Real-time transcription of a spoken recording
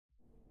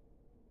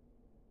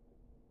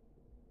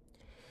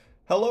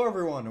Hello,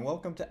 everyone, and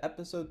welcome to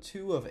episode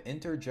 2 of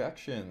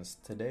Interjections.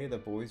 Today, the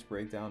boys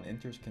break down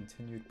Inter's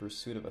continued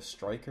pursuit of a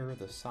striker,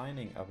 the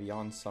signing of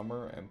Yann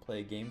Sommer, and play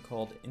a game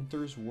called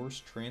Inter's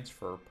Worst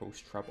Transfer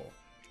Post Treble.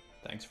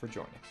 Thanks for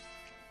joining.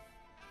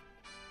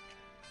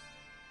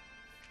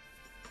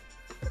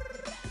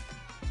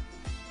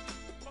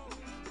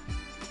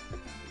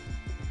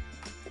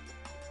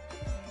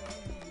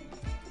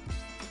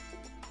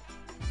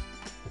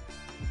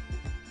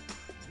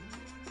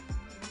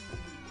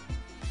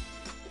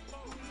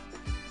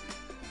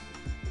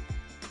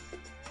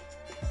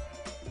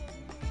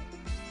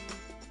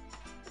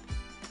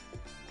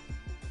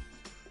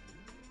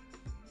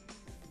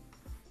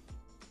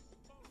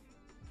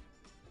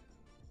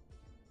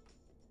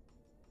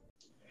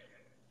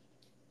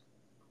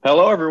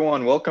 Hello,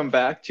 everyone. Welcome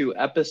back to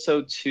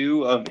episode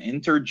 2 of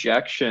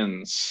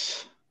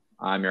Interjections.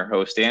 I'm your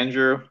host,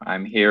 Andrew.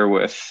 I'm here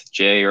with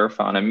Jay,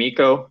 Irfan, and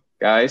Miko.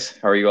 Guys,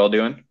 how are you all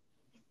doing?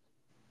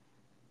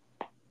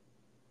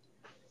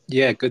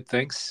 Yeah, good,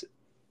 thanks.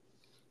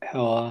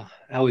 How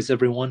is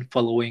everyone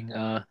following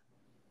a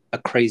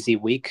crazy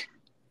week?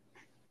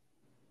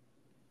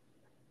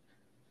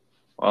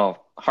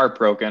 Well,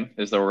 heartbroken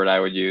is the word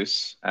I would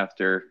use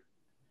after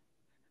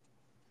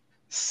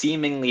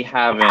seemingly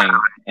having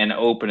an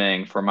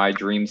opening for my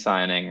dream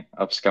signing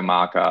of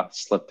Scamacca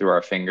slip through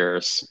our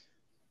fingers.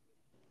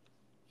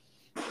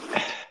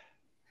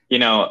 You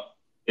know,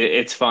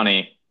 it's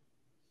funny.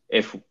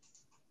 If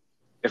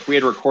we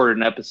had recorded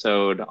an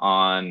episode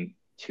on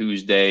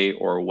Tuesday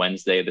or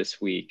Wednesday this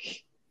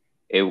week,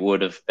 it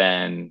would have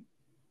been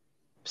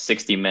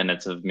 60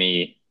 minutes of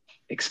me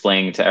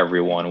explaining to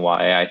everyone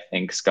why I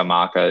think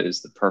Scamacca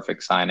is the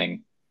perfect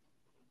signing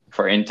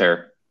for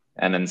Inter.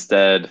 And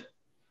instead,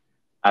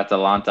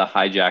 Atalanta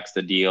hijacks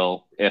the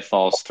deal. It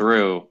falls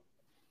through.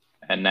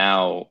 And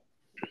now,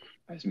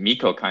 as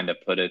Miko kind of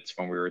put it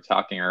when we were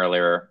talking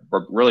earlier,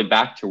 we're really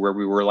back to where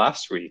we were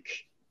last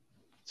week.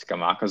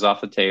 Scamacca's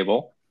off the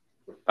table.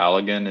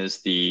 Balogun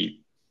is the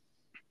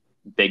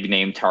big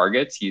name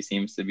target. He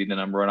seems to be the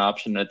number one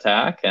option in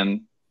attack.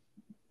 And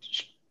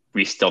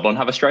we still don't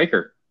have a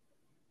striker.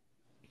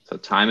 So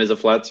time is a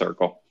flat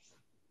circle.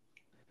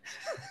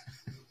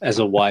 As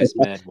a wise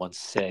man once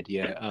said,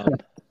 yeah.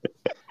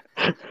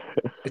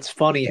 It's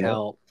funny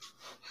how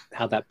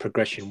that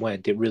progression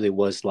went. It really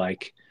was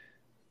like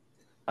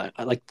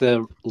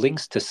the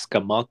links to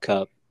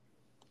Scamacca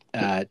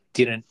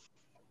didn't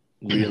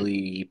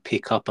really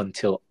pick up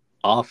until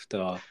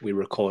after we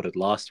recorded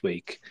last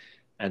week.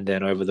 And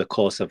then over the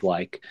course of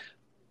like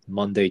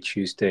Monday,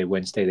 Tuesday,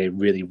 Wednesday, they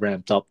really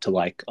ramped up to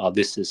like, oh,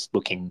 this is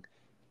looking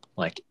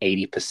like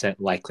 80%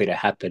 likely to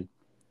happen.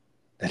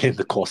 And in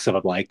the course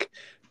of like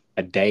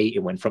a day,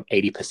 it went from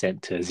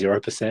 80% to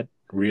 0%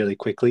 really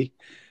quickly.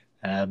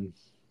 And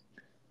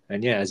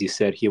yeah, as you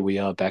said, here we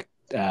are back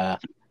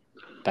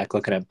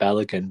looking at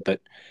Balogun.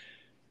 But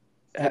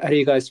how do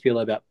you guys feel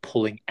about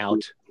pulling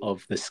out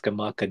of the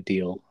Scamacca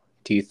deal?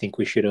 Do you think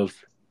we should have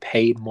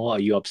paid more? Are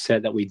you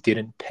upset that we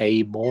didn't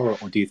pay more,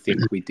 or do you think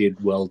we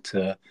did well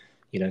to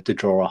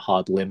draw a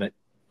hard limit?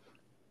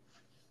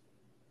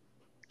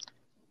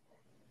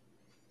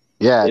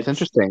 Yeah, it's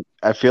interesting.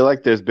 I feel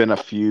like there's been a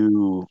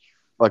few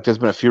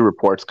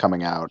reports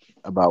coming out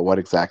about what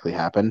exactly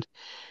happened.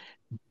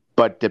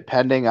 But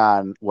depending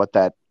on what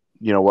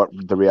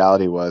the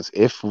reality was,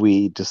 if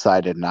we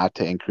decided not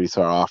to increase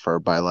our offer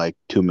by like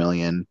 2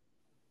 million,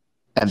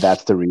 and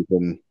that's the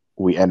reason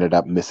we ended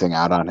up missing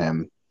out on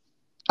him,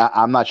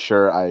 I'm not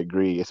sure I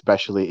agree,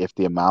 especially if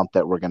the amount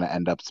that we're going to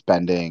end up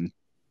spending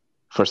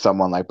for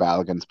someone like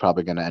Balogun is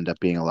probably going to end up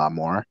being a lot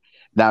more.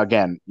 Now,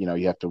 again,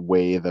 you have to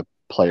weigh the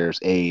player's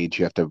age,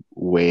 you have to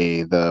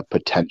weigh the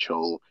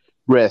potential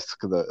risk,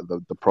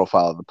 the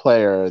profile of the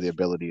player, the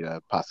ability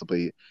to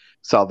possibly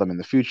sell them in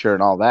the future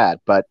and all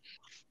that. But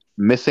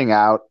missing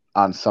out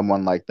on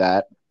someone like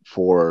that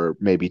for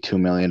maybe $2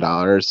 million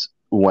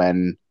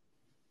when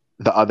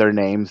the other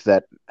names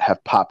that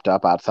have popped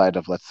up outside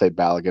of, let's say,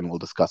 Balogun, we'll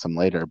discuss them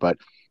later, but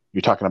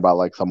you're talking about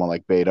like someone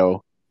like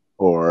Beto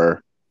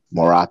or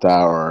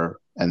Morata or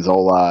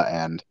Enzola,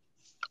 and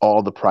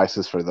all the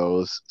prices for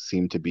those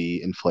seem to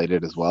be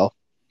inflated as well.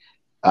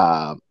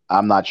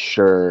 I'm not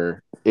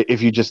sure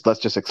if let's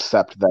just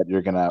accept that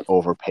you're going to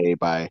overpay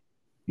by,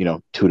 2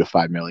 to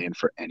 5 million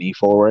for any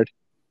forward.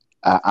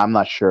 I'm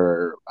not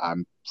sure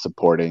I'm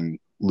supporting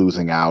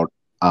losing out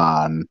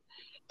on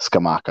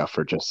Scamacca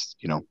for just,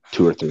 $2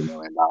 or $3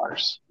 million.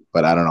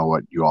 But I don't know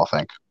what you all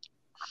think.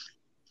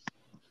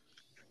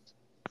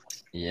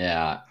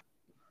 Yeah,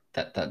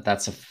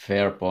 that's a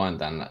fair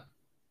point, and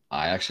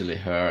I actually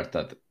heard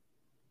that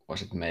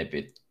was it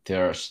maybe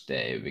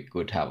Thursday we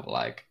could have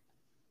like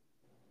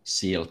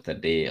sealed the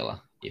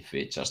deal if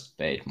we just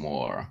paid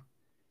more,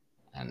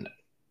 and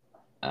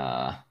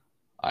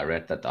I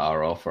read that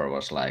our offer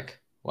was like,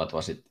 what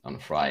was it on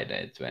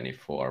Friday,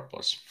 24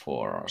 plus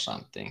 4 or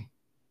something,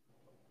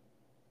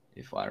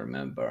 if I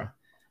remember.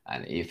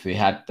 And if we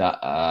had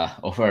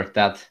offered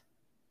that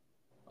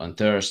on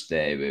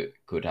Thursday, we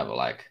could have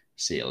like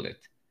sealed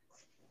it,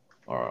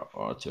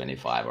 or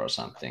 25 or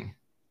something.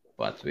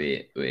 but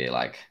we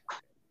like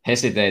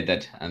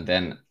hesitated, and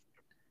then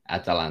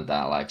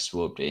Atalanta like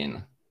swooped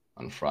in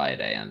on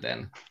Friday, and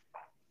then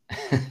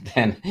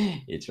then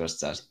it was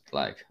just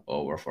like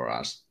over for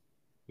us.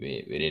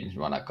 We didn't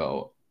want to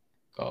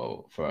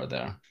go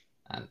further,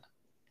 and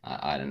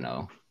I don't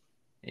know.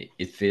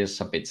 It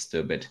feels a bit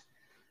stupid.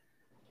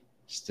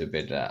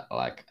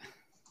 Like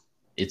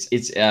it's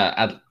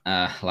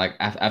like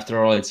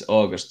after all, it's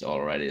August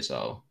already,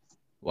 so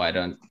why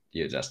don't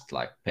you just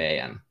like pay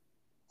and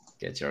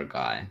get your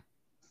guy?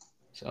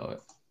 So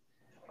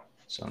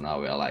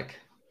now we are like,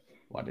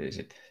 what is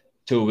it,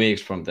 2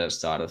 weeks from the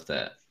start of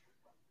the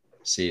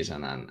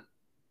season, and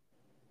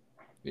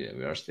we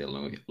are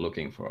still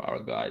looking for our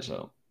guy.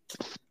 So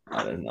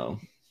I don't know.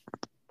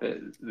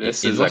 It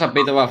was a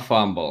bit of a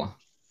fumble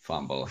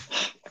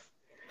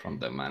from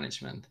the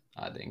management,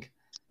 I think.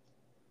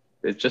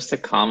 It's just a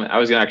comment. I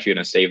was actually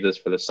going to save this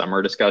for the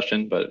summer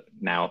discussion, but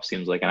now it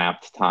seems like an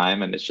apt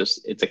time. And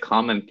it's a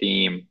common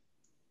theme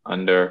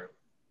under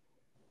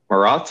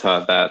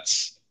Murata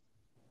that's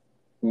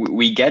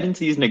we get into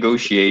these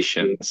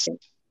negotiations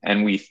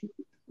and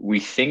we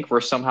think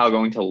we're somehow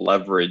going to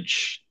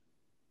leverage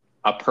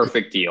a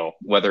perfect deal,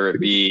 whether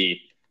it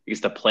be because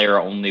the player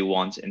only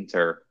wants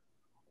Inter,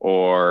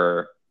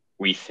 or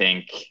we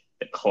think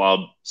the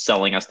club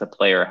selling us the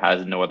player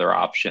has no other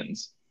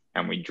options.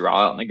 And we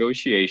draw out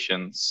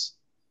negotiations,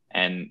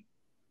 and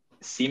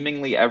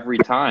seemingly every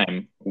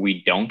time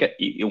we don't get,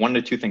 one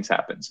of the two things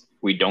happens.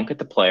 We don't get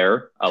the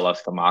player, a la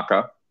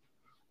Scamacca,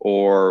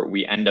 or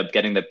we end up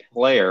getting the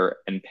player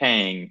and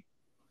paying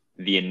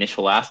the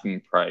initial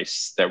asking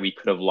price that we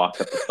could have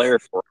locked up the player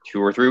for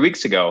 2 or 3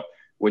 weeks ago,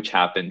 which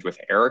happened with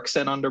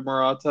Eriksson under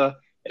Murata.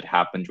 It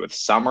happened with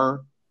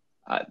Sommer.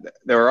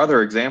 There are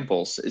other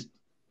examples.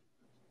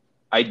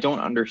 I don't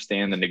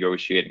understand the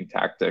negotiating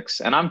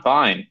tactics, and I'm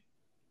fine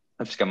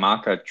if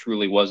Scamacca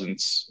truly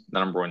wasn't the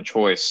number one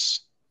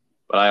choice.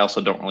 But I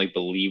also don't really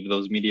believe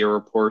those media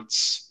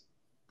reports,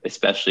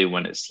 especially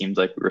when it seems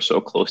like we were so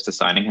close to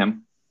signing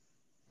him.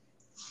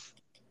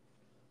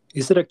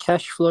 Is it a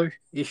cash flow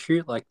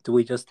issue? Like, do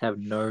we just have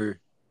no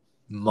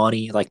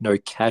money, like no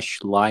cash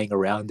lying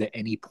around at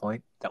any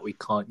point that we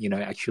can't,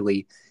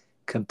 actually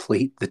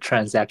complete the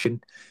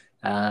transaction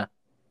and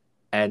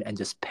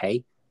just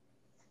pay?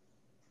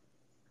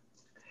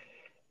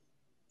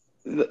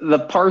 The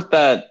part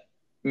that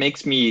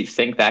makes me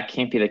think that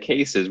can't be the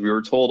case is we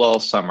were told all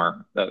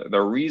summer that the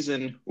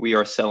reason we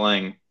are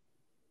selling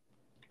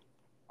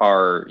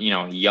our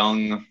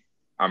young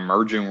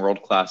emerging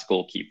world-class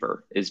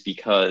goalkeeper is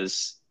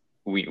because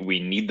we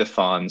need the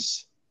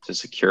funds to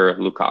secure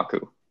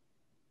Lukaku.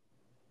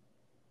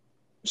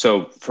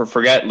 So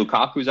forget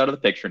Lukaku's out of the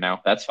picture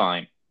now. That's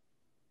fine.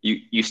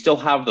 You still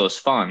have those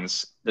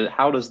funds.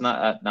 How does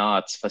that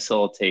not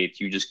facilitate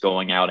you just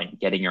going out and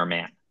getting your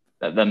man?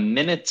 The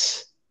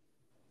minute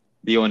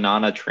the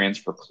Onana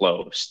transfer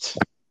closed,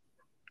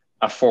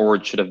 a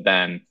forward should have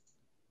been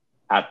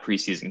at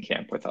preseason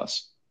camp with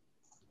us.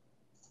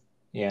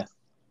 Yeah.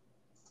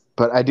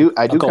 But I do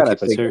kind of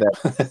think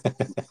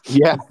that,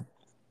 yeah,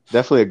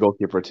 definitely a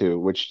goalkeeper too,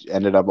 which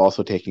ended up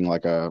also taking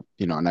like an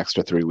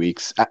extra 3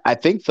 weeks. I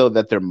think though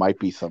that there might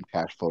be some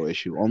cash flow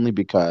issue, only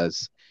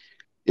because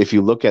if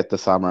you look at the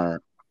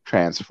summer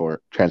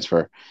transfer,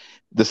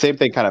 the same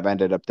thing kind of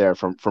ended up there.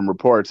 From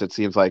reports, it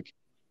seems like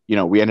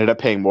we ended up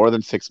paying more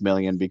than $6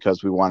 million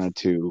because we wanted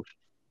to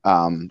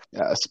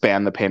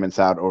span the payments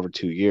out over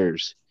 2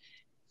 years,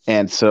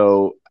 and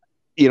so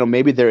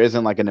maybe there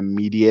isn't like an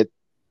immediate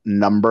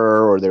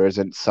number, or there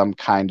isn't some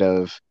kind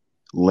of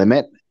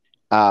limit,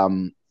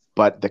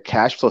 but the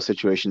cash flow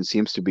situation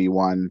seems to be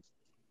one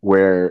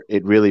where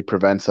it really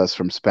prevents us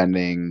from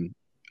spending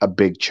a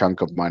big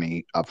chunk of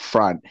money up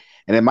front.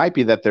 And it might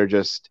be that they're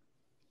just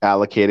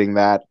allocating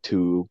that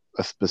to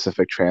a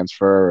specific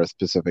transfer or a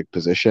specific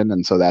position.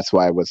 And so that's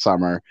why with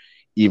Sommer,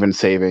 even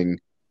saving,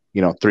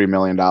 $3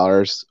 million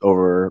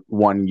over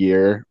 1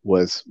 year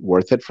was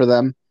worth it for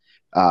them.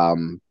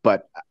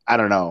 But I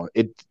don't know.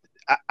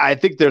 I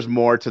think there's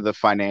more to the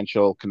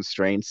financial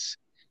constraints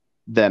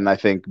than I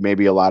think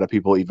maybe a lot of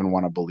people even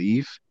want to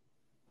believe.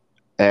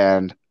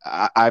 And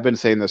I've been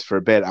saying this for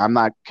a bit. I'm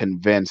not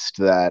convinced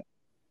that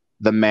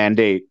the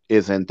mandate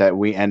isn't that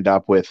we end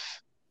up with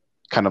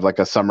kind of like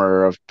a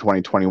summer of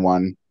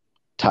 2021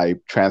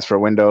 type transfer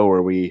window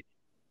where we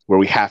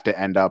have to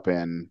end up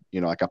in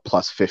like a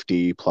plus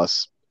 50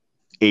 plus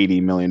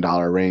 $80 million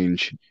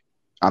range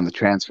on the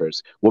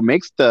transfers. What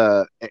makes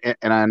and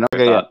I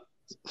know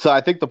so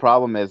I think the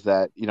problem is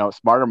that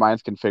smarter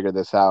minds can figure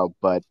this out,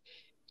 but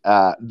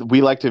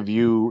we like to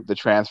view the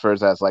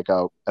transfers as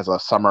a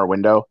summer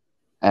window.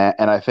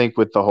 And I think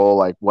with the whole,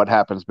 like, what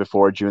happens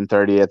before June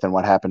 30th and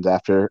what happens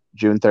after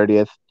June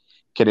 30th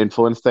can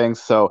influence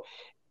things. So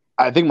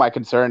I think my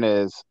concern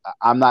is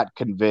I'm not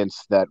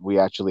convinced that we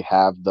actually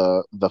have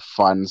the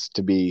funds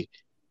to be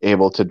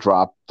able to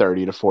drop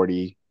 30 to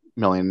 40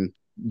 million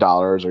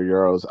dollars or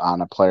euros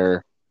on a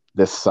player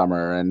this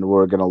summer. And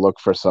we're going to look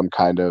for some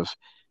kind of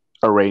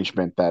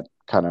arrangement that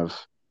kind of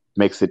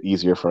makes it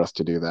easier for us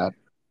to do that.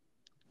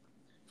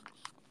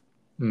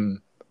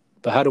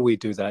 But how do we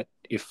do that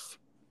if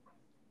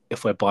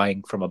we're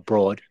buying from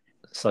abroad,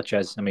 such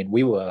as, I mean,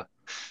 we were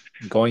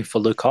going for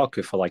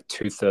Lukaku for like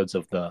 2/3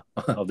 of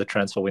the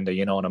transfer window,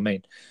 you know what I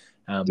mean?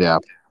 Yeah.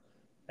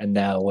 And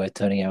now we're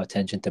turning our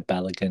attention to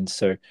Balogun.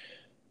 So,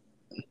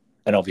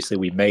 and obviously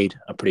we made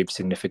a pretty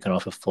significant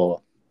offer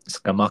for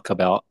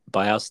Scamacca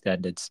by our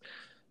standards.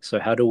 So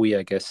how do we,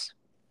 I guess,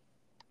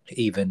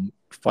 even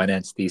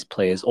finance these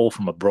players, all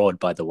from abroad,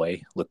 by the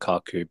way,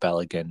 Lukaku,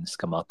 Balogun,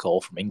 Scamacca,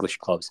 all from English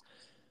clubs?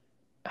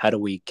 How do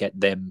we get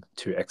them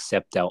to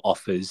accept our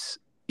offers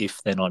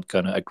if they're not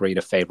going to agree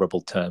to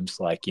favourable terms,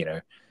 like,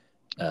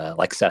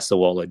 like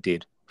Sassuolo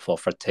did for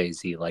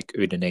Fratesi, like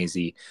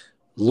Udinese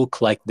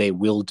look like they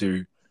will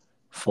do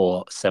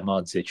for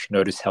Samardzic?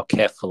 Notice how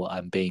careful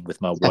I'm being with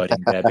my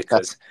wording there,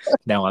 because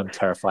now I'm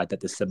terrified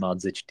that the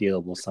Samardzic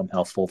deal will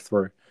somehow fall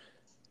through.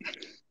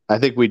 I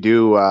think we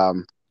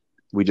do.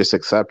 We just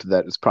accept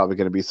that it's probably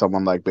going to be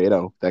someone like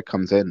Beto that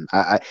comes in.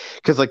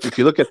 Because like if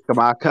you look at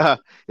Scamacca,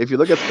 and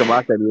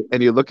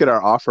you look at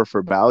our offer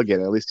for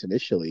Balogun, at least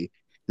initially,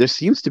 there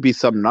seems to be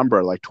some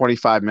number like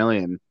 25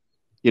 million,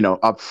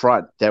 up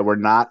front that we're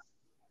not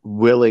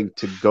willing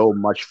to go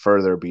much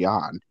further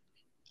beyond.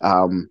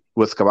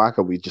 With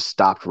Scamacca, we just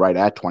stopped right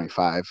at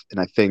 25, and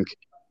I think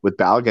with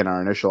Balogun,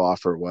 our initial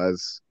offer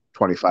was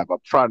 25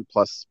 up front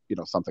plus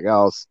something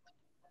else.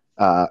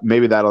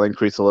 Maybe that'll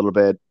increase a little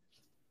bit.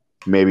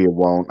 Maybe it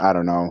won't. I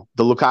don't know.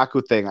 The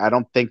Lukaku thing, I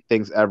don't think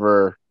things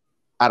ever.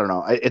 I don't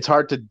know. It's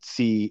hard to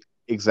see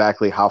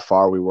exactly how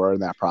far we were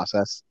in that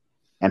process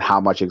and how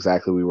much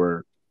exactly we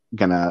were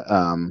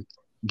gonna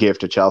give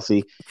to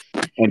Chelsea.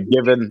 And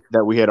given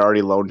that we had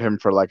already loaned him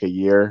for like a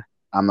year,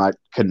 I'm not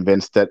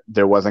convinced that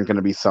there wasn't going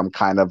to be some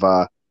kind of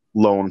a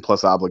loan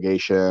plus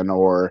obligation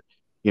or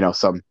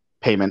some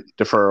payment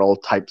deferral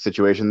type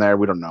situation there.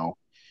 We don't know.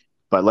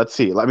 But let's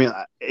see. I mean,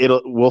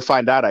 we'll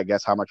find out, I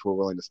guess, how much we're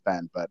willing to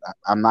spend. But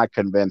I'm not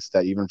convinced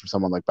that even for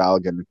someone like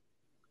Balogun,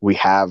 we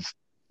have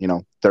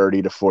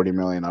 30 to 40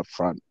 million up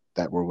front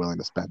that we're willing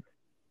to spend.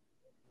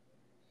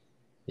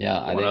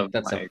 Yeah, I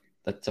think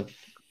that's a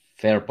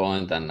fair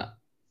point, and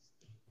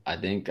I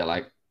think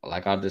like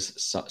all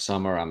this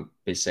Sommer and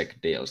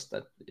Pisek deals,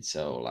 that it's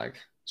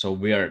so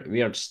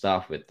weird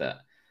stuff with the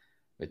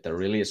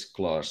release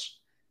clause.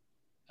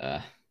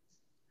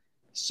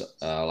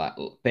 Like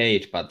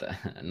paid, but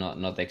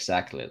not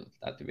exactly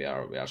that we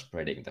are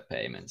spreading the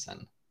payments,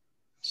 and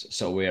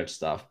so weird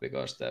stuff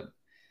because the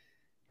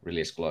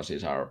release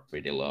clauses are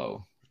pretty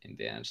low in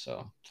the end.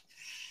 So,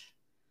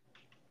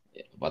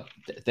 but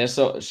there's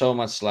so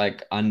much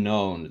like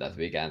unknown that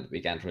we can't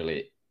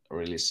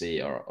really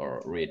see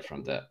or read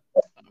from the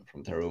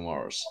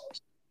rumors.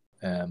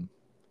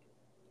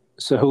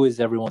 So who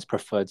is everyone's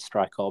preferred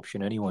striker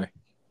option anyway?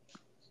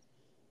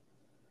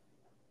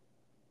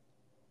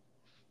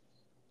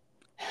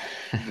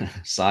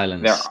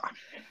 Silence.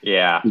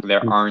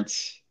 There aren't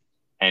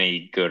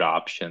any good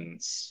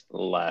options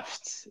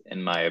left,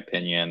 in my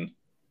opinion.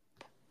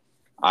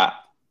 I've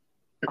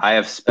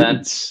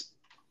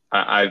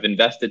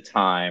invested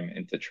time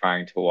into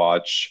trying to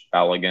watch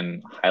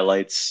Balogun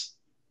highlights,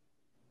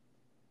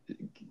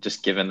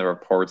 just given the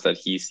reports that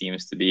he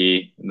seems to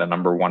be the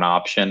number one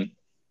option.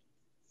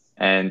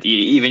 And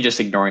even just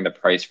ignoring the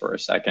price for a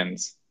second,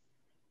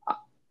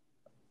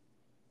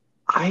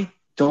 I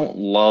don't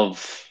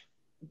love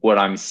what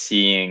I'm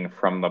seeing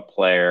from the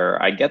player.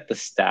 I get the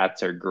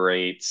stats are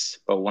great,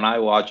 but when I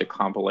watch a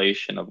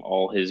compilation of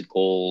all his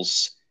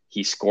goals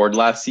he scored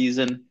last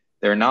season,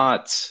 they're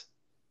not,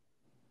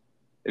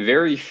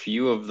 very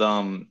few of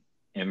them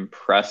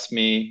impress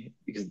me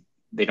because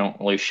they don't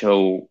really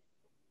show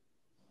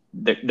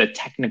the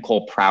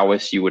technical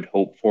prowess you would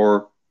hope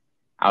for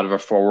out of a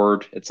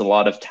forward. It's a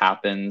lot of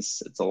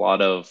tap-ins. It's a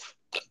lot of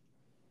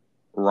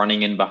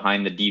running in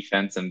behind the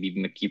defense and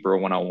beating the keeper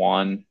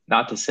one-on-one.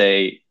 Not to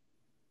say,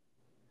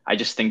 I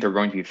just think there are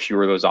going to be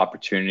fewer of those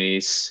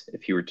opportunities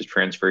if he were to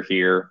transfer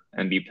here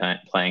and be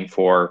playing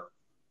for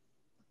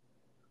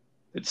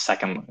the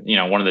second,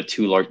 one of the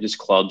two largest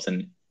clubs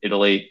in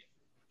Italy.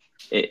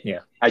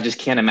 I just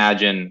can't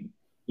imagine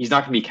he's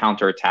not going to be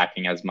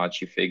counterattacking as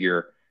much, you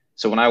figure.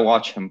 So when I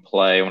watch him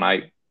play, when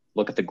I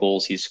look at the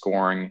goals he's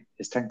scoring,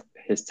 his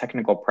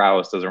technical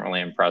prowess doesn't really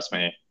impress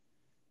me.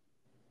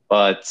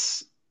 But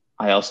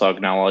I also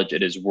acknowledge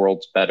it is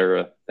worlds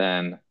better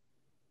than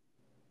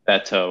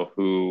Beto,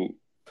 who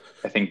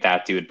I think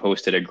that dude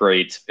posted a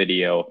great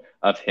video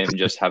of him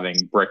just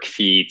having brick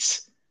feet,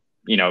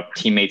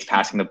 teammates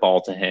passing the ball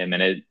to him.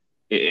 And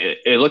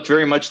it looked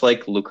very much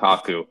like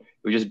Lukaku. It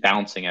was just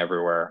bouncing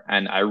everywhere.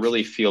 And I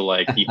really feel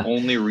like the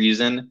only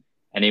reason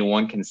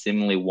anyone can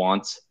seemingly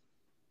want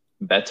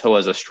Beto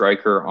as a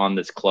striker on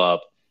this club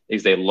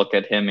is they look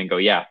at him and go,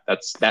 yeah,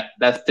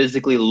 that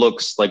physically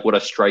looks like what a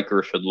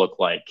striker should look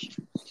like.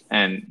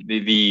 And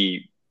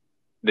the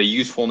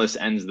usefulness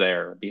ends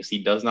there because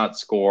he does not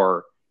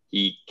score.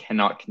 He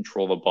cannot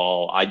control the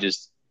ball.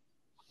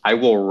 I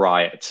will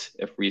riot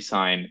if we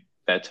sign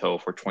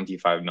Beto for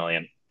 25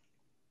 million.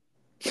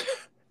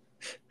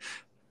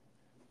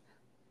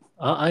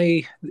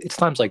 It's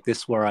times like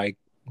this where I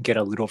get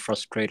a little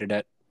frustrated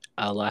at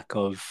our lack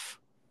of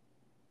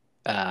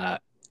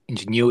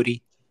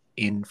ingenuity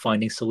in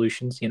finding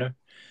solutions.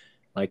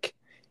 Like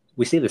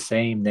we see the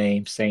same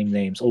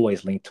names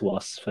always linked to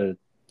us for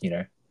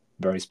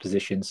various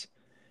positions,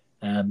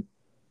 and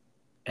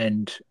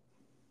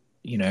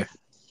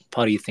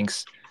part of you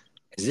thinks,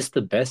 is this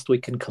the best we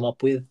can come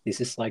up with? Is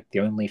this like the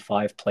only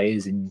 5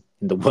 players in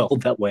the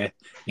world that we're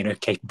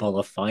capable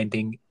of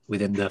finding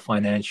within the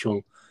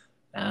financial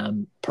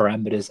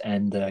parameters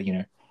and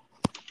the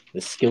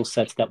skill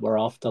sets that we're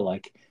after?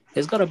 Like,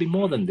 there's got to be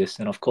more than this.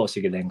 And of course,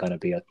 you're then going to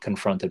be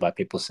confronted by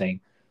people saying,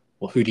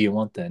 well, who do you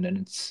want then? And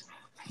it's,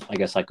 I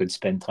guess I could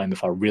spend time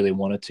if I really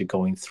wanted to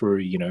going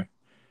through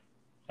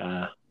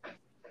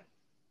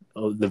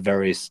the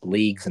various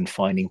leagues and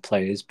finding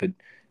players, but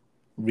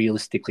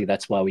realistically,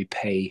 that's why we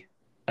pay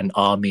an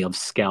army of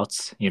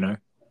scouts,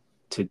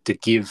 to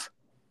give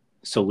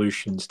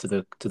solutions to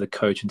the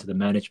coach and to the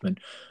management.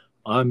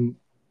 I'm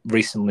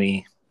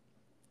recently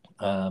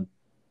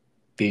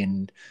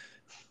been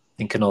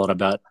thinking a lot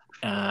about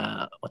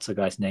what's the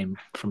guy's name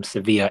from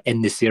Sevilla,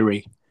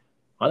 En-Nesyri.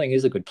 I think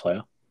he's a good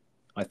player.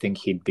 I think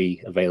he'd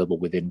be available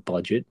within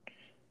budget,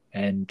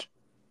 and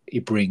he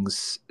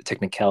brings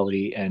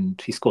technicality, and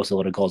he scores a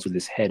lot of goals with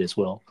his head as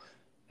well.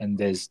 And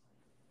there's,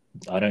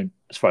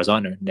 as far as I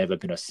know, never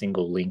been a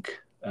single link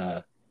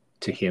to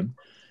him.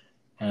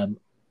 And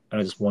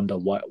I just wonder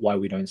why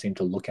we don't seem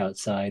to look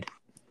outside.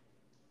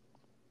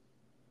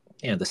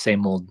 The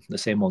same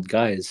old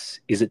guys.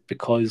 Is it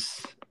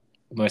because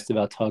most of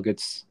our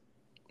targets?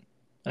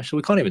 Actually,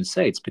 we can't even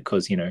say it's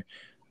because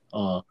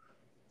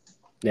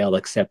they'll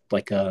accept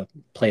like a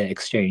player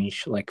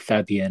exchange like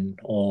Fabian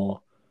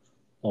or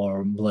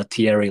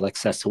Mulattieri like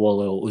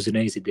Sassuolo or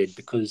Udinese did,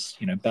 because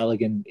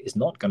Balogun is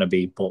not going to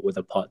be bought with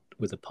a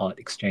part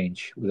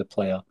exchange with a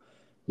player.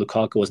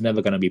 Lukaku was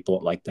never going to be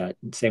bought like that.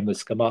 Same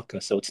with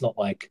Scamacca. So it's not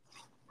like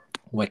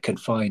we're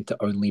confined to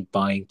only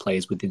buying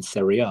players within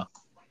Serie A.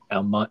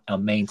 Our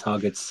main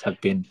targets have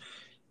been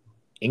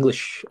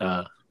English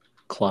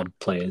club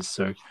players.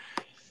 So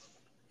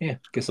yeah,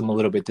 I guess I'm a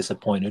little bit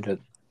disappointed at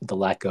the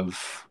lack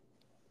of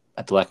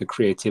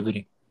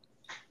creativity.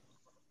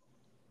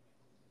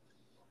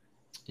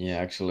 Yeah,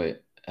 actually,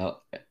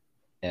 what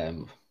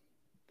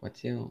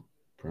do you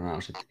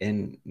pronounce it?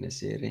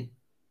 En-Nesyri?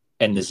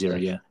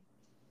 En-Nesyri, yeah.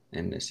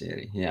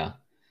 En-Nesyri,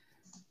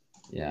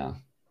 yeah.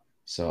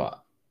 So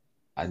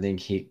I think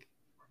he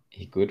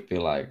could be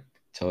like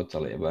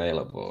totally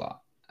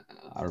available.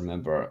 I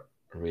remember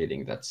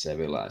reading that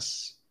Sevilla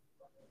is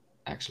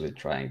actually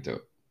trying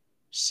to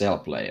sell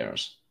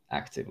players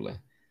actively.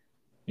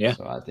 Yeah.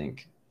 So I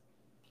think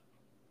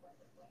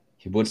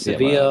he would Sevilla,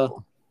 be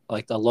available.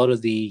 Like a lot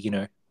of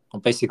the,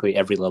 basically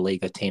every La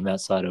Liga team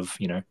outside of,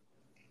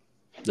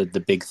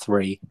 the big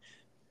 3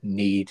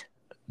 need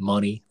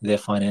money. Their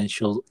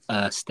financial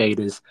state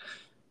is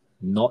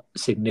not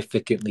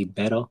significantly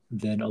better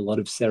than a lot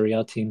of Serie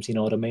A teams, you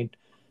know what I mean?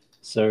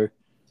 So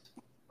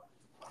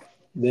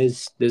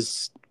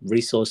there's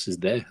resources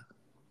there.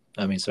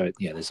 I mean, so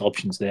yeah, there's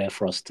options there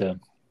for us to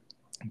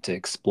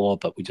explore,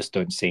 but we just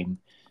don't seem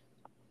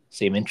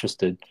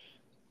interested.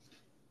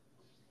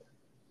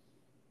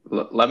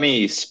 Let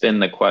me spin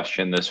the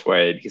question this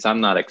way, because I'm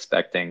not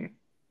expecting.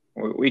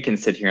 We can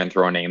sit here and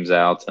throw names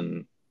out,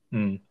 and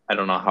I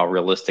don't know how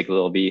realistic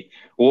it'll be.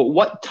 Well,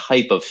 what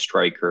type of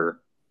striker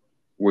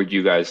would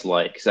you guys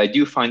like? Because I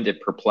do find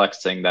it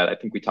perplexing that I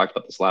think we talked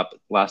about this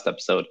last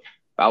episode.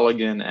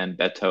 Balogun and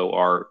Beto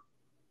are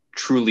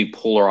truly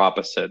polar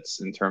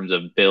opposites in terms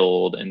of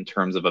build, in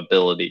terms of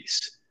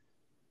abilities.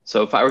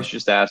 So if I was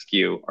just to ask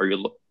you,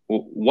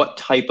 what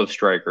type of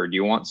striker? Do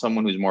you want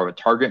someone who's more of a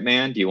target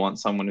man? Do you want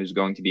someone who's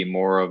going to be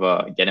more of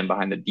a get in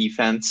behind the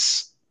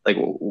defense? Like,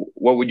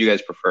 what would you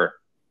guys prefer?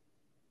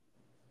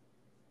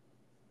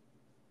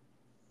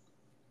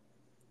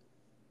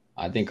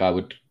 I think I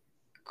would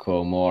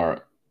go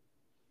more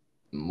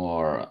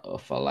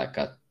of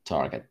a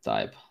target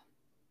type,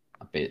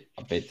 a bit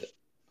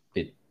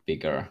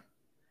bigger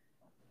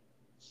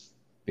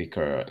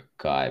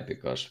guy,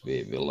 because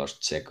we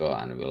lost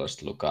Dzeko and we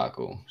lost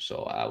Lukaku.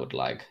 So I would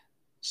like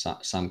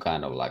some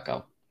kind of like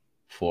a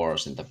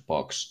force in the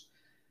box,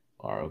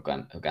 or who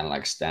can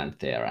like stand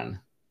there and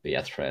be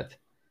a threat.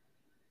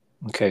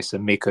 Okay, so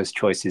Miko's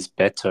choice is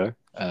better.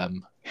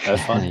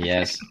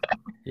 Yes.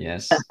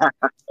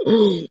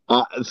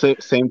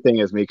 Same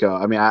thing as Miko.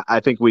 I mean, I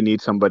think we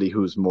need somebody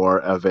who's more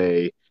of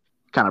a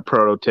kind of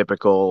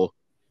prototypical,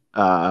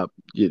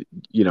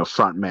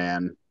 front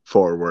man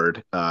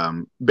forward.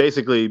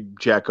 Basically,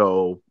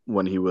 Dzeko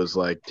when he was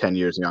like 10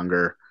 years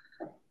younger,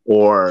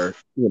 or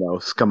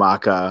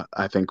Scamacca,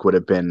 I think would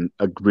have been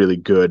a really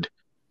good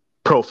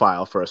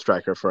profile for a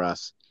striker for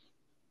us.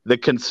 The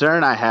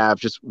concern I have,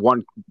 just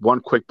one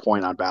quick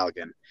point on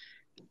Balogun.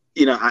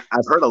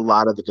 I've heard a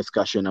lot of the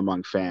discussion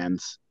among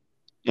fans,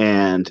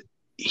 and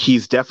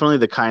he's definitely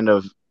the kind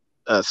of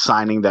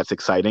signing that's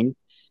exciting.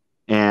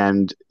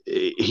 And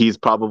he's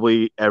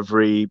probably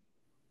every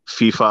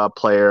FIFA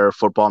player,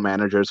 football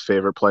manager's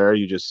favorite player.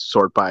 You just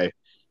sort by,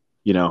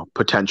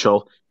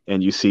 potential.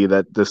 and you see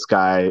that this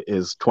guy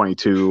is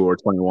 22 or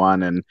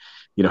 21, and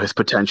his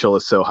potential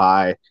is so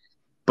high.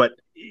 But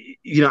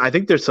I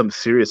think there's some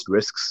serious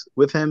risks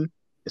with him,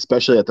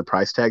 especially at the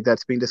price tag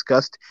that's being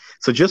discussed.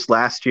 So just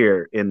last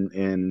year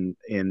in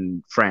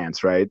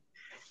France, right?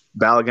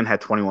 Balogun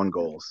had 21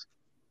 goals.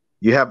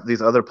 You have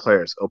these other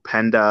players: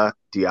 Openda,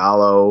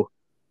 Diallo,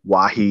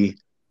 Wahi,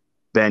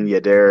 Ben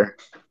Yedder,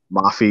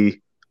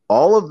 Mafi.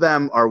 All of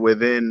them are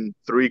within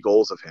 3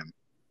 goals of him.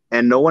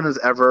 And no one has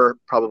ever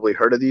probably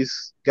heard of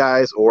these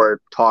guys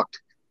or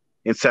talked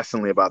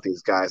incessantly about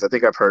these guys. I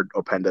think I've heard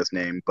Openda's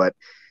name, but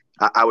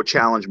I would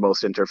challenge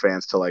most Inter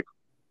fans to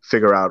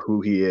figure out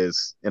who he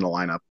is in a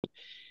lineup.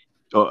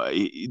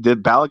 The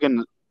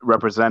Balogun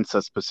represents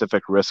a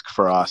specific risk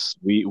for us.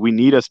 We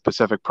need a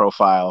specific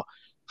profile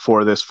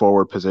for this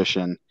forward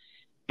position,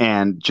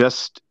 and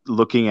just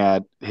looking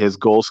at his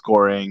goal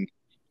scoring,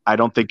 I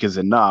don't think is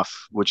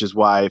enough. Which is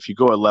why if you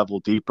go a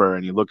level deeper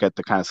and you look at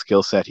the kind of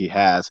skill set he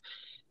has,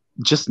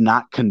 just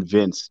not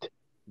convinced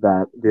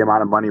that the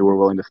amount of money we're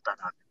willing to spend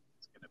on him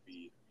is going to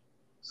be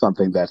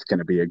something that's going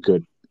to be a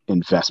good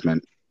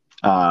investment.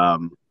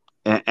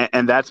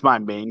 And that's my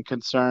main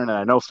concern. And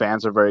I know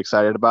fans are very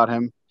excited about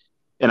him,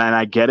 and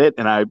I get it.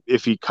 And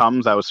if he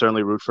comes, I would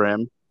certainly root for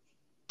him.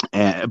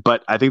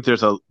 But I think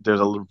there's a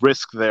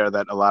risk there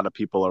that a lot of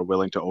people are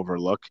willing to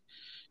overlook,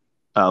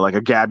 like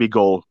a Gabby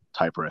goal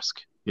type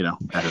risk,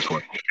 at his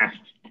work.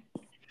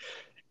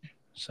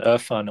 So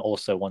Irfan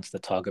also wants the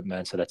target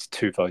man, so that's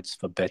 2 votes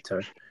for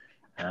Beto.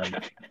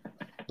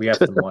 We have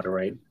to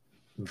moderate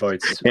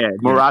votes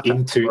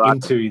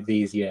into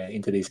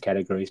these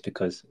categories,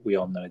 because we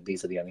all know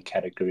these are the only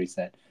categories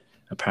that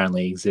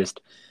apparently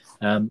exist.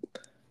 For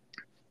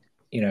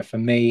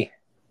me,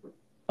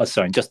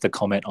 just to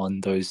comment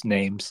on those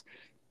names,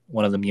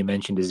 one of them you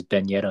mentioned is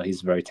Ben Yedder.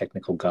 He's a very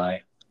technical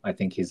guy. I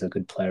think he's a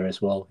good player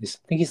as well. I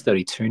think he's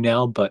 32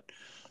 now, but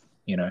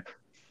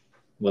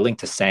we're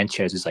linked to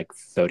Sanchez, who's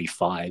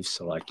 35,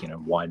 so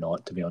why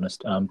not, to be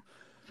honest.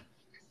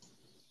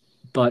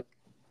 But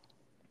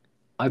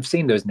I've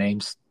seen those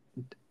names,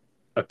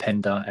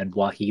 Openda and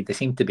Wahi. They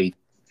seem to be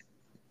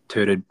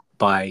touted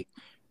by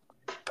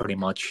pretty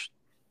much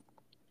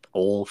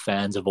all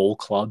fans of all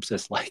clubs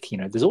as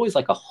there's always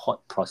a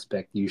hot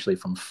prospect, usually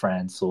from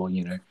France or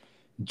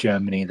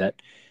Germany,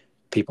 that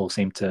people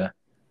seem to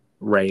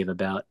rave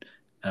about,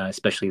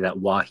 especially that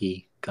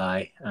Wahi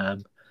guy.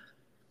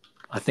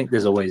 I think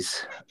there's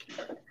always,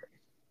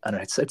 I don't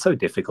know, it's so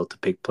difficult to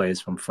pick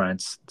players from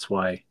France. That's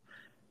why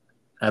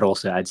that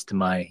also adds to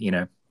my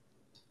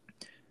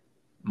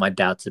my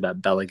doubts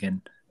about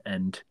Balogun,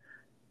 and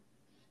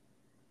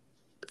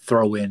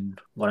throw in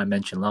what I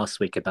mentioned last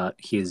week about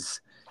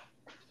his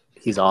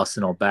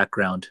Arsenal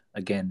background.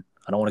 Again,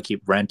 I don't want to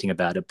keep ranting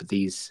about it, but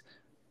these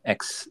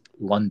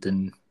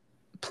ex-London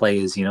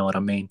players, you know what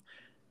I mean?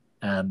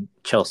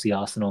 Chelsea,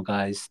 Arsenal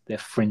guys, they're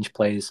fringe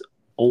players,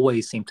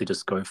 always seem to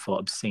just go for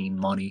obscene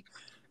money.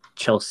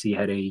 Chelsea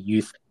had a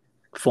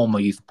former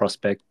youth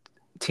prospect,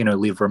 Tino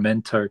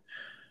Livramento,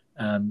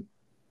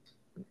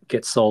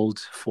 get sold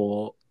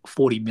for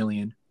 40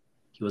 million.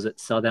 He was at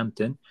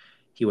Southampton.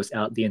 He was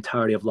out the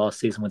entirety of last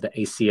season with the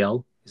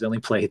ACL. He's only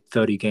played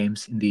 30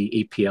 games in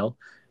the EPL,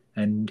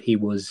 and he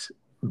was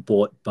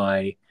bought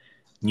by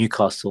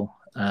Newcastle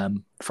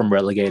from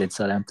relegated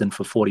Southampton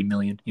for 40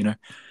 million,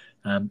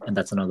 and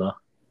that's another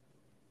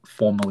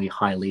formerly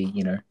highly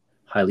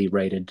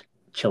rated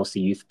Chelsea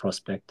youth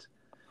prospect.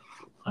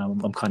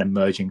 I'm kind of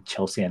merging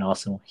Chelsea and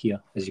Arsenal here,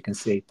 as you can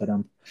see, but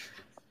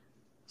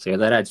so yeah,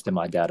 that adds to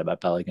my doubt about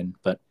Balogun.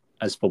 But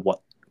as for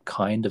what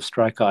kind of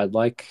striker I'd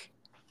like,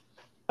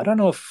 I don't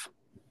know if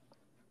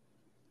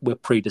we're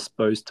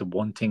predisposed to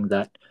wanting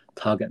that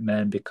target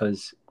man,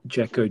 because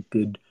Dzeko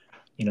did,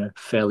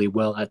 fairly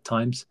well at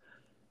times.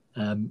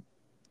 When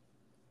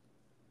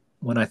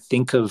I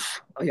think of,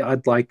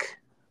 I'd like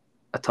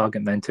a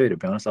target man too, to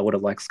be honest. I would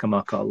have liked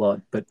Scamacca a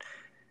lot, but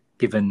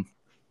given,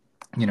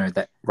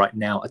 that right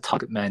now a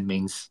target man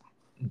means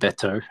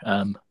Beto,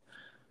 I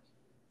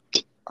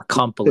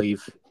can't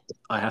believe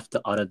I have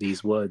to utter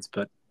these words,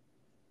 but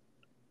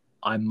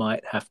I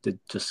might have to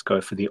just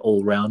go for the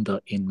all-rounder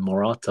in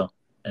Morata.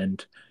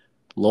 And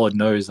Lord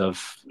knows I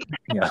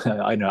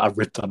know I've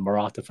ripped on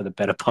Morata for the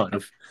better part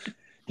of,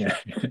 the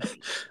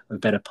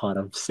better part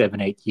of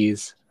 7-8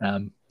 years.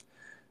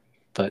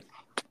 But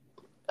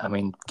I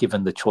mean,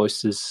 given the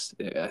choices,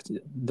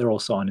 they're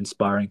also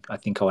uninspiring. I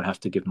think I would have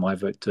to give my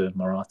vote to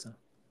Morata.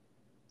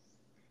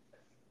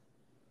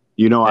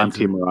 I'm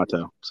Team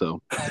Morata,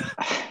 so.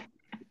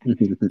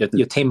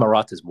 Your Team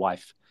Morata's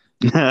wife.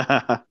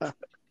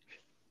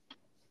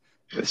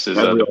 This is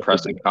a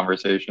depressing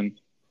conversation.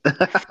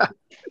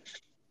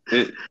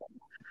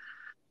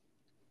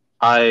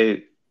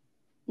 I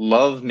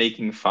love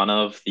making fun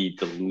of the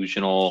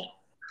delusional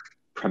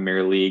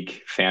Premier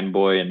League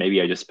fanboy, and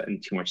maybe I just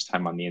spend too much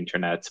time on the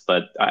internet,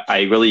 but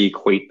I really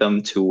equate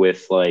them to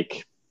with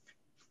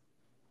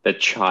the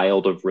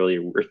child of really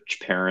rich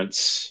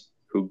parents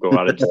who go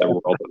out into the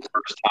world the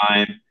first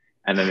time,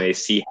 and then they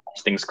see how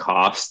much things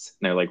cost,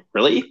 and they're like,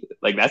 really?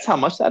 That's how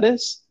much that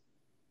is?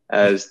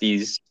 as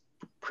these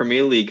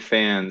Premier League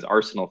fans,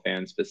 Arsenal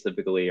fans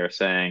specifically, are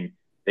saying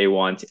they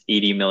want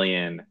 80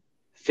 million,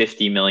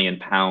 50 million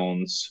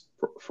pounds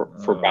for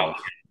Balogun.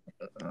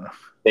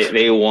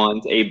 They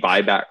want a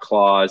buyback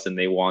clause and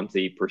they want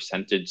a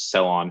percentage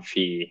sell-on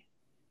fee.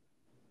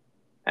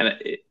 And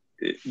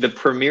the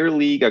Premier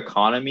League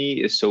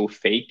economy is so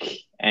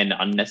fake and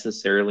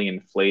unnecessarily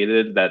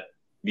inflated that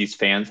these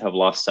fans have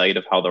lost sight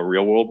of how the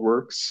real world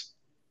works.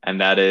 And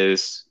that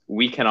is,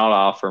 we cannot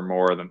offer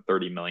more than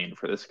 30 million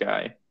for this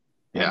guy.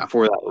 Yeah. And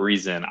for that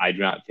reason, I do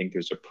not think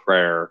there's a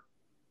prayer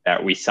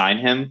that we sign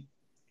him.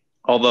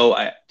 Although,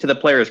 to the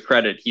player's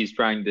credit, he's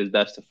trying his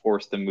best to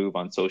force the move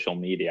on social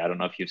media. I don't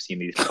know if you've seen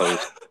these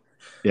posts.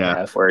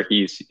 Yeah. Where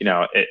he's,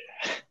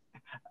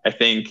 I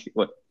think,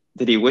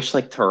 did he wish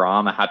like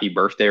Thuram a happy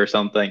birthday or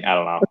something? I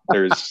don't know.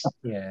 There's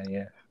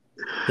yeah.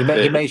 He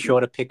made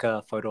sure to pick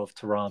a photo of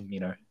Thuram,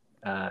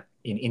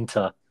 in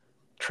Inter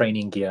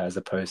training gear as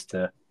opposed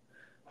to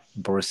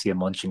Borussia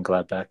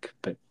Mönchengladbach,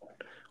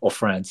 or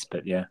France,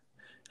 but yeah.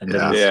 And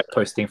then he's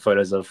posting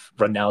photos of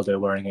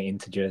Ronaldo wearing an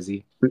Inter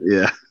jersey.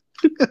 Yeah.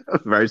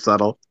 Very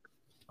subtle.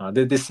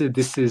 This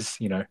is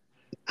you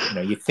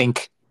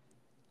think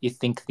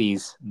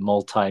these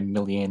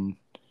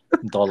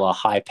multi-million-dollar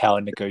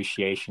high-power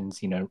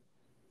negotiations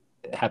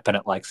happen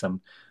at like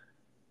some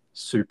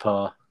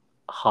super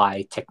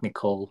high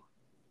technical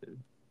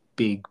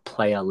big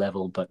player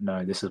level, but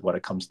no, this is what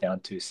it comes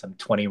down to: some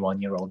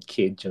 21-year-old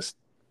kid just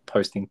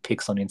posting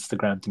pics on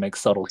Instagram to make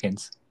subtle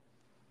hints.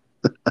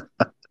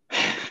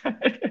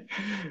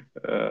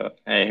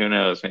 Hey, who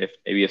knows?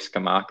 Maybe if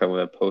Scamacca would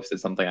have posted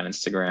something on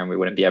Instagram, we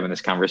wouldn't be having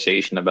this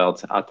conversation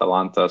about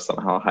Atalanta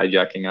somehow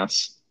hijacking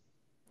us.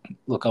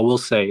 Look, I will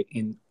say,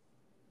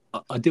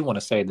 I did want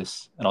to say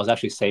this, and I was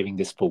actually saving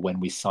this for when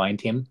we signed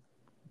him,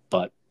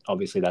 but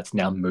obviously that's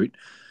now moot.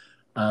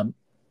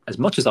 As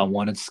much as I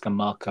wanted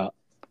Scamacca,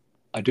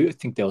 I do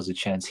think there was a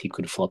chance he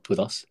could flop with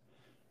us.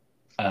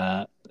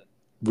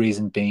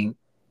 Reason being,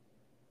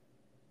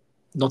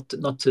 not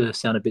to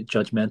sound a bit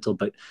judgmental,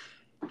 but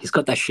he's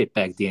got that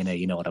shitbag DNA.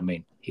 You know what I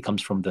mean? He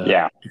comes from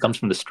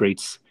the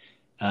streets.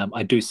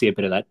 I do see a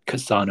bit of that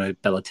Cassano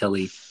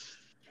Balotelli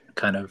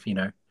kind of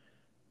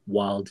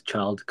wild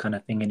child kind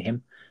of thing in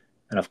him,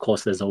 and of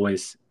course there's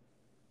always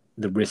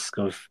the risk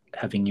of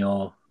having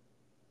your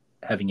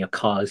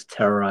cars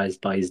terrorized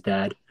by his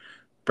dad,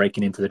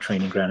 breaking into the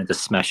training ground and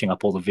just smashing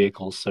up all the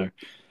vehicles. So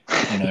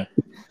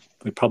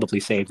we probably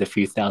saved a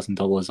few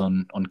 $1,000s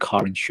on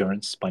car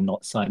insurance by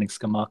not signing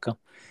Scamacca.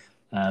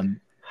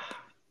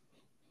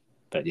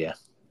 But yeah,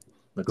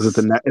 is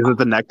it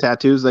the neck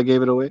tattoos that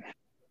gave it away?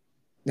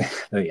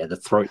 Oh yeah, the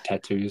throat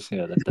tattoos.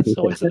 Yeah,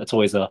 that's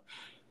always a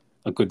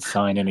good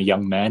sign in a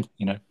young man.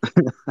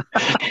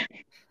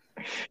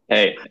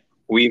 Hey,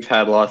 we've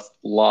had lots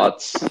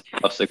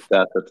of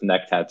success with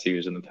neck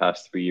tattoos in the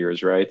past 3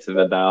 years, right?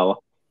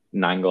 Vidal,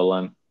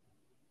 Nangolan.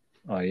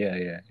 Oh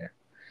yeah.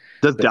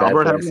 Does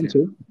Dalbert have one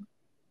too?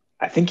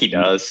 I think he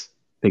does.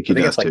 I think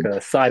it's like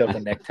the side of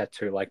the neck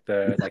tattoo, like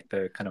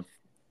the kind of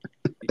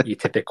your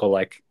typical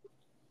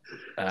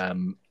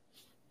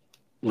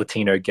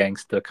Latino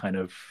gangster kind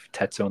of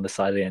tattoo on the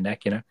side of your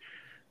neck. You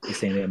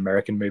see in the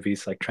American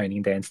movies like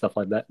Training Day and stuff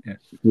like that.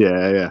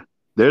 Yeah.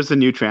 There's the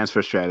new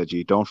transfer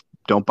strategy.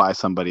 Don't buy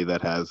somebody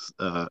that has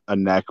a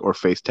neck or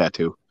face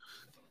tattoo.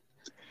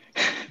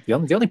 The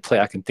only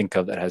player I can think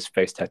of that has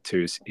face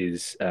tattoos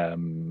is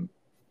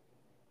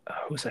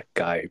who's that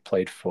guy who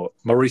played for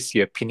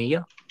Mauricio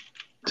Pinilla?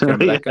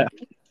 Remember that guy?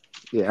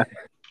 Yeah.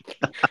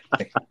 I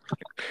think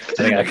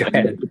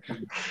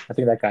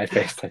that guy had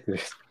face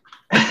tattoos.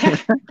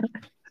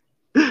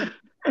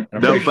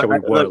 I'm pretty sure we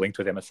were linked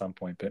with him at some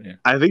point, but yeah.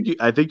 I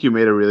think you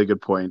made a really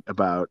good point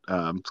about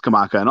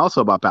Scamacca and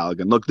also about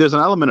Balogun. Look, there's an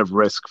element of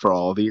risk for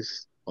all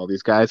these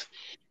guys.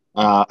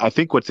 I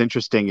think what's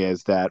interesting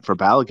is that for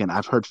Balogun,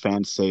 I've heard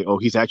fans say, "Oh,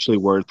 he's actually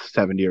worth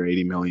 70 or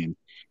 80 million."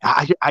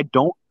 I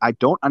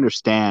don't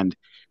understand.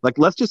 Like,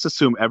 let's just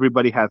assume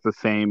everybody has the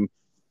same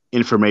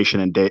information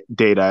and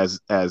data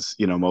as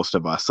most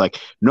of us. Like,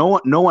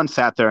 no one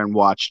sat there and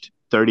watched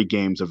 30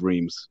 games of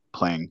Reims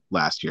playing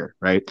last year,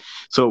 right?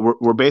 So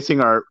we're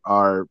basing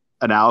our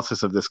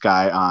analysis of this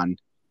guy on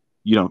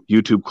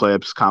YouTube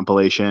clips,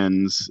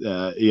 compilations,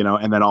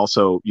 and then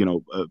also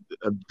a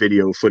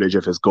video footage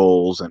of his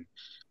goals, and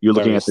you're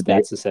looking at the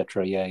stats,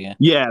 etc.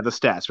 Yeah, the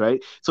stats,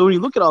 right? So when you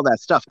look at all that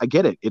stuff, I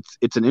get it.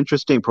 It's an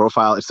interesting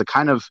profile. It's the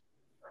kind of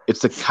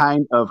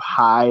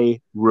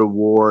high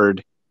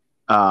reward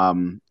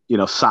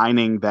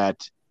signing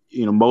that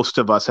most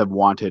of us have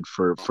wanted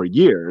for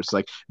years.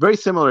 Like, very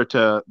similar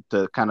to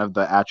the kind of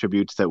the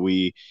attributes that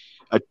we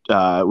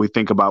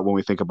think about when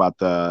we think about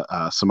the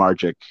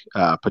Samardzic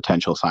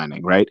potential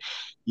signing, right?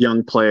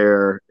 Young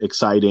player,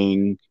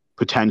 exciting,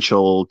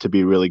 potential to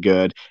be really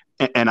good.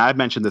 And I've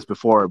mentioned this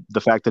before,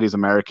 the fact that he's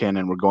American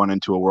and we're going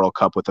into a World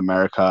Cup with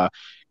America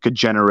could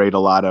generate a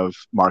lot of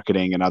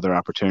marketing and other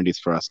opportunities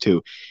for us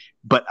too.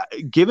 But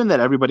given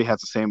that everybody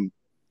has the same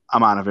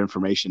amount of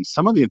information,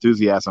 some of the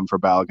enthusiasm for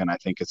Balogun, I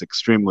think, is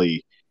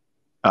extremely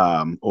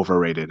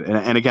overrated.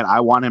 And again,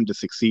 I want him to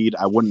succeed.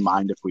 I wouldn't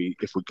mind if we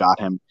got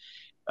him,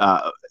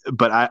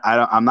 but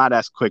I'm not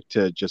as quick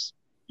to just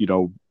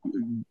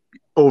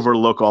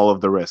overlook all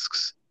of the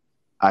risks.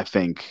 I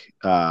think,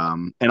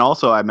 and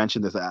also I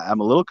mentioned this. I'm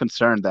a little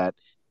concerned that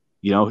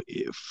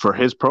for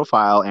his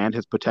profile and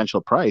his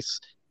potential price,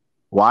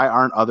 why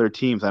aren't other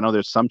teams? I know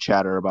there's some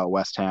chatter about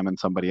West Ham and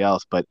somebody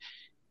else, but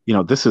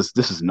this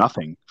is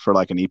nothing for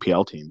like an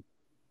EPL team.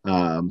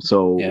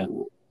 So, Yeah.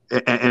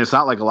 And it's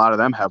not like a lot of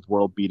them have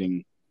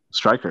world-beating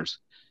strikers.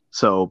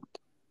 So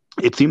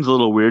it seems a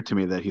little weird to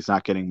me that he's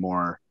not getting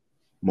more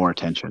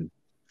attention.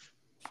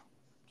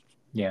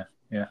 Yeah.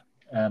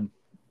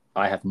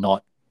 I have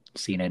not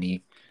seen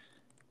any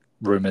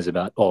rumors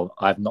about, or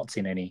I've not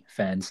seen any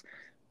fans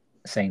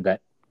saying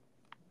that,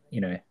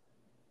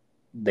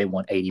 they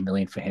want 80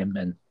 million for him,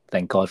 and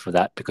thank God for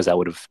that, because that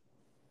would have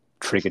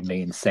triggered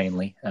me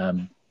insanely.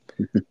 I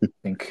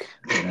think,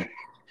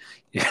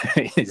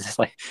 it's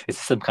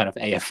some kind of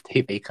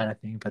AFTV kind of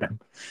thing, but I'm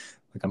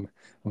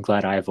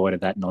glad I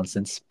avoided that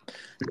nonsense.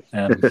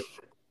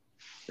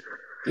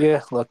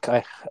 Yeah, look,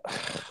 I'm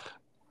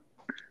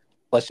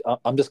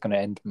just going to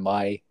end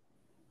my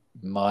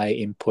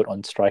input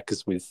on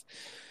strikers with,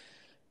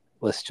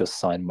 let's just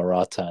sign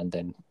Morata and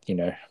then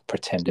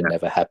pretend it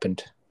never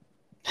happened.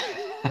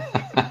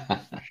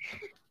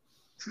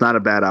 It's not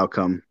a bad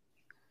outcome.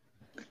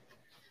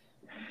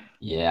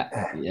 Yeah.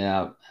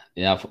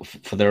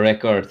 For the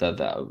record,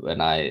 that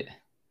when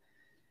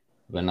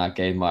I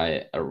gave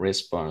my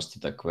response to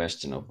the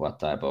question of what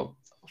type of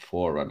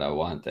forward I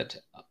wanted,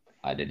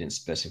 I didn't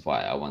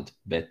specify I want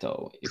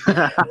Beto.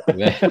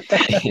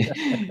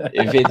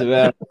 If it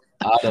were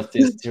out of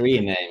these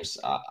three names,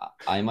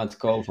 I might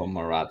go for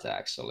Morata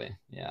actually.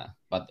 Yeah,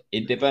 but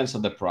it depends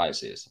on the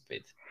prices a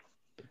bit.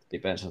 It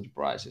depends on the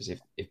prices.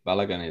 If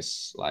Balogun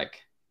is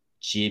like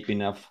cheap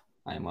enough,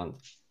 I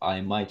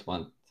might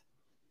want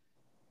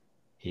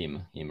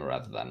him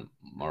rather than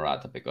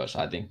Morata, because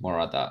I think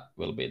Morata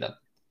will be that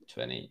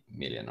 20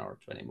 million or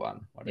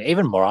 21. Yeah,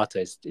 even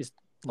Morata is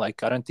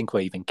like, I don't think we're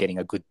even getting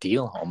a good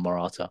deal on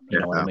Morata. You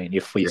know what I mean?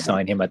 If we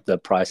sign him at the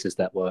prices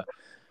that were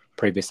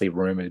previously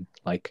rumored,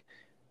 like,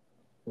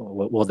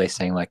 what were they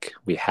saying? Like,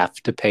 we have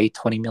to pay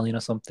 20 million or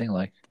something?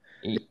 Like,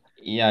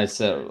 yeah, it's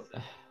the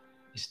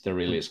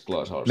release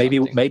clause or maybe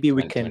something. Maybe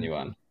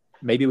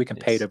we can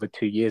pay it over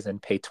 2 years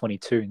and pay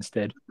 22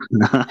 instead.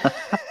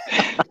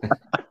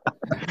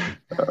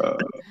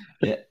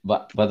 Yeah,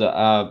 but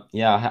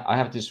I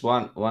have this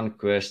one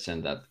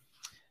question that,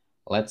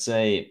 let's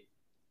say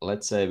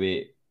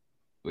we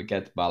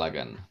get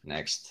Balogun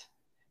next,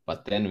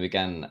 but then we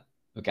can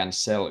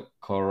sell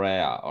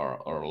Correa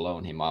or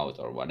loan him out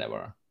or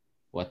whatever.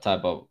 What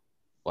type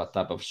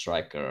of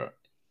striker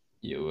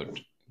you would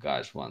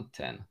guys want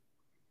 10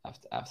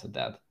 after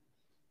that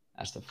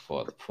as the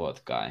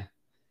fourth guy?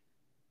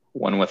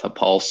 One with a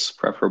pulse,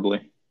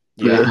 preferably.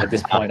 Yeah, at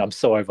this point, I'm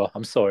so over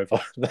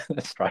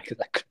the strikers.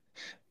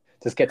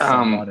 Just get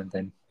someone and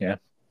then, yeah.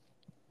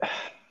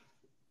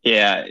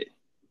 Yeah.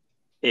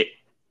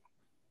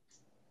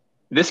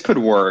 This could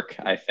work,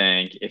 I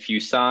think. If you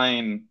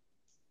sign,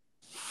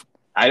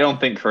 I don't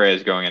think Correa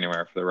is going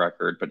anywhere for the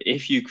record, but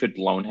if you could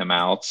loan him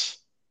out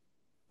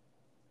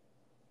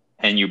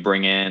and you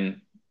bring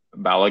in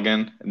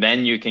Balogun,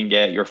 then you can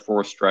get your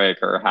fourth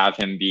striker, have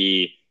him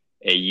be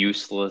a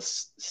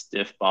useless,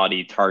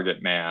 stiff-bodied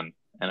target man.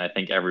 And I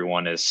think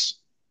everyone is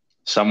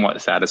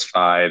somewhat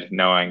satisfied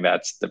knowing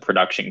that the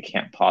production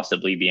can't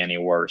possibly be any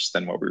worse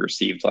than what we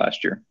received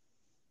last year.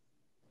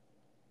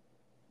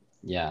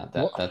 Yeah,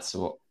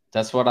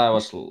 that's what I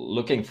was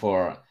looking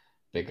for,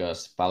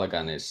 because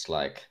Balogun is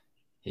like,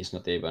 he's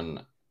not even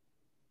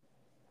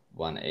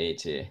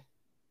 180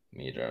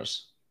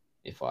 meters,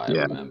 if I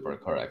remember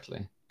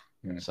correctly.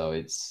 Yeah. So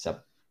it's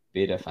a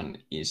bit of an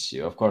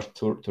issue. Of course,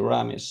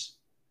 Thuram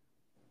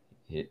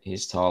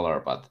he's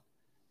taller, but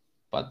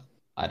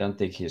I don't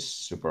think he's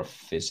super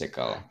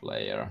physical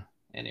player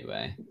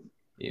anyway.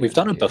 We've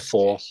done it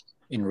before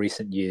in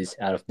recent years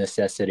out of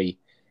necessity.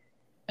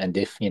 And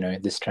if,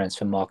 this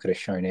transfer market has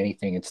shown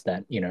anything, it's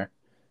that,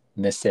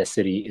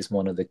 necessity is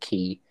one of the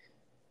key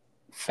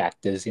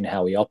factors in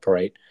how we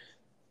operate.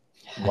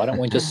 Why don't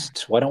we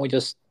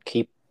just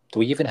keep, do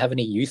we even have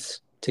any youth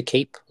to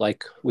keep?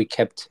 Like, we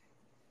kept,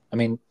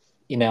 in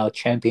our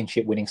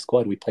championship winning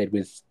squad, we played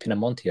with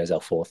Pinamonti as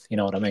our fourth, you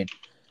know what I mean?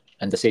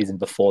 And the season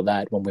before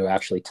that, when we were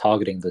actually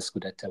targeting the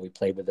Scudetto, we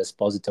played with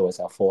Esposito as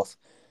our fourth.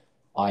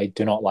 I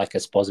do not like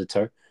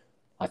Esposito.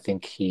 I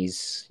think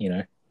he's,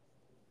 a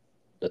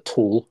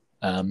tool,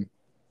 and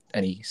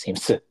he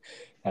seems to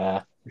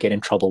get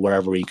in trouble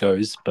wherever he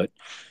goes. But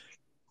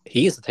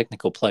he is a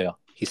technical player.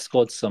 He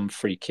scored some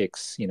free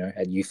kicks,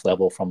 at youth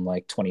level from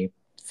like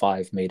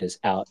 25 meters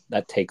out.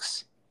 That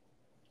takes,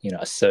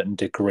 a certain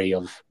degree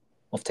of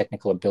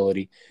technical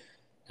ability.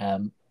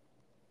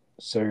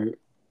 So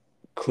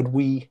could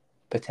we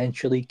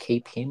potentially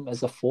keep him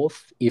as a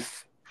fourth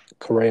if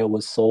Correa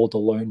was sold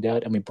or loaned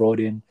out and we brought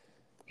in,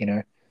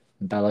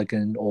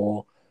 Balogun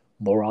or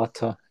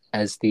Morata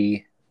as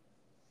the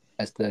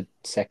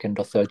second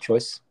or third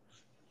choice?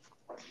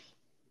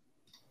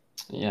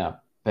 Yeah,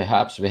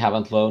 perhaps we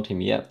haven't loaned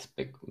him yet.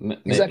 Exactly,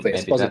 Maybe that's the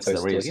Esposito's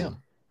still reason. here.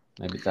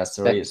 Maybe that's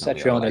the reason we are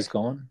Satriano's like,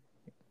 gone.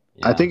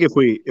 I yeah, think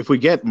if we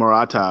get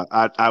Morata,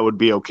 I would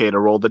be okay to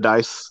roll the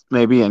dice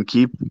maybe and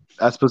keep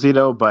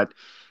Esposito. But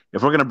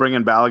if we're gonna bring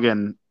in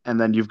Balogun and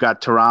then you've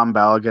got Thuram,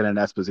 Balogun, and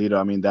Esposito,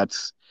 I mean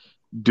that's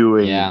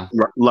doing yeah,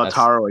 that's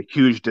Lautaro a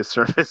huge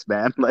disservice,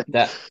 man. Like,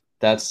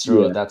 that's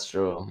true. yeah, That's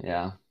true.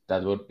 Yeah,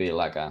 that would be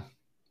like a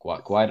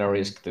quite a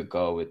risk to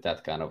go with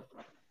that kind of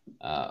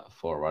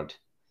forward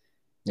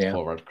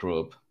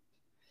group.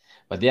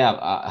 But yeah,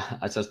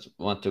 I just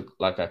want to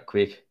like a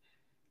quickly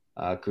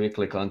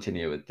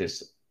continue with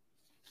this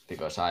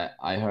because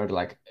I heard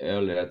like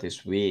earlier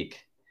this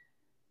week,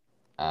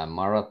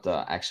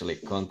 Marotta actually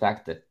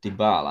contacted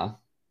Dybala.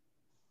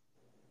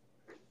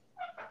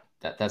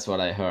 That's what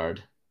I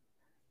heard.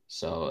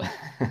 So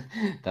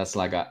that's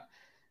like a.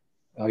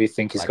 Oh, you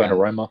think he's like going to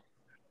an Roma?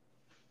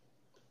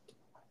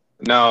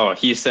 No,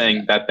 he's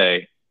saying that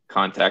they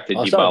contacted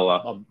Oh, sorry,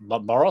 Dybala.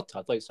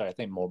 Marotta. I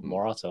think more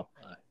Morata.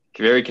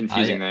 Very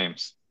confusing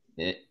names.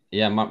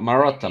 Yeah,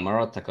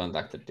 Marotta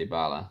contacted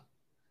Dybala.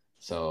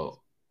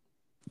 So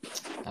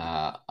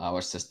I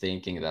was just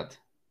thinking that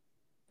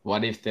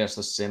what if there's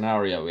a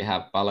scenario we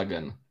have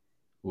Balogun,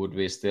 would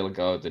we still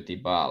go to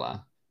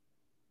Dybala?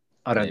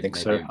 I don't think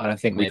so. I don't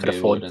think we could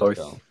afford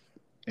both.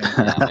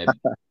 Yeah, maybe.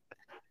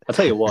 I'll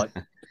tell you what.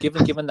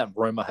 Given that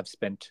Roma have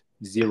spent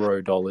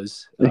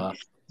 $0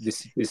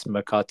 this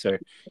mercato,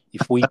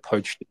 if we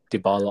poach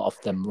Dybala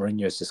off them,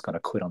 Mourinho's just going to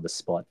quit on the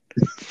spot.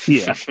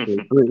 yeah.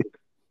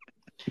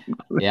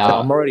 Yeah, So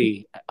I'm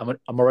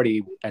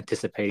already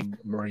anticipating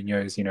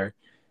Mourinho's.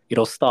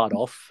 It'll start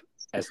off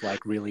as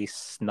like really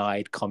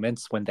snide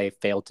comments when they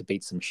fail to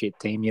beat some shit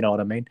team. You know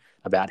what I mean?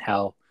 About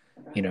how,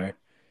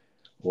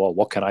 well,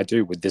 what can I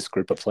do with this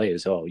group of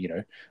players? Oh,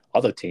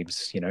 other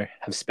teams,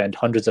 have spent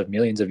hundreds of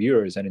millions of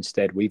euros, and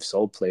instead we've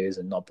sold players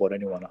and not bought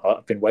anyone.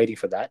 I've been waiting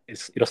for that.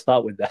 It'll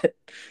start with that.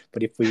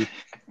 But if we,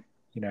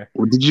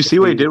 Well, did you see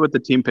what he did with the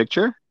team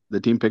picture?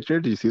 The team picture?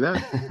 Did you see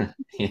that?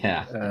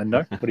 yeah.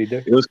 No. What do you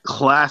do? It was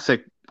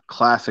classic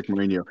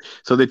Mourinho.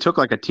 So they took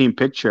like a team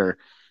picture,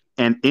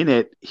 and in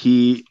it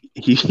he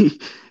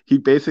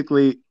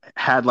basically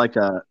had like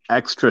a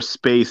extra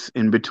space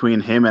in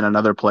between him and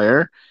another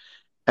player.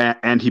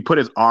 And he put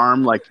his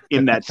arm like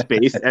in that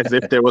space as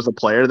if there was a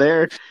player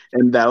there,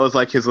 and that was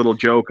like his little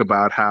joke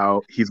about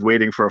how he's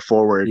waiting for a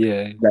forward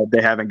that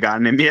they haven't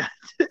gotten him yet.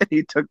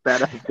 He took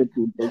that as a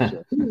team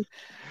picture.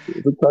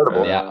 It's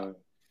incredible. Yeah,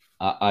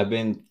 I've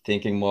been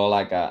thinking more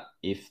like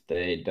if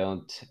they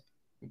don't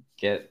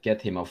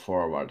get him a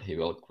forward, he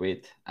will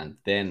quit, and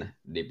then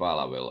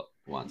Dybala will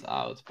want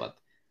out. But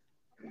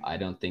I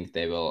don't think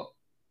they will.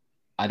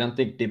 I don't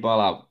think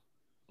Dybala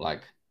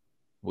like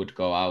would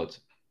go out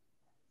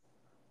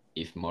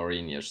if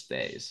Mourinho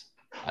stays.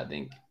 I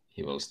think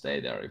he will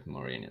stay there if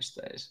Mourinho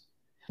stays.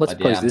 Let's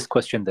pose this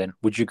question then.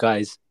 Would you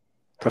guys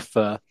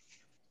prefer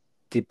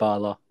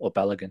Dybala or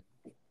Balogun?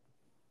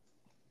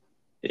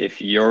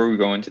 If you're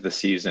going to the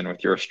season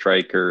with your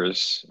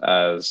strikers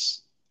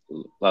as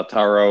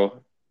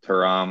Lautaro,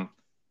 Thuram,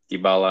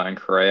 Dybala, and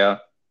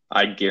Correa,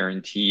 I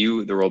guarantee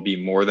you there will be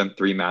more than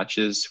 3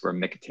 matches where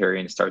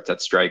Mkhitaryan starts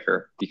at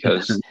striker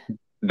because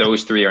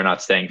those 3 are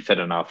not staying fit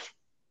enough.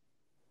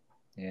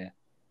 Yeah.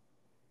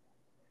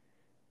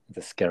 It's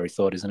a scary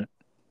thought, isn't it?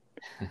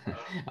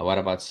 What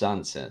about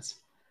Sanchez?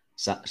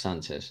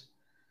 Sanchez.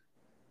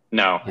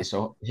 No.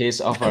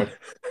 He's offered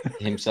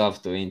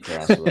himself to Inter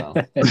as well.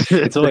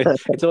 It's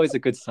always a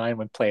good sign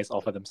when players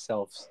offer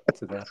themselves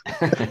to the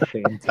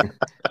Inter.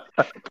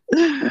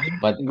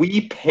 But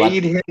we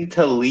paid him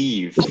to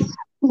leave.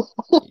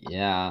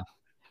 Yeah,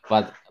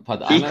 but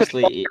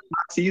honestly,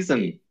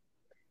 season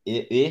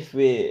if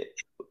we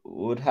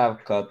would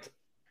have got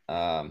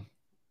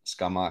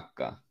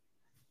Scamacca,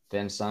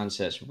 then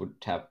Sanchez would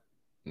have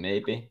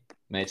maybe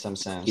made some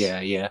sense.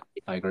 Yeah,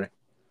 I agree.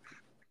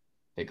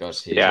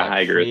 Because he's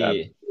I agree with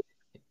that.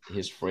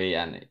 He's free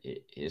and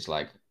he's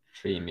like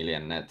 3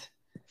 million net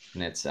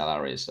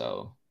salary.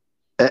 So,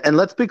 and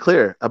let's be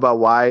clear about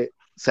why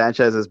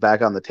Sanchez is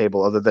back on the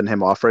table. Other than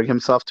him offering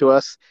himself to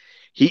us,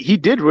 he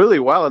did really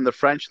well in the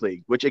French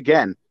league, which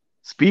again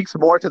speaks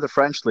more to the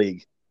French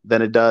league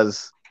than it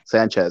does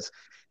Sanchez,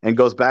 and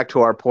goes back to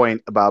our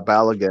point about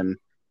Balogun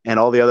and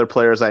all the other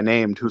players I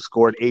named who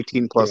scored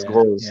 18 plus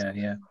goals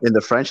in the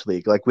French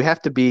league. Like, we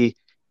have to be,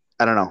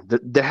 I don't know,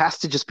 there has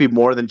to just be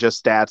more than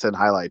just stats and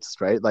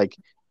highlights, right? Like,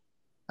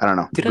 I don't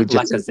know. Didn't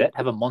Lacazette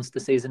have a monster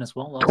season as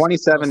well?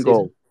 27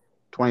 goals.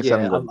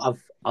 27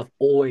 goals. I've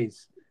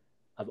always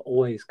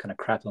kind of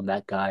crapped on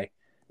that guy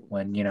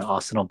when,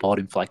 Arsenal bought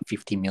him for like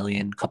 50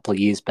 million a couple of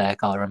years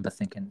back. I remember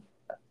thinking,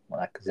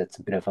 well, Lacazette's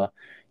a bit of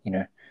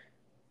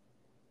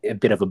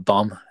a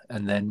bum.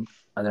 And then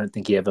I don't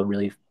think he ever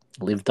really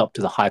lived up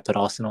to the hype at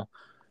Arsenal.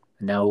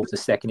 And now the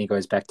second he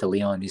goes back to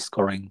Lyon, he's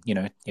scoring,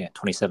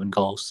 27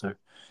 goals. So,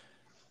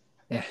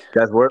 yeah.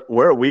 Guys,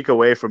 we're a week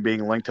away from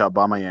being linked to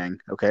Aubameyang,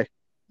 okay?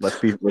 Let's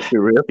be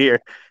real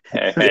here.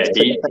 Hey,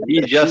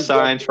 he just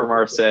signed for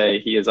Marseille.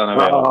 He is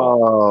unavailable.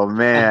 Oh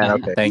man,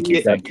 okay. Thank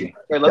you.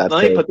 Let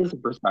me put this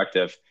in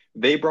perspective.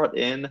 They brought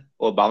in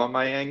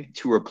Aubameyang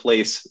to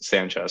replace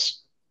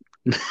Sanchez.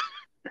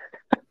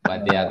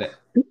 But yeah,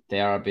 they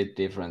are a bit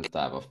different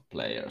type of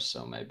players,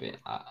 so maybe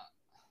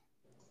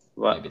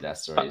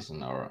that's the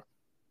reason. Or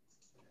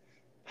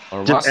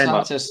was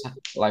Sanchez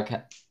like?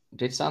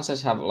 Did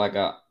Sanchez have like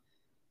a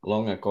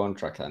longer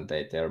contract and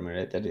they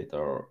terminated it,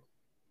 or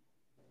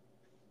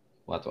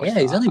what was? Yeah,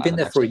 he's only been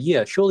there for a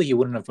year. Surely he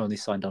wouldn't have only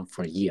signed on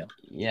for a year.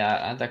 Yeah,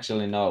 I don't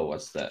actually know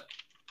what's the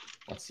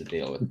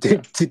deal with.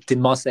 Did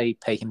Marseille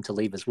pay him to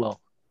leave as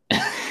well?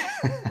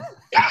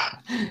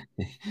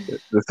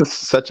 This is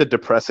such a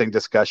depressing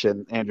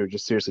discussion, Andrew.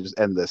 Just seriously, just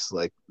end this.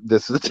 Like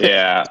this is.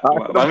 Yeah,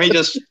 let me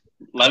just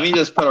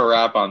put a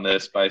wrap on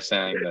this by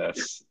saying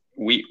this: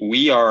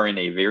 we are in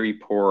a very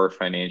poor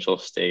financial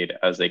state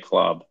as a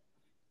club,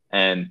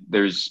 and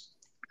there's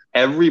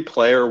every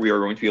player we are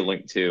going to be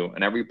linked to,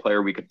 and every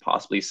player we could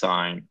possibly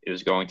sign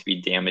is going to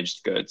be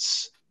damaged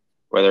goods.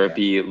 Whether it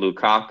be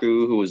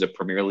Lukaku, who was a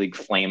Premier League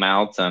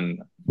flameout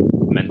and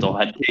mental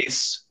head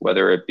case,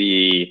 whether it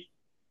be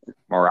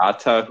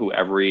Morata, who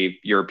every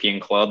European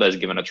club has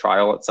given a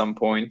trial at some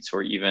point,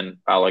 or even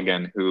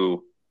Balogun,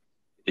 who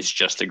is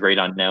just a great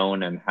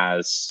unknown and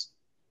has,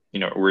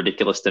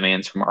 ridiculous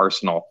demands from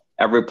Arsenal.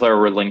 Every player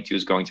we're linked to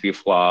is going to be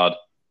flawed.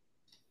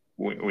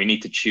 We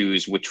need to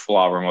choose which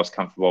flaw we're most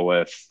comfortable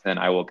with. And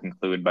I will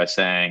conclude by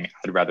saying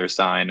I'd rather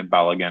sign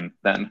Balogun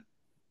than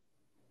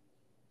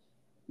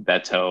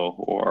Beto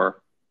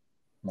or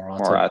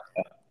Morata.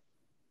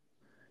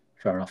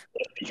 Fair enough.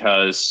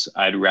 Because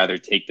I'd rather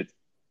take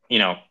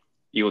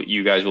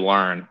you guys will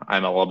learn.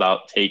 I'm all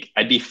about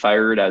I'd be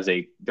fired as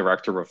a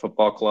director of a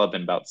football club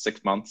in about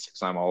 6 months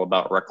because I'm all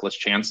about reckless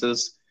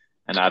chances.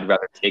 And I'd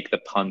rather take the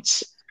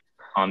punts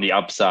on the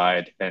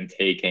upside than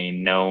take a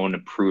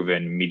known,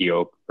 proven,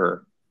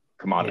 mediocre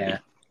commodity.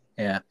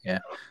 Yeah.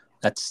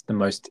 That's the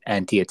most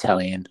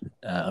anti-Italian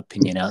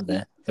opinion out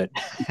there. But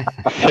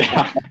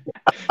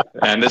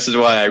and this is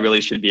why I really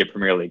should be a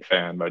Premier League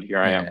fan, but here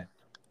I am.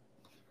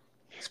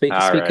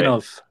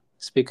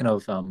 Speaking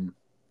of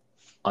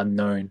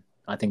unknown,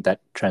 I think that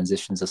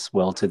transitions us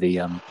well to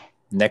the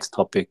next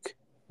topic,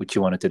 which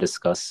you wanted to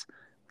discuss,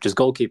 which is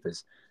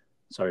goalkeepers.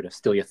 Sorry to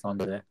steal your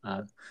thunder there,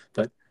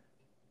 but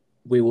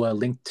we were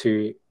linked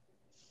to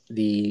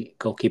the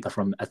goalkeeper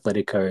from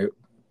Atletico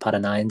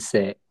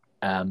Paranaense,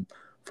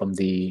 from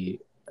the,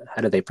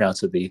 how do they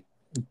pronounce it, the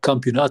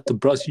Campeonato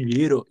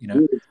Brasileiro,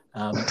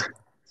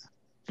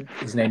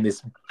 his name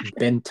is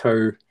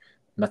Bento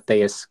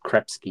Mateus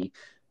Krepski.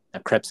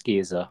 Now, Krepski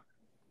is a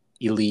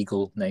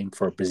illegal name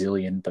for a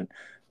Brazilian, but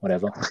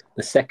whatever.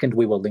 The second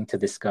we were linked to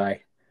this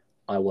guy,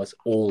 I was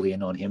all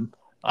in on him.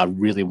 I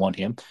really want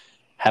him.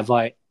 Have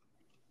I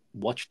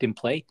watched him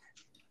play?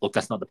 Look,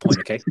 that's not the point,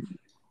 okay?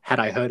 Had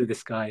I heard of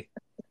this guy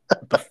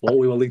before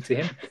we were linked to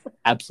him?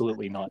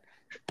 Absolutely not.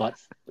 But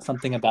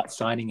something about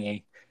signing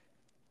a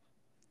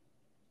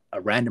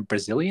random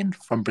Brazilian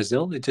from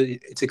Brazil,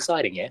 it's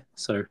exciting, yeah?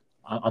 So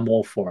I'm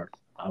all for it.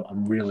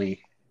 I'm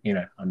really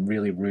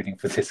rooting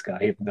for this guy,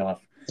 even though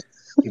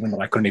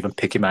I couldn't even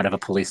pick him out of a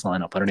police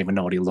lineup. I don't even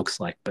know what he looks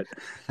like, but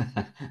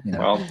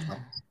Well,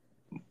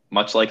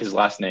 much like his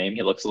last name,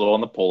 he looks a little on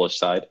the Polish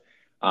side.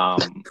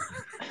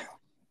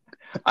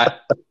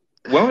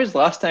 When was the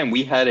last time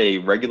we had a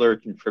regular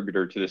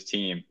contributor to this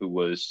team who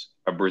was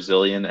a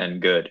Brazilian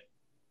and good?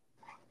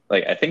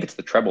 Like, I think it's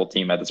the treble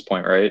team at this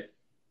point, right?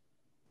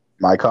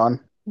 Mycon?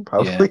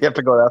 Probably you have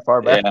to go that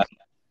far back.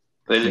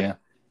 Yeah.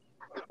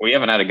 We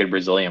haven't had a good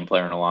Brazilian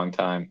player in a long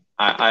time.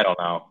 I don't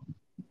know.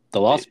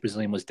 The last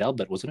Brazilian was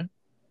Delbert, wasn't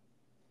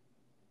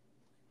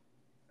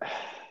it?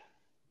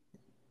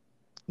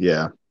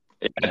 Yeah.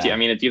 I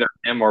mean, it's either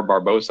him or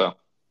Barbosa.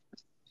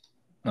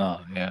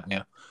 Oh,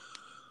 yeah.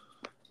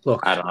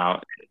 Look, I don't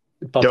know.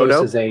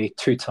 Barbosa is a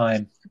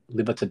 2-time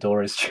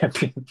Libertadores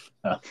champion.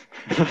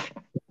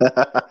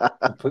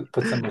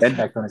 Put some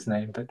respect on his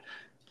name, but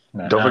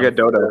don't forget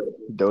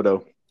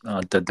Dodo.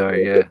 Oh, Dodo,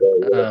 yeah.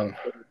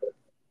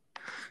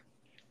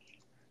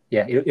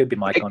 Yeah, it'll be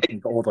Mycon. You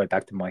go all the way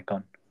back to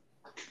Mycon.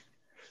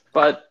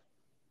 But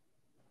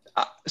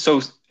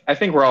so I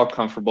think we're all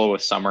comfortable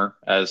with Sommer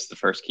as the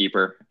first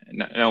keeper.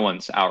 No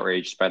one's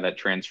outraged by that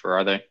transfer,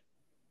 are they?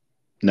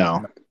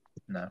 No.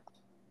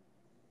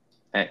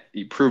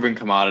 Proven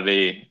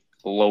commodity,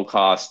 low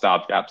cost,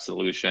 stopgap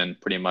solution,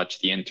 pretty much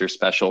the Inter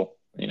special.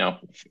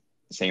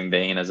 Same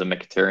vein as a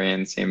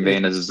Mkhitaryan, same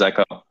vein as a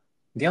Zeko.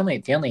 The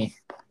only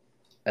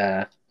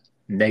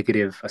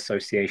negative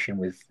association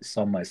with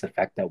Sommer is the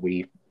fact that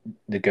we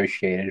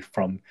negotiated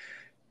for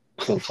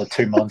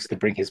 2 months to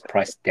bring his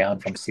price down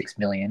from 6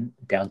 million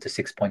down to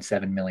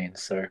 6.7 million.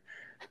 So,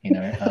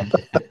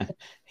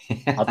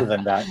 other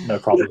than that, no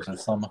problems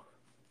with Sommer.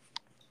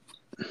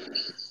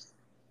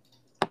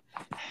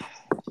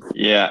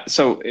 Yeah,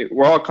 so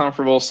we're all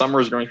comfortable. Sommer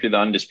is going to be the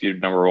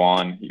undisputed number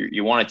one.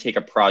 You want to take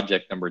a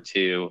project number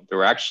two. There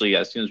were actually,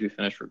 as soon as we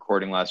finished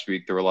recording last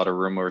week, there were a lot of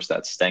rumors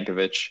that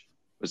Stankovic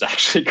was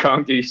actually going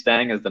to be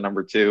staying as the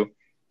number 2.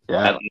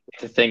 Yeah. I'd like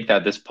to think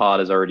that this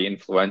pod is already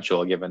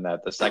influential, given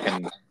that the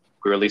second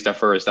we released our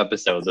first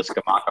episode, the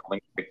Scamacca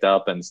link picked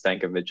up and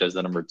Stankovic as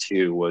the number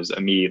 2 was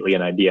immediately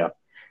an idea.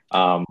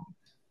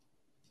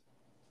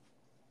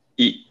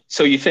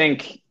 So you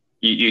think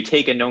you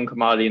take a known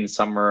commodity in the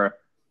summer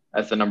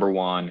as the number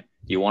 1.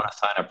 You want to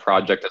sign a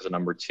project as a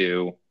number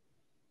 2.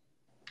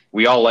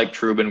 We all like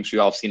Trubin, which we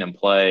all have seen him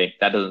play.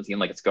 That doesn't seem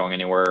like it's going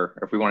anywhere.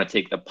 If we want to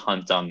take the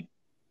punt on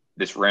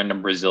this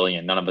random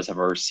Brazilian, none of us have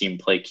ever seen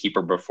play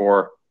keeper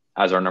before,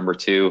 as our number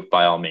 2,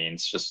 by all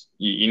means, just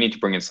you need to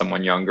bring in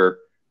someone younger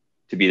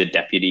to be the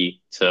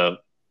deputy to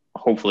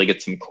hopefully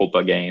get some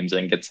Copa games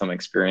and get some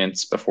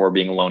experience before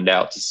being loaned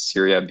out to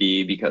Serie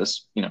B,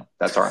 because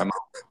that's our MO.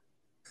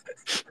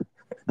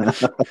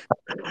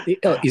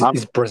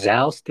 Is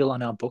Brazil still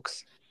on our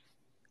books?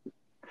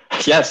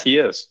 Yes, he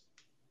is.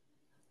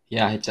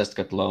 Yeah, he just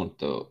got loaned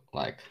to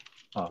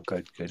Oh,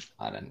 good.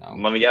 I don't know,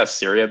 Let me guess,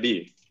 Serie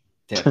B.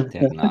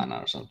 Ternana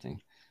or something.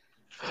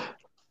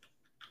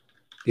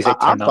 You say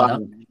I'm Ternana?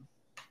 fine.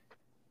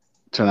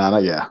 Ternana,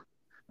 yeah.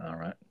 All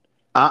right.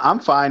 I'm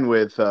fine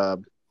with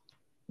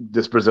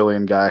this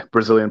Brazilian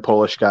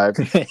Polish guy.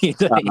 you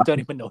don't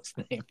even know his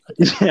name.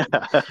 Yeah.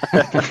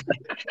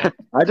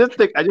 I just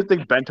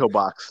think bento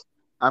box.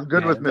 I'm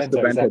good with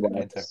Mr. Bento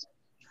box.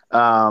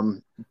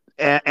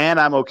 And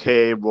I'm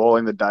okay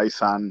rolling the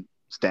dice on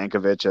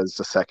Stankovic as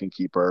the second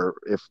keeper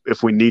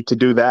if we need to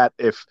do that.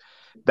 If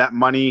that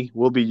money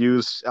will be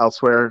used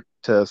elsewhere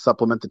to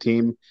supplement the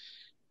team.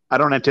 I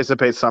don't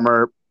anticipate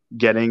Sommer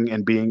getting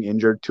and being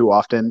injured too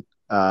often.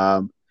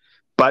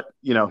 But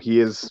he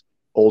is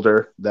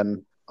older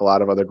than a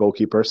lot of other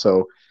goalkeepers,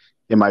 so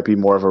it might be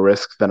more of a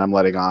risk than I'm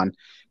letting on.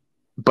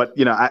 But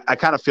I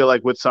kind of feel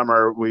like with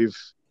Sommer,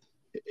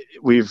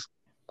 we've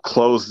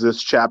closed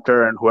this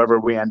chapter, and whoever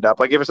we end up,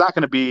 if it's not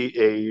going to be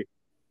a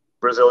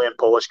Brazilian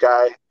Polish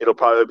guy, it'll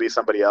probably be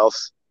somebody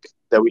else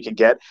that we can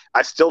get.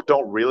 I still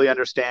don't really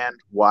understand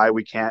why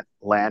we can't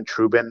land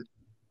Trubin.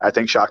 I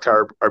think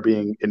Shakhtar are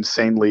being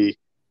insanely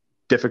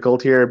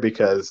difficult here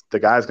because the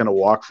guy's going to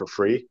walk for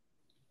free.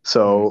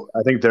 So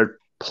I think they're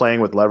playing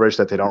with leverage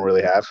that they don't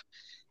really have.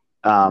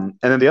 And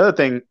then the other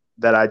thing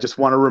that I just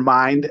want to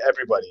remind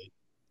everybody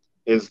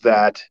is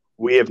that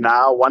we have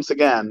now, once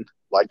again,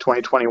 like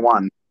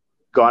 2021,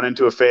 gone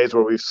into a phase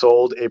where we've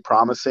sold a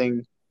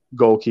promising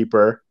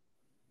goalkeeper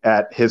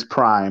at his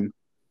prime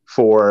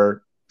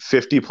for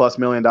 $50+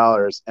 million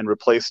and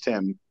replaced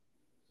him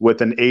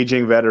with an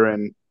aging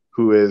veteran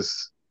who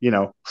is,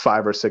 $5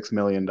 or $6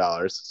 million.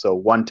 So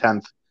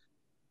 1/10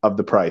 of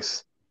the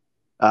price.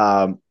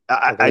 At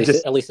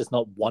least it's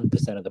not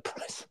 1% of the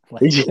price.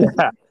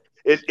 Yeah,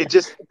 it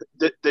just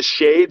the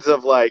shades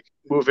of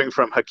moving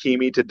from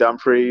Hakimi to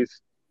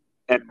Dumfries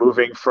and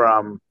moving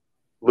from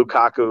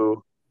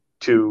Lukaku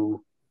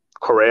to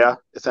Correa,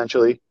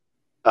 essentially.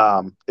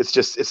 It's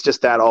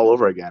just that all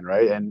over again,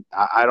 right? And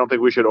I don't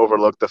think we should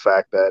overlook the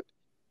fact that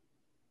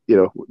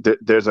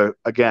there's a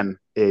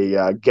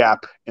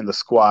gap in the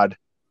squad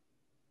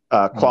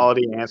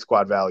quality and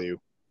squad value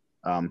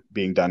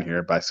being done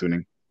here by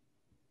Suning.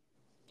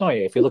 Oh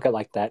yeah, if you look at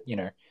that,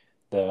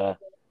 the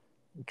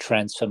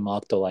transfer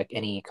market or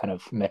any kind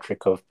of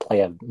metric of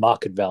player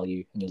market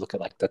value, and you look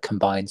at the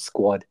combined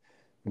squad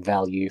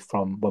value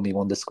from when we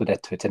won the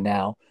Scudetto to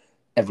now,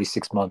 every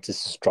 6 months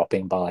is just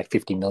dropping by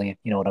 50 million.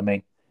 You know what I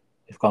mean?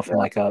 We've gone from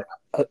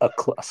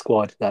a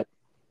squad that,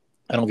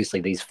 and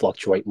obviously these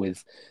fluctuate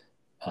with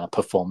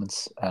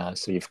performance.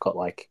 So you've got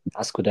a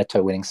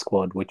Scudetto winning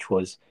squad, which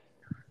was,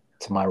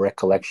 to my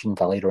recollection,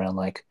 valued around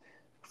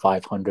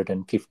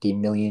 550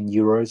 million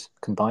euros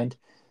combined,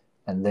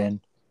 and then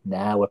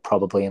now we're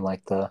probably in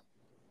the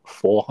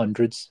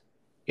 400s,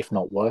 if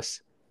not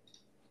worse.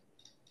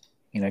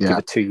 Give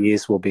it 2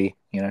 years, we'll be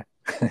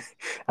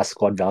our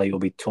squad value will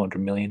be 200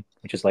 million,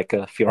 which is like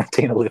a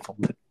Fiorentina level.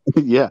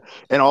 Yeah,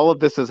 and all of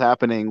this is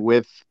happening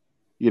with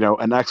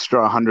an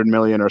extra 100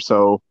 million or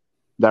so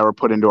that were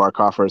put into our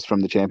coffers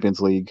from the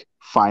Champions League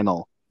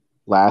final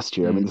last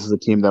year. I mean, this is a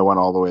team that went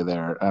all the way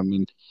there. I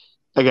mean,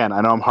 again,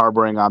 I know I'm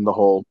harboring on the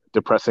whole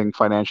depressing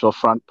financial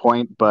front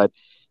point, but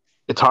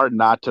it's hard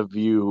not to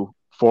view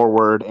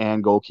forward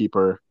and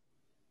goalkeeper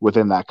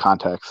within that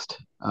context.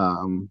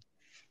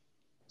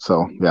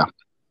 So, yeah.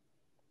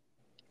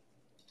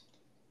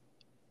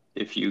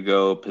 If you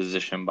go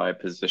position by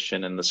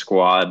position in the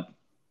squad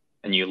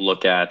and you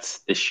look at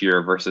this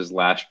year versus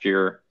last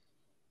year,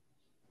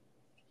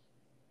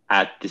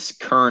 at this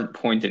current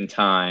point in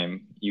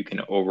time, you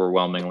can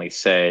overwhelmingly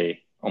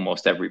say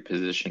almost every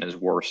position is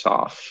worse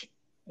off,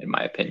 in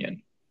my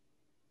opinion.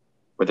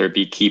 Whether it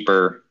be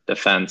keeper,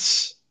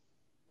 defense,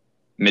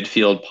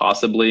 midfield,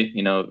 possibly.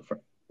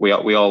 We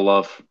all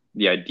love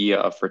the idea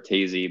of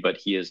Frattesi, but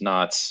he is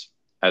not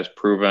as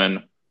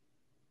proven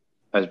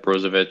as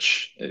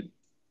Brozovic.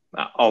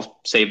 I'll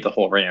save the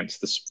whole rant.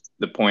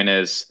 The point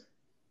is,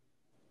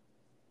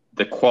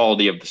 the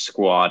quality of the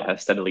squad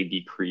has steadily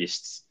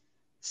decreased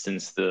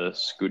since the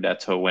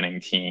Scudetto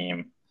winning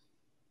team.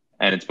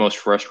 And it's most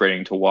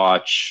frustrating to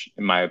watch,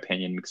 in my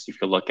opinion, because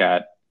if you look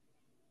at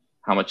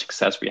how much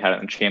success we had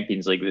in the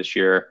Champions League this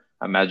year.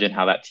 Imagine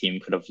how that team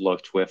could have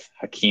looked with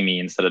Hakimi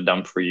instead of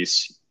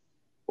Dumfries,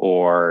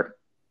 or,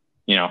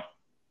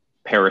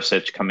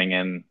 Perisic coming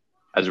in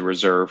as a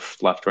reserve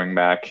left wing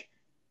back.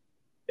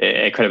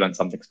 It could have been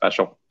something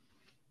special.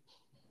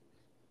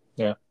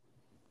 Yeah,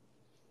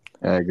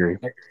 I agree.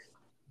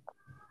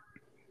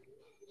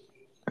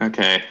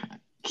 Okay,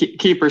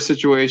 keeper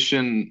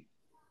situation.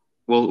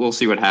 We'll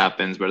see what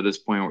happens, but at this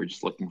point, we're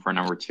just looking for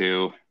number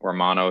 2.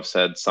 Romano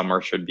said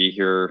Sommer should be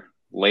here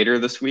later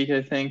this week,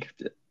 I think.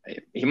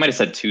 He might have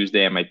said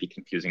Tuesday. I might be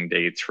confusing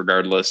dates.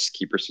 Regardless,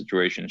 keeper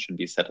situation should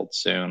be settled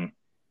soon,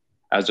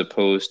 as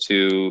opposed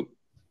to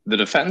the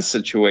defense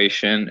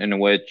situation, in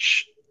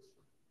which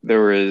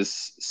there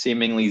is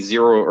seemingly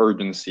zero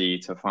urgency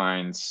to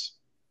find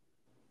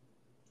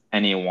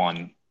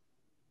anyone,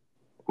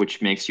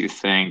 which makes you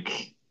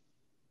think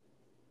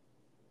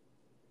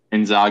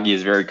Inzaghi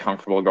is very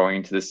comfortable going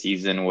into the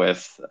season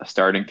with a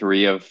starting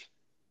 3 of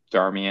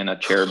Darmian,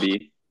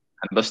 Acerbi,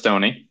 and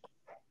Bastoni.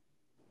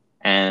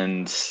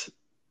 And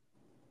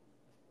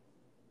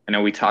I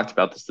know we talked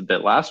about this a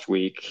bit last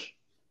week.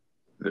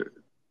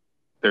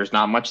 There's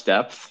not much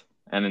depth,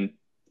 and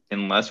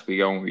unless we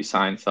go and we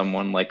sign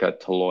someone like a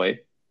Toloi,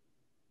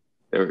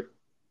 there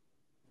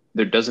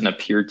doesn't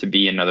appear to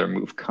be another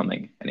move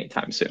coming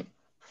anytime soon.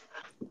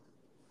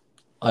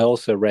 I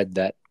also read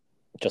that,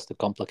 just to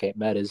complicate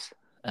matters,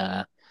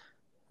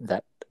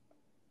 that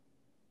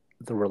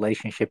the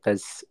relationship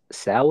has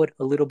soured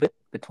a little bit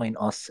between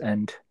us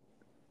and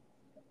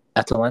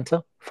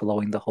Atalanta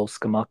following the whole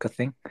Scamacca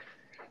thing.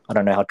 I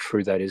don't know how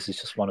true that is.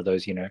 It's just one of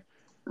those,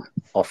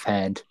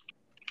 offhand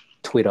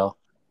Twitter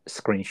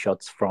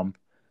screenshots from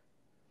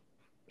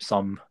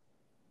some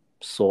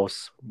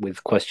source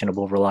with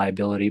questionable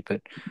reliability,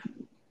 but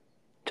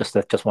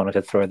just wanted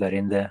to throw that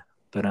in there.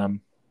 But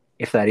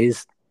if that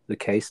is the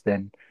case,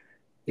 then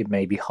it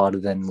may be harder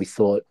than we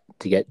thought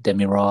to get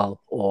Demiral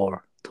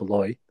or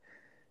Toloi.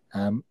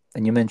 And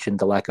you mentioned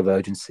the lack of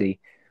urgency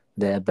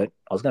there, but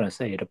I was going to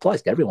say it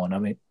applies to everyone. I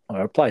mean, or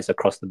it applies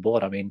across the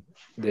board. I mean,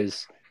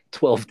 there's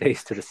 12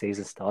 days to the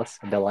season starts,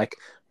 and they're like,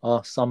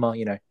 oh, Sommer,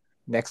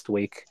 next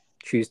week,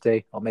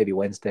 Tuesday, or maybe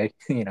Wednesday,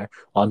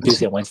 on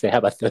Tuesday and Wednesday, how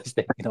about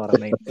Thursday? You know what I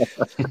mean?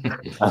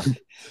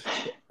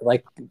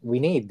 We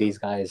needed these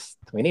guys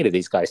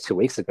 2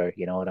 weeks ago,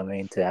 you know what I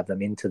mean, to have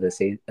them into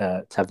to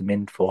have them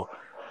in for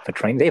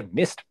training. They've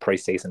missed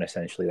preseason,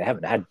 essentially. They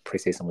haven't had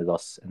preseason with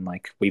us, and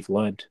we've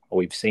learned, or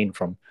we've seen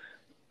from,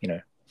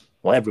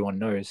 everyone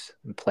knows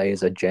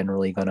players are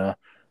generally going to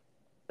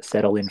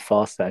settle in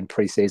faster, and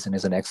preseason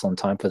is an excellent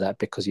time for that,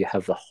 because you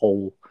have the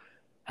whole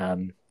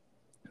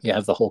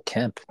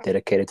camp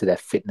dedicated to their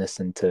fitness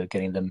and to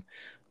getting them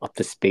up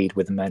to speed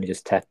with the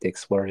manager's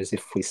tactics. Whereas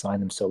if we sign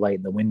them so late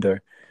in the window,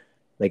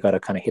 they got to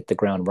kind of hit the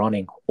ground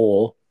running,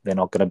 or they're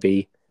not going to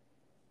be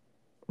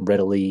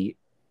readily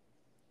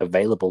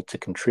available to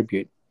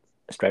contribute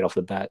straight off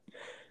the bat.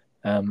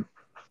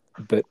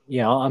 But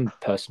yeah, I'm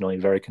personally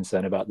very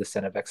concerned about the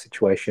centre back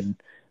situation.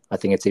 I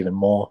think it's even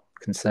more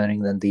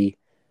concerning than the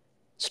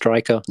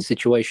striker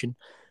situation.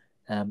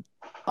 I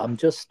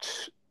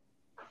just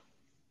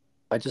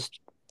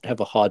have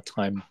a hard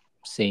time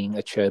seeing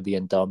Acerbi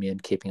and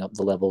Darmian keeping up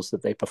the levels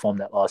that they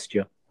performed at last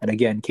year. And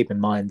again, keep in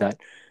mind that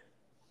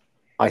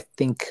I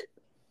think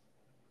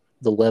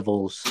those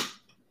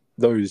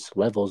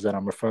levels that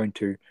I'm referring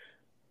to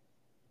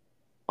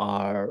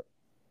are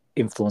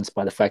influenced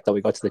by the fact that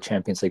we got to the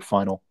Champions League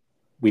final.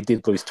 We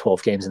did lose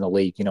 12 games in the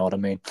league, you know what I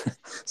mean?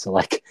 So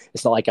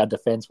it's not like our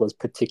defense was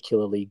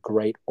particularly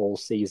great all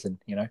season,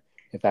 In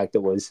fact,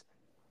 it was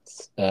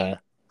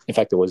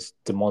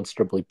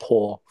demonstrably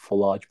poor for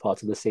large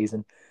parts of the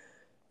season.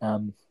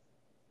 So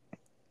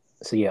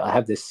yeah, I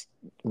have this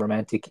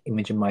romantic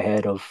image in my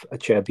head of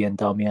Acerbi and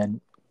Darmian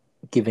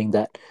giving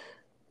that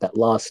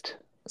last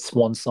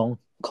swan song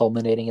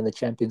culminating in the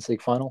Champions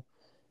League final.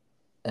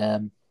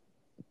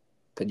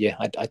 But yeah,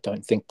 I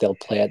don't think they'll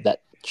play at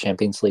that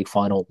Champions League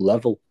final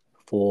level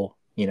for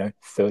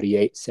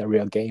 38 Serie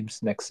A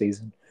games next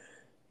season,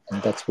 and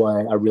that's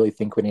why I really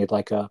think we need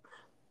a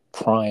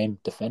prime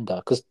defender,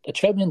 because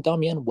Acerbi and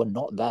Darmian were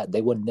not that. They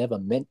were never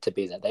meant to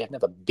be that. They have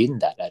never been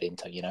that at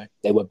Inter.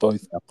 They were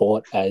both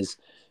bought as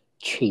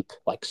cheap,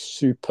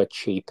 super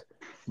cheap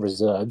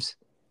reserves,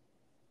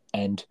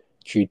 and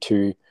due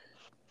to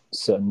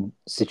certain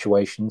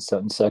situations,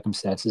 certain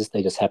circumstances,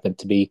 they just happened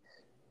to be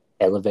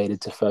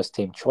elevated to first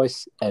team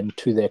choice. And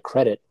to their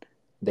credit,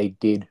 they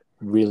did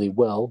really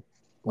well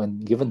when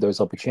given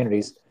those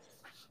opportunities,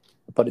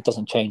 but it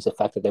doesn't change the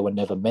fact that they were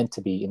never meant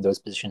to be in those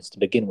positions to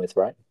begin with,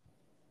 right?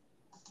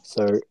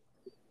 So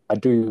I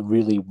do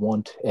really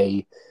want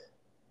a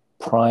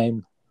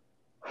prime,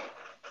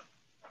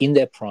 in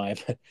their prime,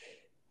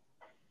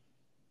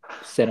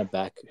 centre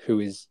back who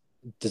is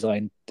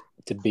designed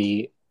to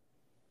be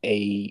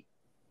a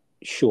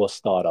sure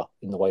starter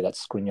in the way that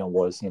Skriniar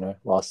was,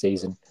 last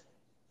season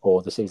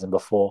or the season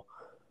before.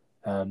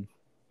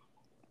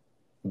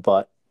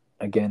 But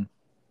again,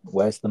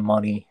 where's the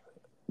money?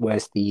 Where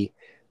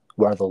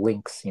are the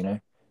links?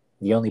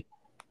 The only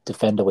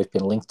defender we've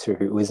been linked to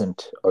who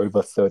isn't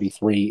over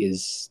 33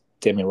 is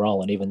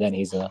Demiral, and even then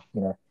he's a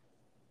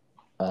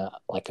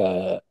like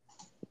a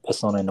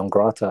persona non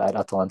grata at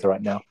Atalanta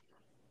right now.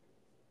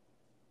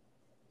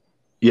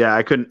 Yeah,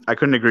 I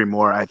couldn't agree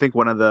more. I think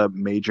one of the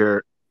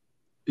major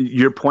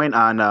your point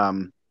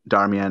on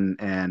Darmian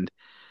and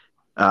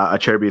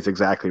Acerbi is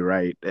exactly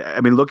right.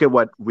 I mean, look at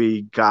what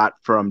we got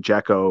from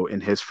Dzeko in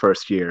his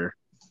first year,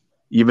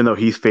 even though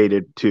he's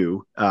faded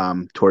too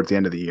towards the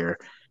end of the year,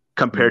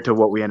 compared to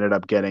what we ended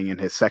up getting in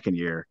his second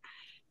year.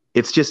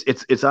 It's just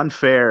it's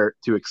unfair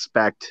to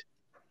expect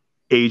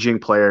aging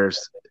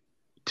players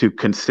to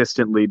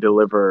consistently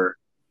deliver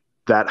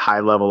that high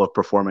level of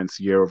performance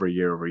year over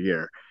year over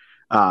year.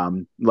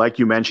 Like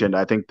you mentioned,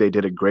 I think they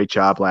did a great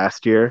job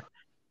last year,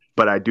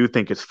 but I do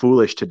think it's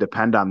foolish to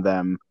depend on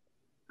them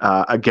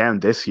again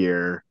this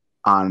year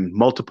on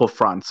multiple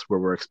fronts where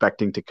we're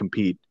expecting to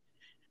compete.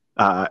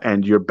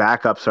 And your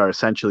backups are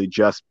essentially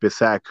just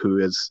Bisek, who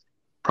is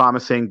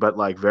promising but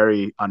like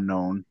very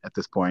unknown at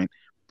this point,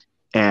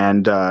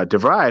 and De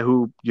Vrij,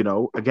 who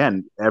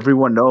again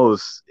everyone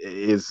knows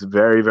is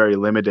very very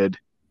limited,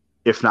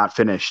 if not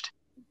finished,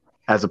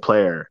 as a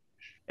player.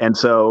 And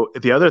so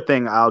the other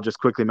thing I'll just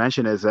quickly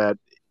mention is that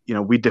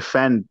we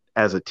defend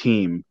as a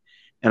team,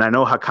 and I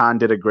know Hakan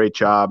did a great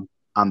job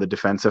on the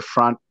defensive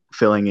front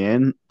filling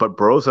in, but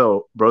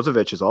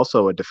Brozovic is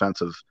also a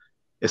defensive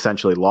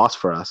essentially loss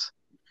for us.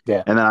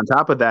 Yeah. And then on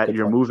top of that, Good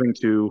you're point. moving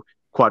to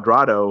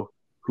Cuadrado,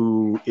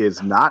 who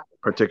is not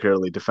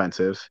particularly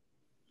defensive.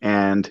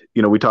 And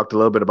we talked a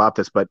little bit about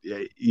this, but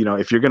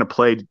if you're going to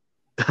play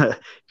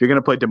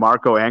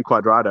DeMarco and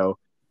Cuadrado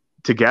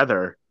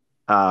together,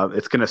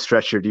 it's going to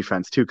stretch your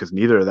defense too, because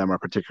neither of them are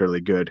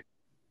particularly good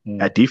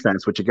at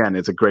defense, which again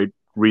is a great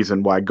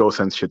reason why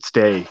Gosens should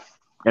stay.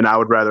 And I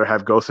would rather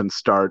have Gosens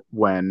start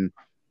when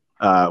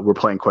we're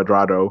playing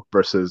Cuadrado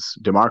versus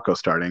DeMarco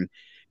starting.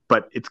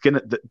 But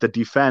the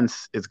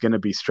defense is gonna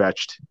be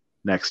stretched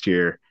next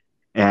year,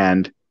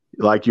 and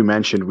like you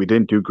mentioned, we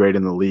didn't do great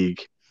in the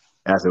league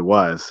as it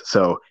was.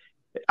 So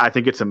I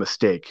think it's a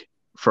mistake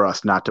for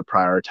us not to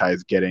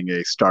prioritize getting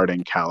a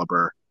starting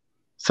caliber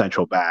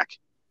central back,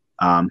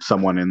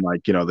 someone in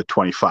like the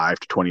 25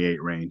 to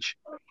 28 range,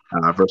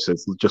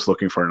 versus just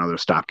looking for another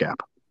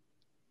stopgap.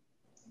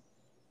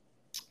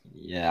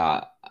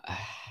 Yeah,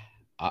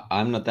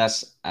 I'm not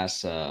as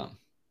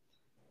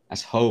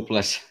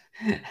hopeless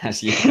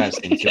as you guys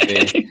seem to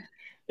be.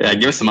 Yeah,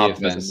 give us some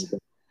defense.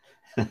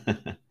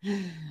 optimism.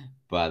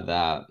 But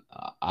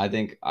I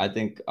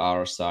think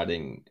our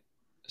starting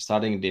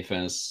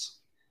defense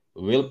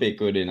will be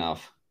good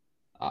enough.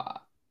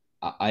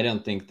 I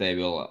don't think they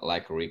will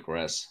like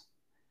regress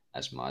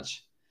as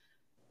much.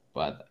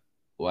 But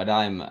what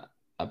I'm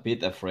a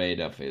bit afraid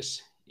of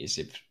is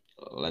if,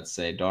 let's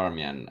say,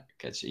 Darmian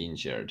gets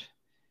injured,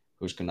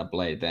 who's gonna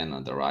play then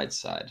on the right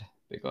side?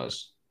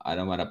 Because I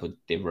don't want to put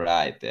De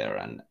Vrij there.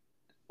 And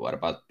what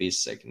about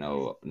Bisek?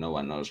 No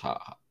one knows how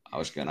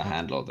he's gonna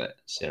handle the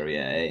Serie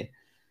A.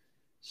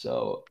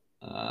 So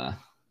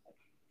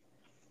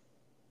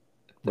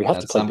we have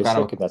to play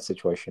Bisek in that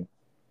situation.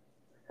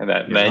 And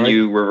then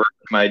you reversed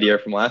my idea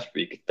from last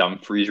week.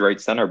 Dumfries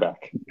right center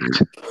back.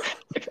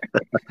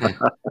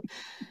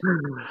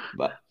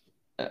 but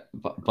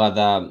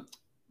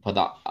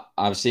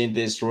I've seen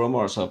these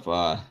rumors of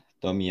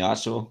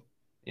Tomiyasu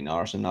in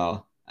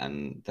Arsenal,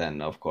 and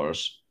then of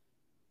course,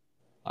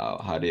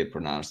 how do you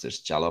pronounce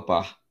this?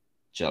 Chalobah,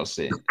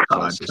 Chelsea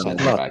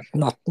center back.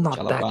 Not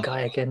that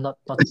guy again. Not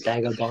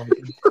Dagobah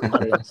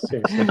again.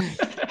 Seriously.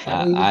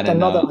 I don't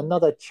know.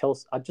 Another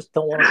Chelsea. I just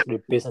don't want us to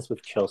do business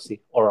with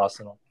Chelsea or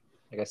Arsenal.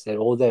 Like I said,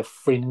 all their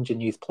fringe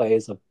and youth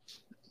players are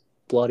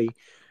bloody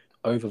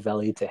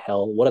overvalued to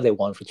hell. What do they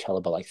want for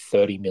Chalobah? Like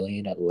 30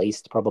 million at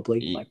least,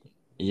 probably.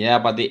 Yeah,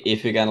 but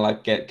if you can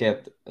like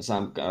get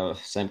some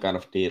same kind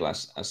of deal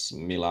as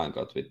Milan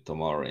got with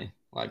Tomori,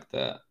 like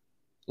the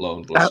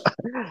loan plus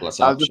I was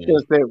option. just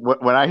gonna say,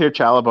 when I hear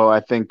Chalobah, I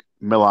think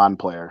Milan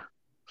player,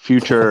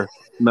 future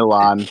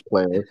Milan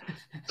player,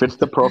 fits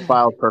the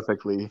profile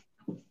perfectly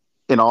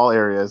in all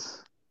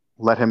areas.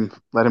 Let him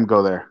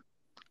go there.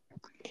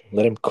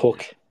 Let him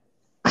cook.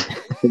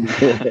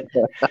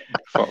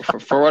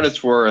 For what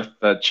it's worth,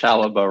 the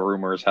Chalobah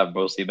rumors have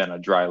mostly been a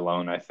dry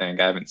loan. I think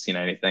I haven't seen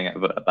anything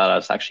about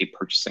us actually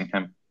purchasing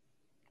him.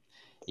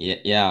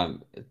 Yeah,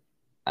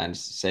 and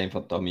same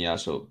for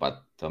Tomiyasu,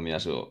 but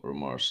Tomiyasu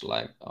rumors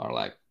are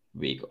like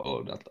week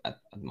old at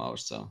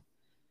most. So,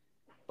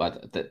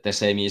 but the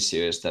same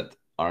issue is that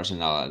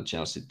Arsenal and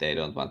Chelsea, they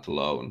don't want to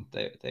loan.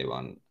 They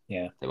want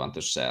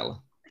to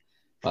sell.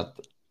 But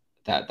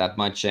that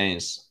might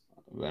change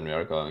when we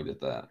are going to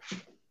the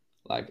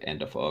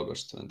end of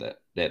August when the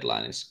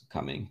deadline is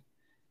coming.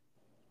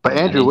 But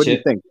Andrew, what do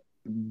you think?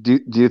 Do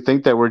you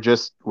think that we're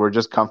just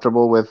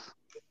comfortable with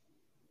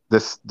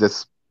this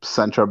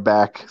centre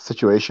back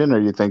situation, or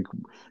you think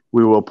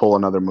we will pull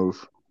another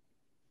move?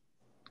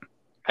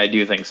 I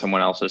do think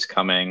someone else is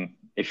coming.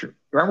 If you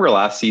remember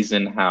last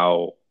season,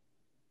 how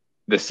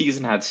the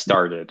season had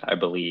started, I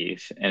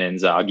believe, and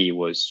Inzaghi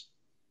was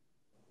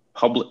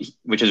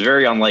which is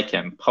very unlike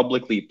him,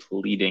 publicly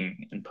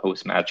pleading in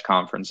post-match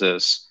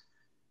conferences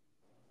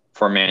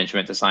for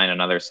management to sign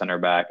another center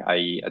back,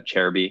 i.e. a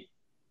Cherby.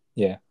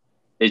 Yeah.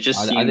 It just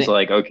I seems think-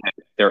 like, okay,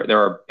 there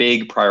are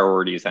big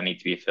priorities that need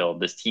to be filled.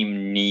 This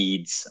team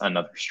needs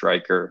another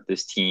striker.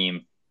 This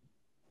team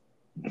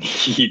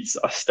needs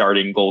a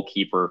starting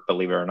goalkeeper,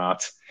 believe it or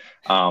not.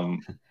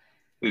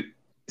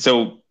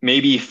 So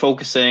maybe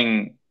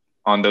focusing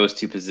on those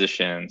two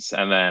positions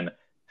and then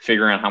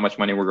figuring out how much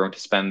money we're going to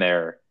spend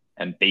there.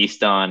 And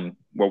based on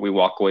what we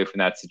walk away from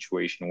that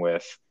situation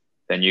with,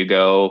 then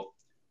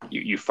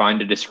you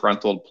find a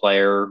disgruntled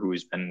player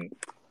who's been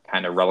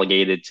kind of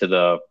relegated to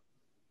the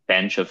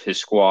bench of his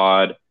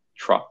squad.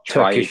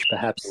 Turkish,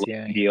 perhaps.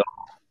 Yeah.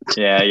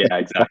 Yeah,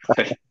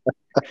 exactly.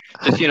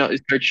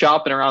 Just, start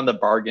shopping around the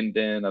bargain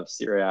bin of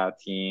Serie A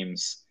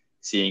teams,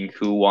 seeing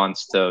who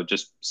wants to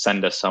just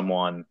send us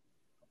someone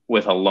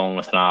with a loan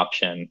with an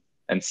option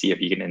and see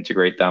if you can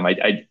integrate them.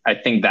 I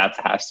think that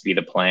has to be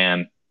the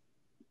plan,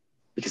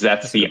 because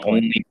that's the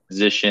only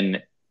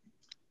position.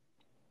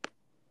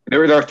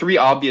 There are three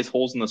obvious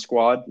holes in the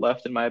squad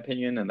left, in my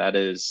opinion, and that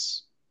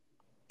is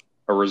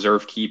a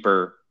reserve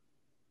keeper,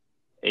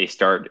 a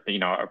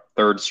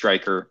third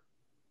striker,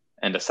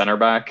 and a center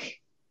back.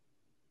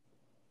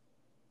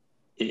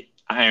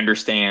 I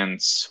understand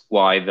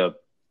why the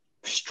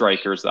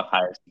striker is the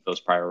highest of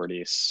those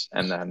priorities,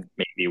 and then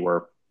maybe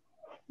we're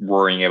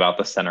worrying about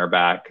the center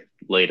back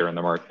later in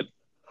the market.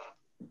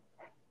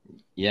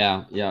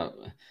 Yeah.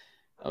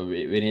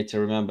 We need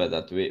to remember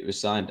that we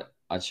signed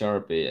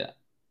Acharbi,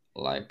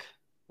 like,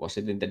 was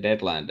it in the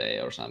deadline day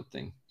or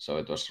something? So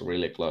it was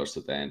really close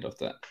to the end of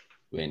the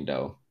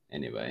window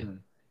anyway.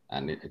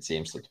 And it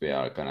seems that we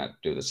are gonna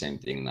do the same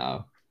thing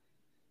now.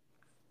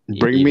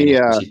 Bring me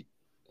the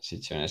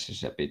situation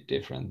is a bit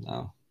different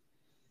now.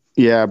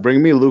 Yeah,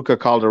 bring me Luca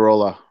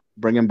Calderola.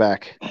 Bring him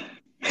back.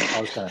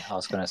 I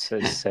was gonna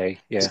say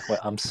yeah. Well,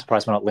 I'm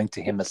surprised we're not linked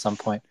to him at some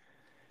point.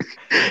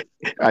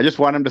 I just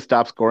want him to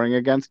stop scoring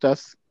against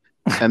us,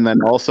 and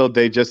then also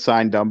they just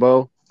signed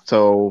Dumbo,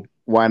 so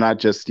why not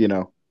just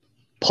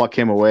pluck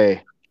him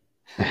away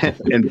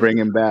and bring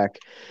him back?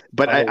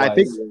 But I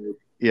think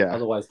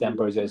Otherwise,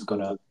 D'Ambrosio is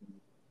gonna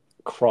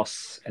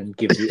cross and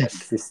give the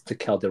assist to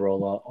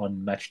Calderola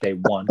on match day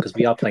 1, because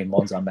we are playing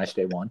Monza on match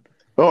day 1.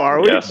 Oh,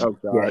 are we? Yes. Oh,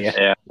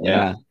 gosh.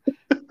 Yeah.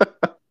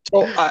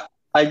 So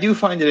I do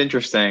find it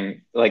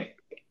interesting. Like,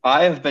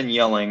 I have been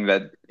yelling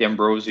that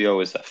D'Ambrosio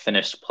is a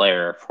finished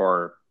player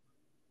for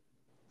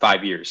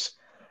 5 years,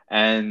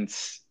 and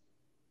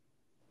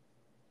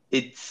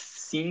it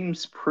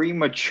seems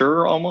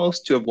premature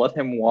almost to have let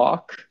him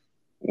walk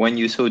when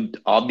you so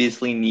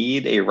obviously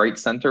need a right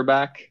center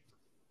back.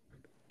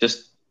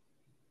 Just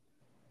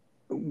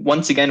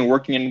once again,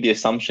 working into the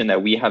assumption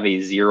that we have a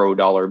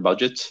 $0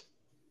 budget.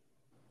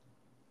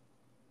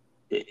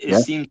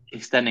 It seems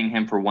extending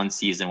him for one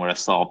season would have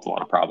solved a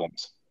lot of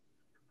problems.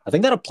 I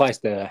think that applies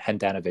to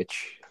Handanovic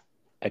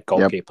at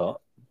goalkeeper,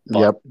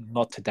 but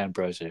not to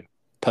D'Ambrosio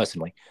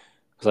personally,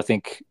 because I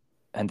think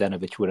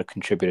Handanovic would have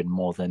contributed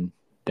more than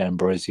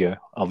D'Ambrosio.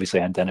 Obviously,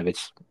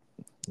 Handanovic,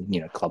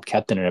 club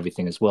captain and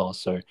everything as well,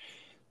 so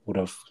would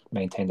have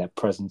maintained that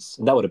presence,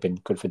 and that would have been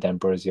good for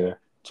D'Ambrosio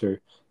too,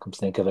 come to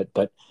think of it.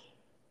 But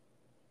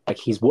like,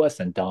 he's worse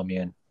than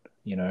Darmian,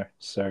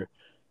 so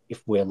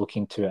if we're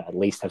looking to at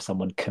least have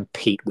someone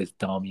compete with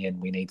Darmian,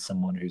 we need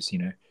someone who's,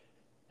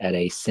 at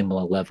a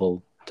similar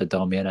level to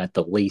Darmian at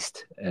the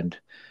least. And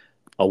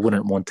I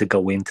wouldn't want to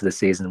go into the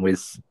season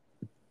with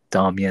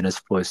Darmian as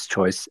first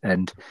choice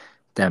and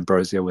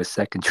D'Ambrosio as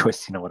second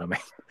choice, you know what I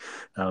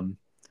mean?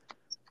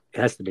 It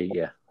has to be,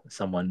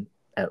 someone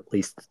at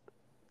least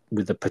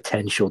with the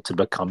potential to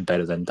become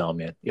better than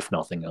Darmian, if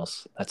nothing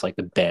else. That's like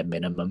the bare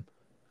minimum.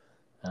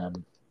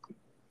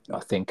 I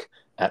think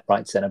at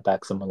right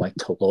centre-back, someone like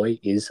Toloi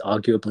is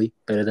arguably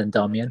better than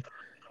Darmian.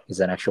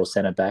 He's an actual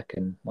centre-back,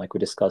 and like we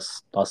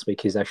discussed last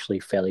week, he's actually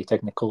fairly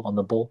technical on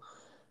the ball,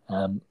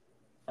 and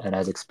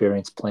has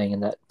experience playing in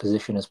that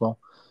position as well.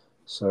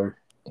 So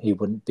he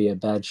wouldn't be a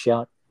bad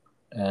shout.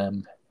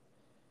 I'm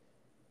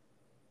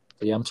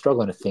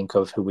struggling to think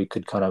of who we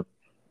could kind of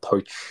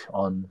poach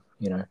on,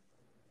 in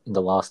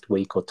the last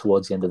week or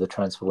towards the end of the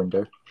transfer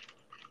window.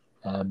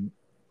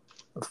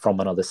 From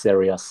another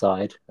Serie A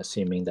side,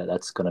 assuming that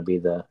that's going to be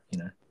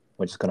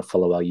we're just going to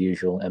follow our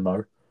usual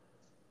MO.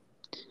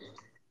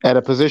 At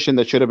a position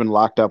that should have been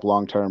locked up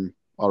long term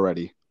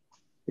already,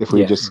 if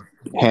we just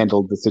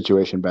handled the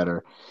situation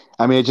better.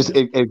 I mean,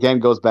 it again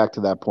goes back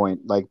to that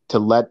point. Like, to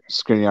let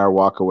Skriniar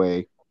walk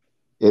away,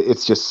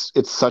 it's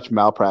such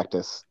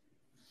malpractice.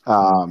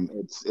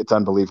 It's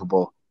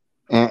unbelievable.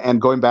 And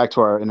going back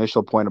to our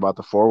initial point about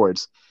the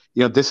forwards,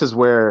 this is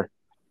where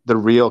the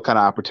real kind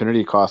of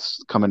opportunity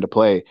costs come into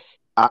play.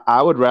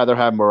 I would rather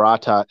have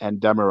Morata and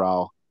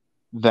Demiral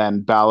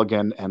than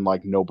Balogun and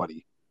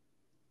nobody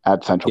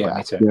at central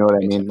back. You know what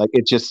I mean? Like,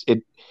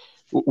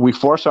 we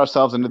force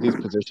ourselves into these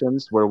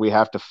positions where we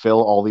have to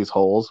fill all these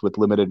holes with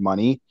limited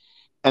money,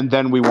 and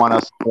then we want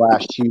to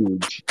splash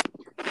huge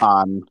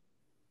on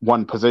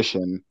one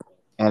position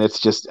and it's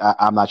just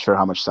I'm not sure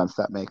how much sense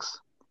that makes.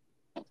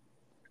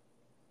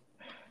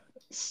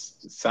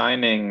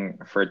 Signing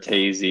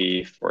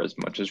Fertesi for as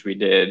much as we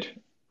did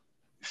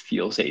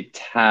feels a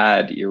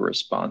tad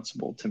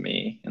irresponsible to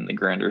me in the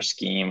grander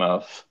scheme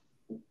of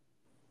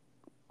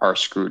our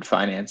screwed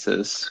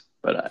finances.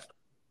 But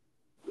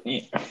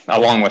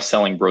along with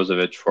selling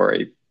Brozovic for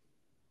a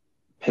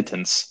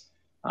pittance.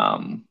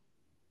 But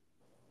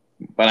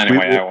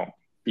anyway, I won't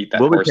beat that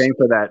horse. Be paying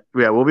for that.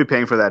 Yeah, we'll be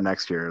paying for that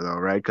next year, though,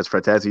 right? Because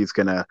Fratesi is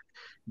going to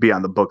be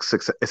on the books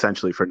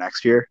essentially for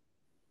next year.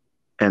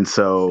 And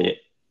so,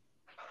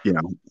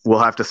 we'll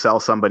have to sell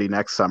somebody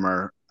next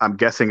summer. I'm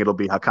guessing it'll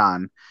be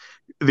Hakan.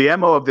 The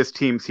MO of this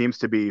team seems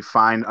to be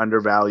find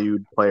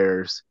undervalued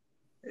players,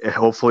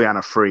 hopefully on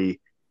a free,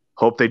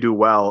 hope they do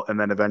well, and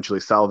then eventually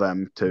sell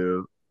them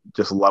to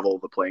just level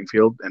the playing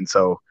field. And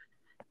so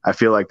I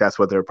feel like that's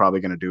what they're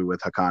probably going to do with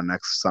Hakan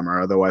next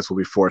summer. Otherwise, we'll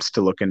be forced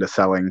to look into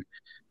selling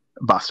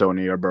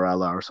Bastoni or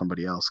Barella or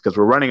somebody else because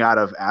we're running out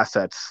of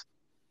assets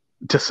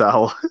to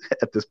sell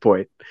at this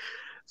point.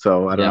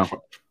 So I don't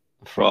know.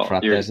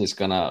 Frates is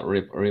gonna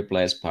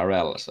replace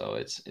Parel, so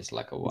it's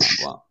like a one.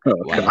 But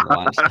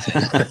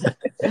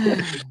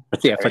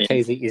yeah,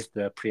 Fratesi is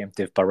the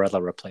preemptive Barella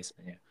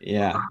replacement.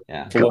 Yeah.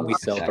 For when we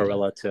sell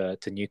Barella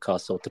to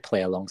Newcastle to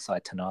play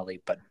alongside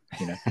Tonali, but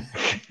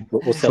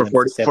we'll sell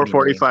for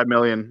 45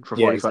 million. For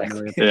 45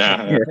 million.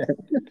 Yeah.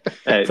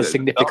 Hey, for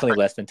significantly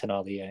less than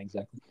Tonali. Yeah,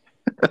 exactly.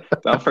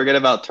 Don't forget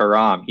about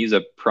Thuram. He's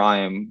a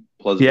prime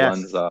plus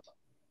ones.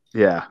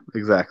 Yeah,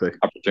 exactly.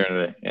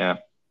 Opportunity. Yeah.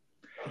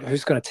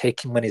 Who's going to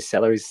take him when his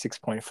salary is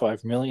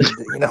 6.5 million?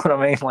 You know what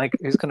I mean? Like,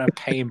 who's going to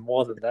pay him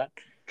more than that?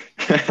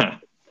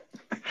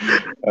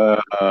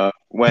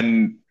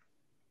 When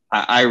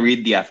I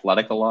read The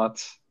Athletic a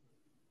lot,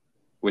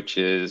 which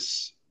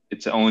is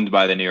it's owned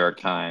by the New York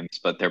Times,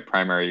 but their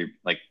primary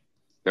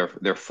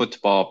their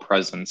football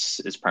presence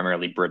is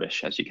primarily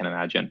British, as you can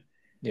imagine.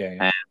 Yeah.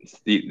 And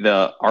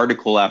the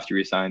article after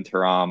he signed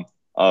Thuram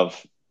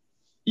of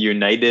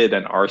United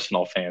and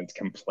Arsenal fans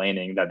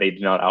complaining that they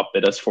did not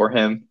outbid us for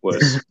him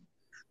was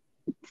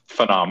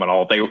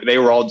phenomenal. They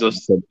were all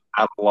just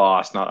at a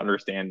loss, not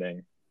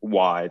understanding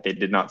why they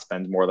did not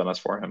spend more than us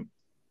for him.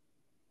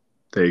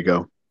 There you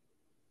go.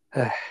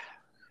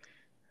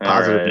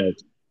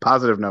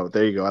 Positive note.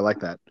 There you go. I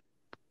like that.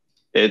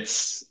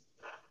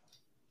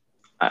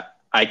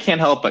 I can't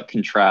help but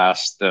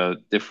contrast the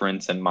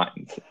difference in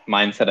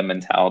mindset and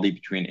mentality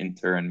between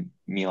Inter and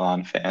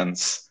Milan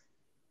fans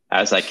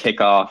as I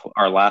kick off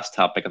our last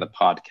topic of the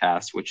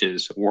podcast, which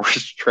is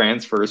worst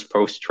transfers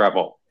post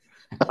treble.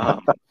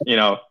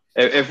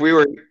 If we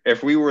were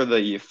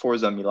the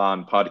Forza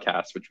Milan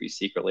podcast, which we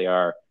secretly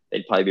are,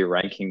 they'd probably be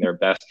ranking their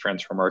best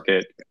transfer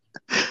market.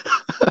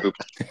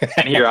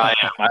 And here I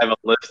am. I have a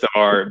list of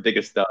our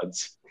biggest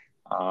studs.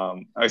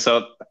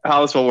 So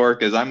how this will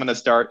work is I'm going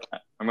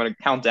to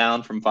count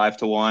down from 5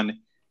 to 1,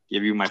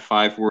 give you my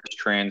 5 worst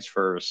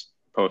transfers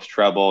post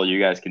treble. You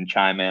guys can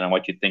chime in on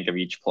what you think of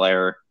each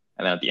player.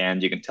 And then at the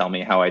end, you can tell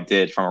me how I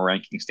did from a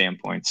ranking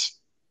standpoint.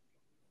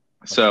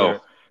 So,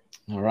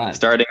 all right.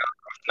 Starting off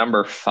with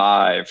number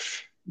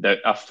 5, the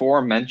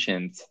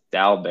aforementioned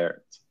Dalbert.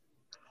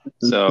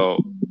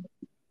 So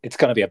it's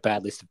going to be a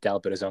bad list if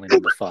Dalbert is only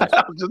number 5.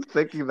 I'm just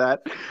thinking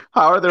that.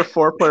 How are there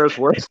 4 players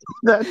worse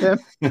than him?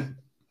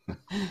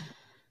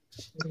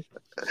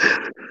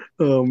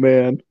 Oh,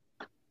 man.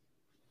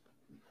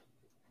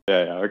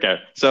 Yeah, okay.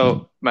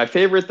 So my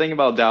favorite thing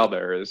about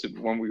Dalbert is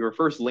when we were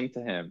first linked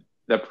to him,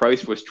 the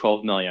price was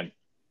 12 million.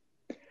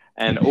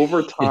 And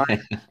over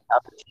time,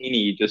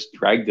 Cappuccini just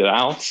dragged it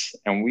out,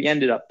 and we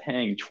ended up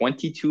paying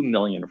 22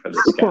 million for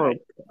this guy.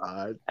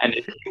 Oh, and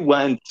if you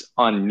went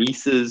on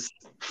Nice's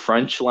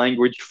French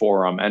language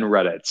forum and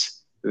Reddit,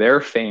 their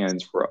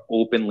fans were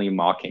openly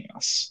mocking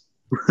us.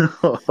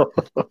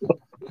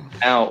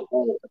 Now,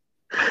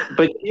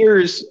 but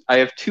I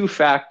have 2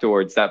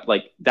 factoids that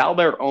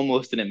Dalbert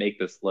almost didn't make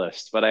this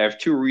list, but I have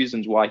 2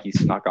 reasons why he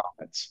snuck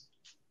on it.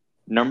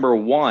 Number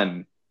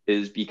 1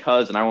 is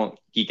because, and I won't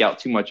geek out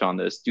too much on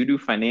this, due to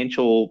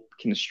financial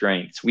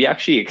constraints, we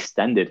actually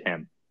extended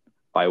him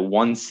by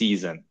 1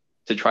 season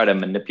to try to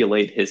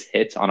manipulate his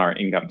hit on our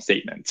income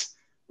statement,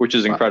 which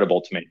is incredible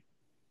to me.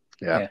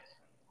 Yeah.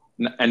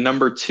 And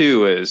number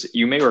 2 is,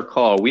 you may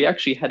recall, we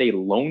actually had a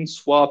loan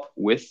swap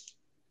with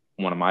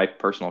one of my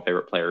personal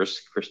favorite players,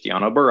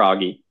 Cristiano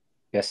Baraghi.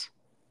 Yes.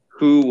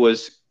 Who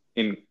was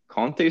in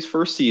Conte's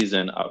first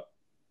season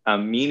a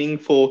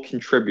meaningful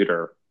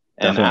contributor.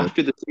 And Definitely.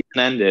 After the season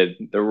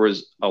ended, there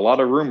was a lot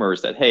of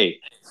rumors that, hey,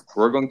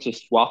 we're going to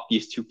swap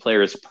these 2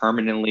 players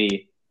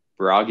permanently.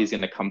 Baraghi's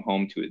going to come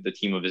home to the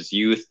team of his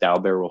youth.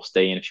 Dalbert will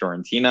stay in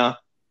Fiorentina.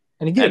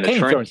 And he did okay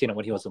in Fiorentina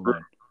when he was on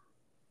loan.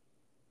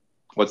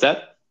 What's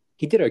that?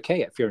 He did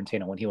okay at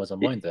Fiorentina when he was on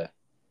loan there.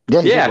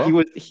 Yeah,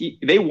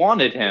 they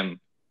wanted him.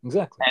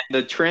 Exactly. And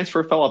the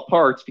transfer fell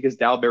apart because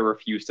Dalbert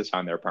refused to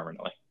sign there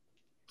permanently.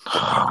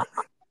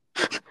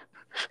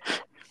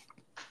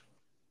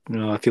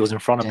 No, if he was in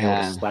front of me, I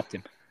would have slapped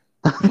him.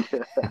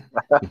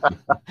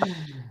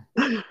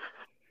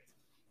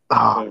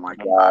 Oh my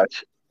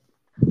gosh.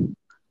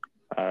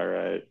 All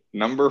right.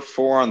 Number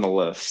 4 on the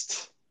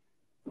list.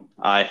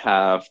 I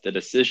have the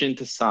decision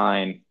to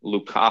sign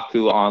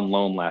Lukaku on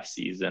loan last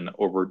season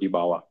over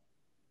Dybala.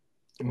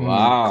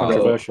 Wow.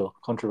 Controversial.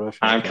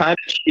 I'm Okay. kind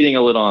of cheating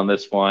a little on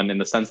this one in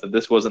the sense that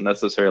this wasn't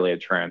necessarily a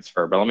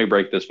transfer, but let me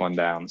break this one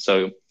down.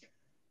 So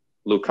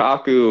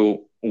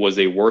Lukaku was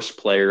a worse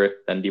player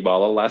than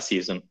Dybala last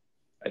season.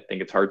 I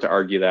think it's hard to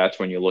argue that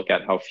when you look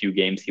at how few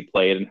games he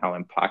played and how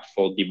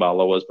impactful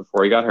Dybala was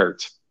before he got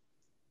hurt.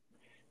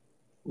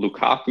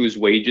 Lukaku's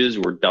wages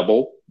were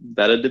double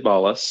that of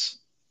Dybala's,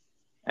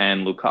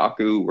 and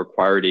Lukaku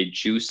required a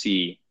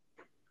juicy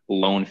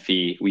loan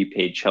fee we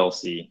paid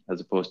Chelsea as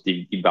opposed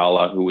to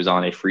Dybala, who was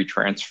on a free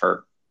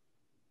transfer.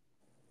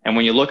 And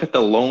when you look at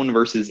the loan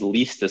versus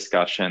lease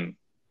discussion,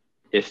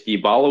 if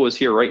Dybala was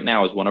here right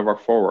now as one of our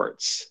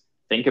forwards,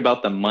 think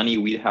about the money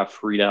we'd have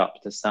freed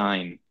up to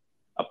sign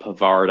a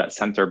Pavard at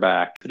center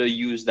back. Could have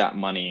used that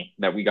money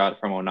that we got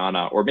from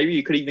Onana, or maybe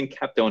you could even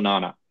kept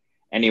Onana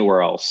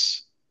anywhere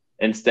else.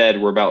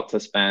 Instead, we're about to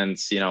spend,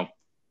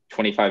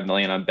 25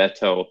 million on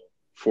Beto,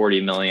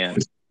 40 million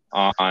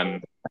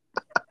on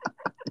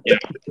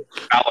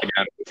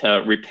Balogun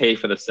to repay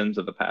for the sins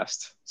of the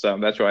past. So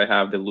that's why I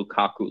have the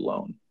Lukaku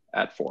loan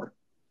at 4.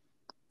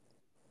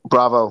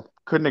 Bravo.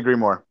 Couldn't agree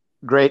more.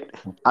 Great.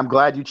 I'm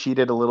glad you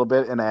cheated a little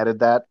bit and added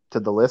that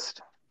to the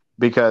list,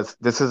 because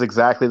this is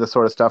exactly the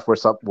sort of stuff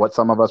what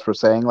some of us were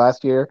saying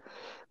last year,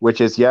 which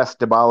is, yes,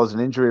 Dybala is an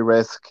injury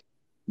risk.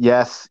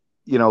 Yes,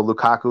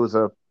 Lukaku is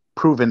a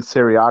proven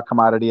Serie A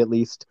commodity at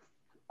least,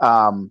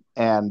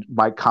 and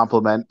might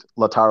complement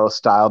Lautaro's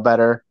style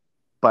better.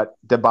 But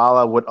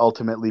Dybala would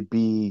ultimately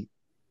be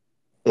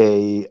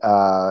a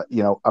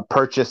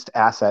purchased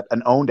asset,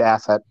 an owned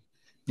asset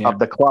of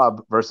the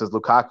club, versus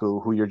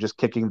Lukaku, who you're just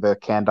kicking the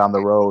can down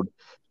the road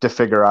to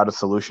figure out a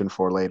solution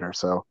for later.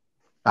 So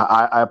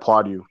I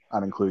applaud you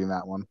on including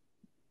that one.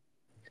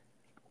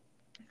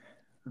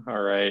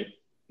 All right.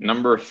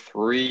 Number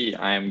 3,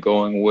 I am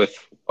going with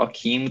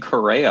Joaquin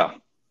Correa.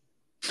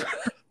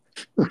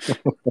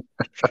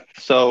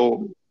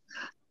 So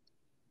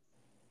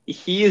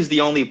he is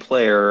the only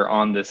player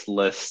on this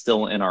list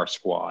still in our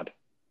squad.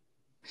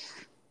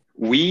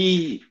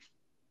 We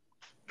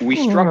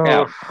struck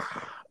out.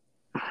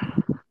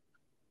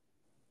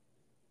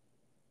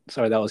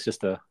 Sorry, that was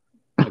just a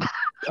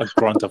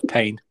grunt of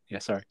pain. Yeah,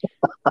 sorry.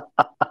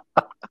 All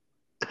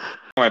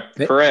right,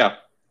 Correa,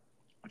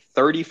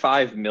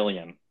 35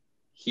 million.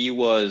 He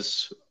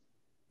was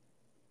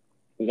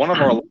one of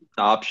our last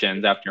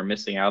options after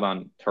missing out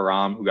on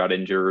Thuram, who got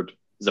injured,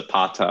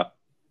 Zapata.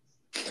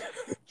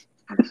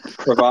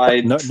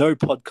 Provides no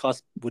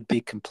podcast would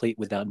be complete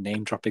without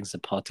name dropping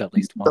Zapata at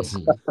least once.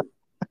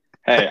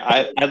 Hey,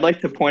 I'd like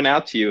to point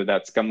out to you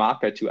that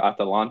Scamacca to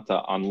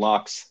Atalanta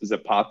unlocks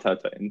Zapata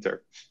to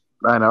Inter.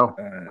 I know.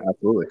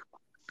 Absolutely.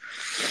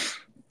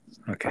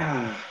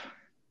 Okay.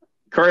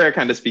 Correa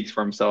kind of speaks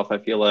for himself. I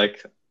feel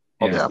like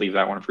I'll just leave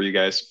that one for you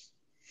guys.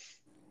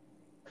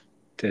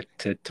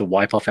 To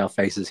wipe off our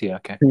faces here,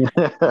 okay.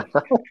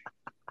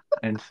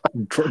 And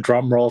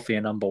drum roll for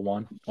your number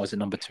 1, or is it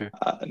number 2?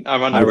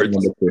 I'm on number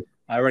 2.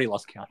 I already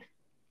lost count.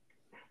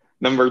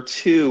 Number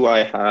 2,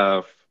 I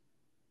have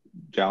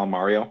Jao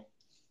Mario.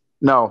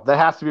 No, that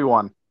has to be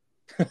 1.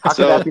 How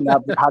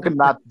can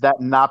that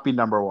not be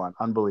number 1?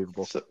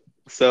 Unbelievable.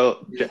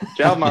 So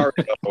Jao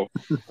Mario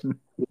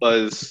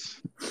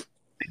was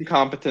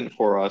incompetent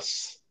for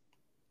us,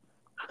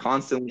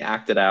 constantly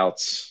acted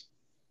out,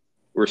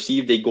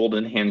 received a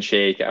golden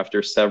handshake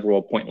after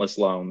several pointless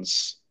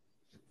loans.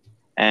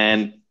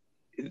 And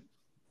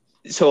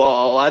so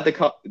I'll add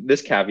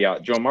this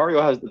caveat. Joe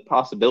Mario has the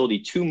possibility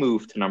to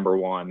move to number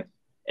 1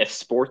 if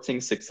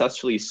Sporting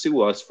successfully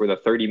sue us for the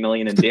 30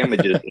 million in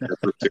damages they're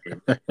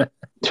pursuing.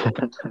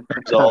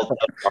 Result of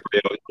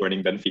Mario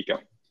joining Benfica.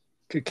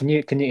 Can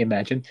you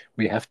imagine?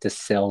 We have to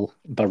sell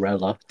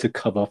Barella to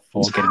cover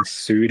for getting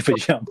sued for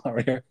João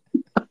Mario.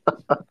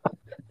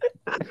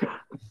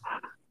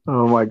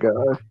 Oh my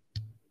god!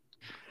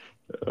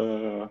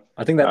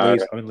 I think that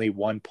leaves only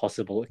one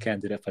possible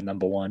candidate for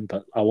number 1,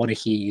 but I want to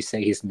hear you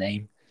say his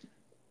name.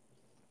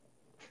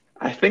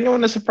 I think I'm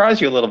going to surprise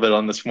you a little bit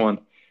on this one.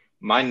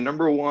 My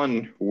number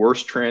 1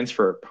 worst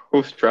transfer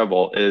post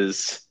treble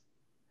is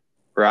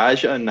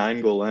Raja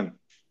Nainggolan.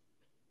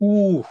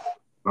 Ooh.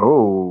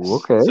 Oh,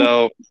 okay.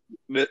 So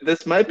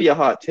this might be a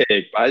hot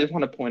take, but I just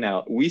want to point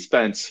out we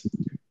spent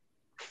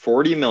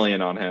 40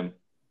 million on him.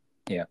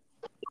 Yeah.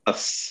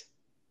 Plus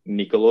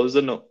Nicolo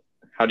Zaniolo.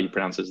 How do you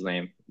pronounce his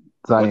name?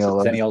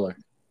 Zaniolo.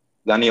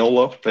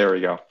 Zaniolo. There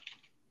we go.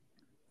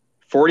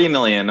 40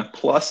 million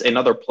plus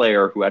another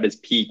player who at his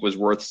peak was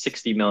worth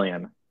 60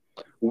 million.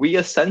 We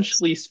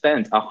essentially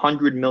spent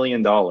 $100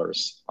 million on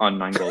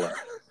Nainggolan.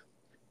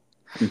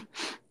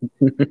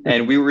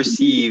 And we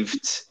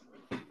received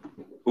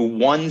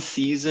 1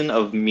 season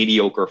of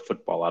mediocre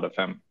football out of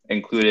him,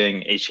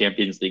 including a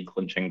Champions League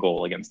clinching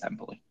goal against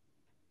Empoli.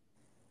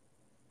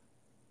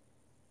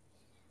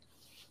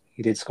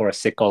 He did score a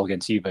sick goal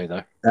against Juve,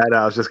 though.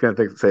 I was just going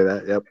to say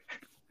that. Yep.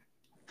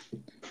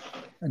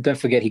 And don't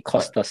forget, he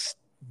cost us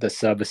the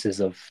services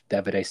of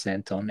Davide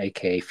Santon,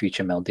 aka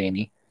Future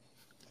Maldini.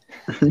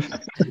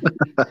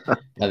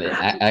 But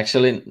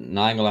actually,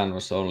 Nainggolan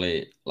was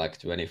only like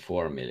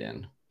 24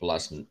 million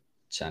plus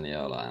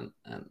Chaniola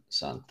and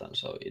Santon,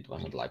 so it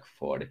wasn't like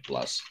 40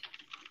 plus.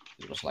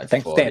 It was like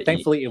 40.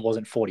 Thankfully, it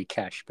wasn't 40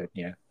 cash, but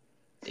yeah.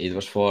 It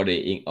was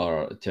 40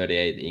 or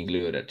 38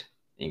 included.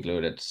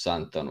 Included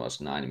Santon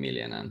was 9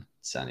 million and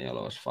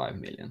Chaniola was 5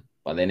 million.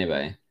 But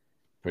anyway,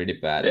 pretty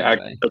bad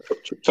anyway.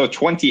 So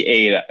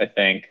 28, I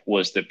think,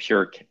 was the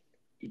pure.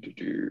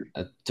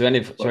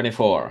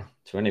 24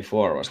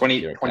 was 20,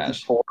 pure 24.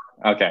 Cash.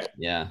 Okay.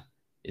 Yeah,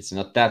 it's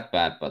not that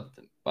bad, but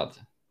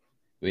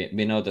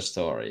we know the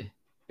story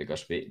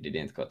because we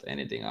didn't got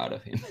anything out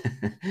of him.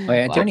 Oh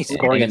yeah, didn't he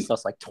score against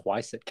us like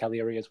twice at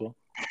Cagliari as well?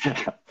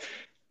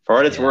 For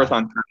what it's worth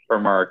on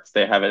Transfermarkt,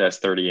 they have it as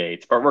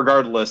 38. But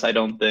regardless, I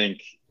don't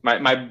think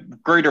my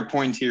greater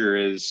point here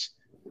is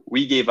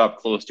we gave up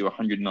close to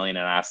 100 million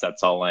in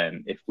assets all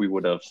in. If we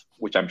would have,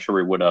 which I'm sure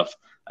we would have,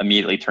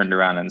 immediately turned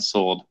around and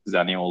sold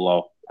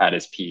Zaniolo at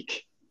his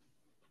peak.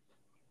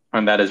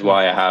 And that is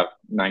why I have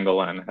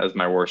Nainggolan as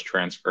my worst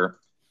transfer.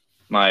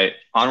 My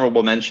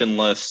honorable mention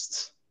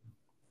list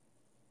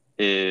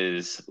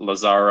is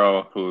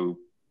Lazaro, who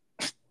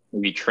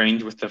we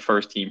trained with the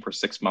first team for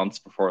 6 months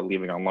before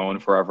leaving on loan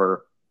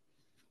forever.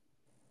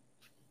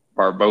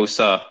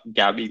 Barbosa,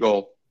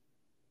 Gabigol.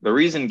 The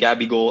reason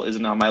Gabigol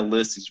isn't on my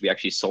list is we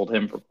actually sold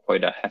him for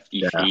quite a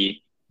hefty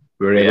fee.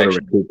 We were able to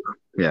recoup.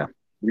 Yeah.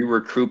 We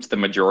recouped the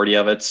majority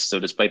of it. So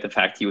despite the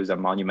fact he was a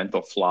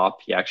monumental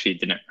flop, he actually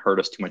didn't hurt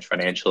us too much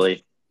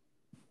financially.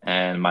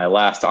 And my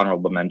last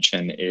honorable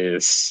mention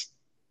is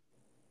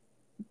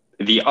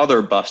the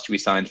other bust we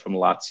signed from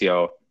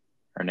Lazio,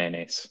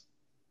 Hernanes.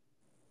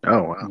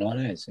 Oh, wow.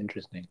 Nice.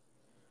 Interesting.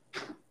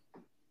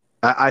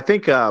 I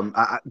think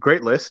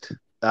great list.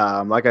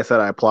 Like I said,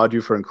 I applaud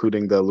you for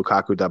including the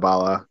Lukaku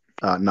Dybala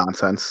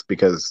nonsense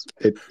because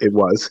it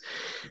was.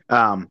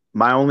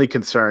 My only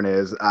concern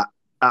is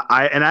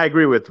I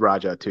agree with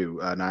Raja too.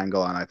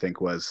 Nainggolan, I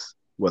think, was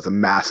a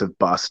massive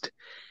bust,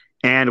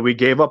 and we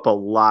gave up a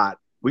lot.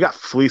 We got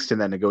fleeced in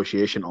that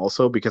negotiation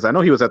also because I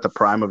know he was at the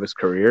prime of his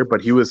career,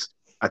 but he was,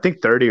 I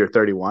think, 30 or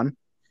 31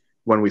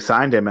 when we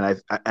signed him, and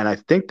I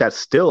think that's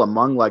still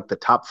among like the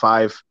top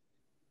 5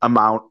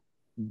 amount,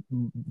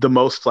 the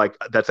most like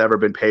that's ever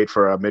been paid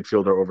for a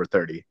midfielder over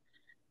 30.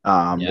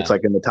 It's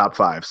like in the top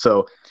 5.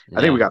 So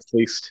I think we got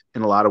fleeced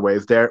in a lot of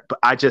ways there, but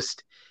I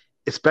just,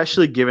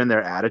 especially given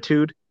their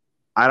attitude,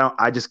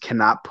 I just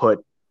cannot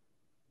put,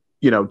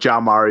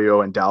 John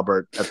Mario and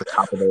Dalbert at the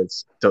top of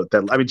those. So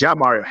John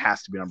Mario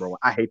has to be number 1.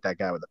 I hate that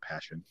guy with a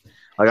passion.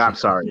 Like, I'm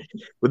sorry,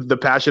 with the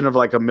passion of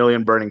like a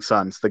million burning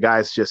suns. The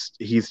guy's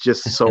he's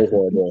just so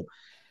horrible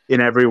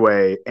in every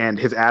way, and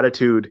his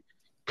attitude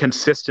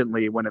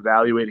consistently when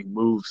evaluating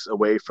moves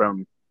away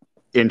from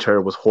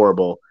Inter was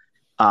horrible.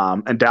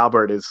 And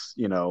Dalbert is,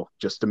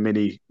 just a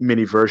mini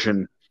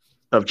version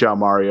of John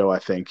Mario, I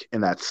think, in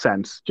that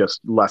sense,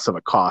 just less of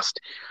a cost.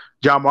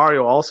 John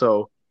Mario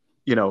also,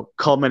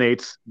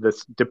 culminates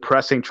this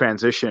depressing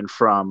transition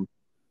from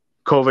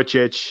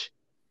Kovacic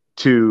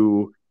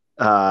to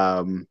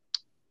Kondogbia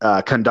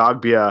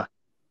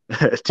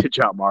to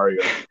John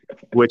Mario,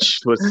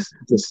 which was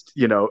just,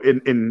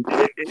 in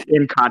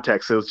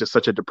context, it was just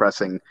such a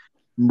depressing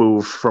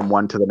move from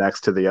one to the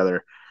next to the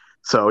other.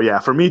 So yeah,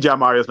 for me, John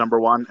Mario is number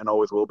 1 and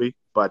always will be,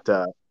 but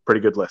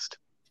pretty good list.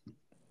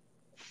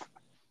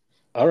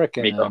 I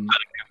reckon.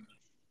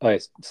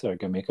 Sorry,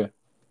 go Miko.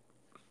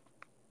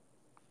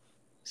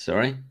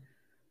 Sorry.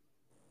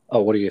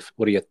 Oh, what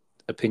are your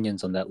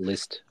opinions on that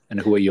list, and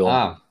who are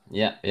your?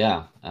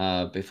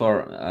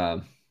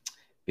 Before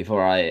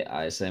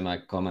I say my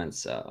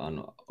comments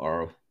on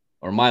or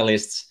my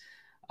lists,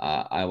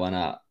 I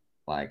wanna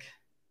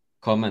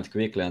comment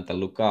quickly on the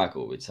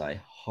Lukaku, which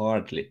I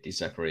hardly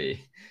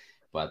disagree,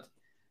 but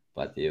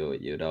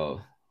you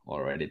know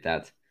already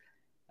that.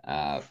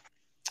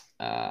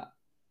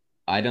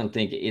 I don't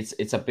think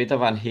it's a bit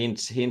of an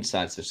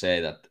hindsight to say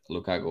that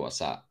Lukaku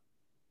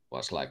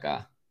was like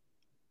a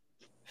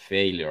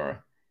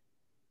failure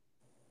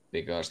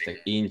because the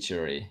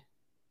injury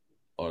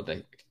or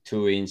the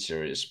 2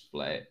 injuries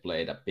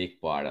played a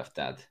big part of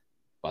that.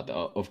 But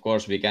of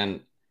course we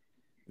can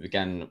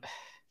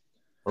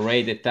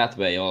rate it that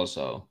way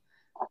also,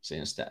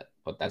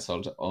 but that's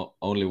also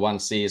only one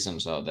season,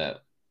 so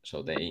the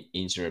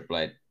injury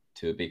played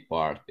too big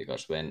part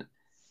because when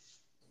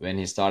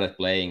he started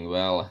playing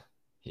well,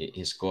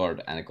 he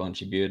scored and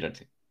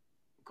contributed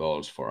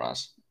goals for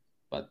us.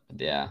 But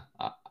yeah,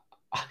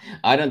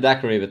 I don't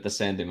agree with the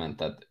sentiment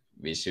that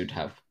we should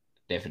have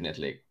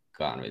definitely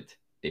gone with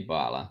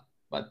Dybala.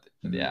 But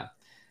yeah.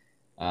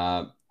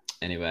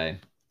 Anyway,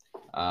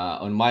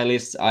 on my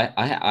list, I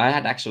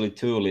had actually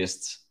 2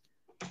 lists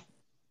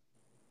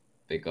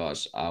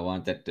because I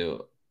wanted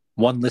to.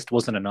 One list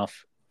wasn't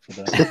enough for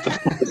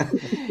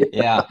that.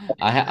 Yeah,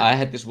 I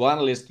had this one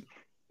list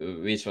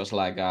which was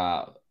like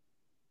a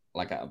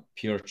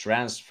pure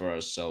transfer,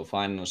 so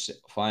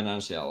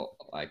financial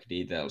like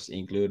details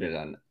included,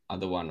 and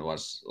other one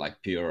was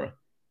like pure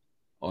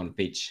on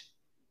pitch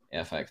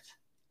effect,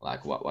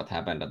 like what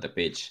happened at the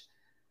pitch.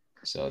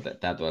 So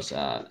that was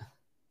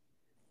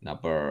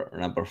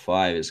number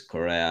 5 is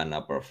Correa,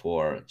 number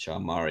 4 Joao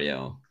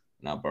Mario,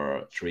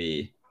 number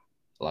 3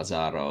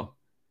 Lazaro,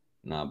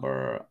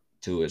 number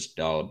 2 is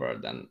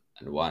Dalbert, and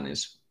 1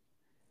 is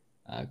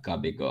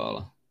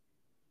Gabigol,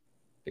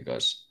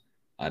 because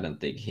I don't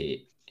think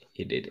he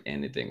did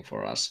anything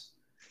for us.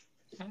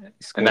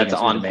 And that's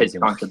on pitch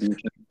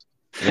contribution.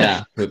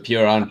 Yeah,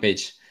 pure on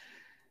pitch.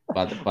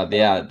 But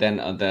yeah, then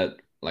on the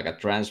like a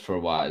transfer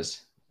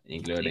wise,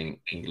 including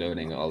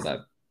all that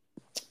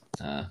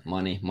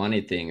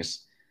money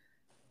things,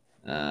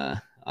 I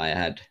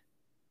had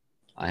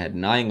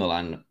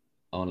Nainggolan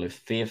only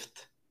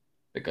 5th,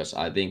 because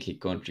I think he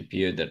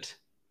contributed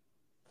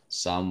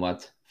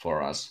somewhat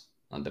for us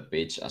on the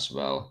pitch as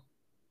well,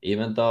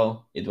 even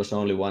though it was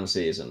only 1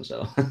 season.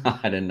 So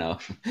I don't know,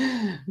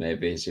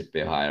 maybe he should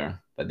be higher.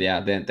 But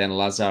yeah, then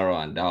Lazaro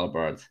and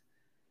Dalbert,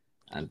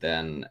 and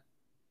then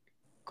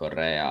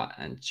Correa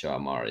and Joao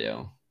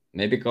Mario.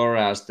 Maybe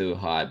Correa is too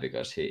high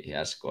because he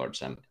has scored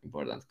some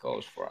important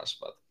goals for us,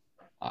 but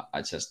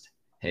I just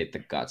hate the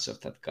guts of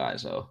that guy,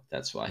 so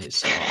that's why he's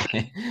so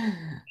high.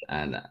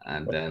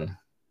 and then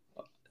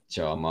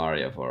Joao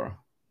Mario for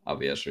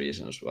obvious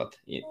reasons, what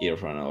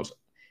Irfan also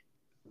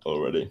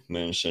already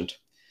mentioned.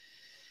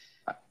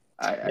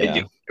 I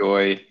do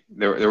enjoy.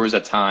 There was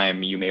a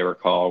time, you may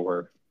recall,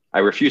 where I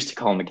refused to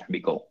call him a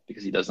Gabigol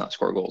because he does not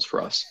score goals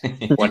for us.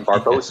 When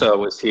Barbosa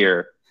was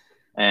here,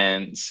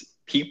 and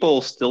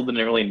people still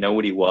didn't really know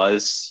what he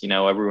was. You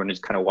know, everyone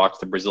just kind of watched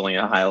the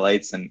Brazilian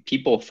highlights, and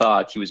people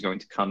thought he was going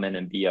to come in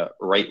and be a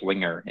right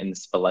winger in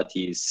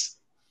Spalletti's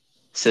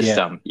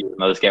system, even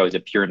though this guy was a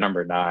pure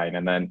number 9.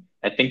 And then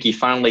I think he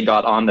finally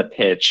got on the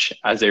pitch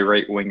as a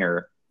right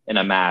winger in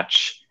a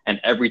match,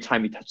 and every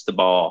time he touched the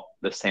ball,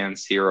 the San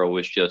Siro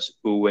was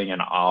just oohing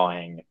and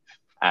awing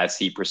as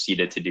he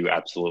proceeded to do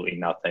absolutely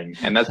nothing.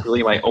 And that's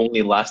really my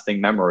only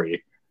lasting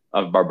memory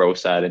of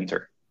Barbosa at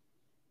Inter.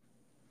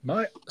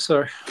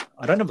 So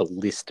I don't have a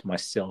list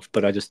myself,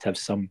 but I just have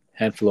some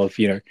handful of,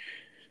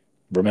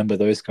 remember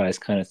those guys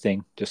kind of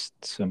thing, just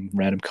some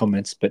random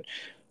comments. But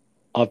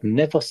I've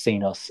never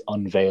seen us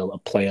unveil a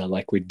player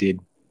like we did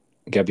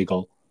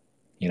Gabigol,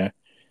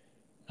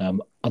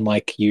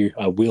 Unlike you,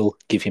 I will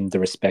give him the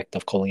respect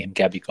of calling him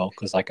Gabigol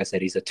because, like I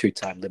said, he's a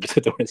 2-time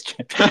Libertadores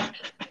champion,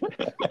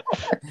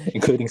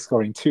 including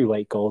scoring 2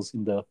 late goals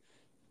in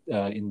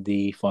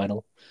the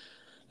final.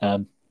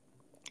 No,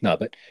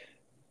 but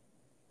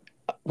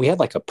we had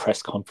like a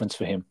press conference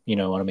for him, you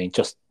know what I mean?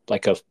 Just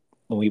like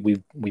we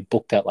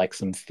booked out like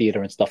some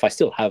theater and stuff. I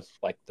still have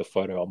like the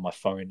photo on my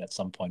phone at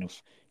some point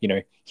of,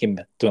 him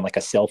doing like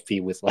a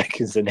selfie with like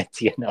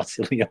Zanetti and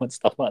Arcilio and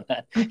stuff like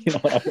that. You know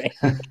what I mean?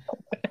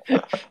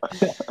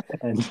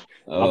 And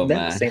I've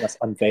never seen us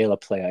unveil a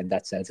player in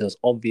that sense. It was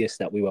obvious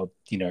that we were,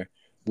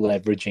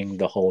 leveraging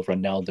the whole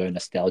Ronaldo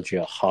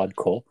nostalgia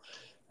hardcore.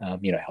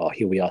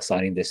 Here we are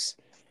signing this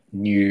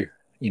new,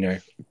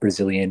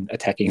 Brazilian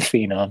attacking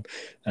phenom.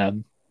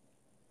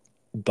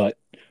 But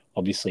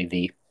obviously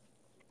the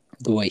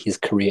way his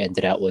career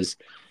ended out was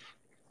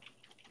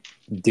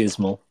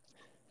dismal.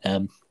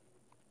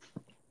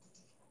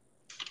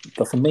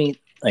 But for me,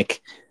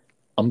 like,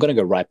 I'm going to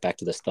go right back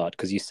to the start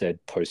because you said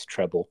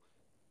post-treble.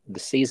 The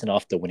season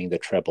after winning the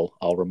treble,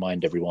 I'll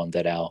remind everyone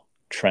that our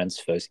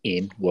transfers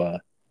in were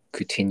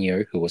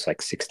Coutinho, who was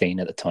like 16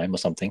 at the time or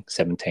something,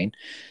 17,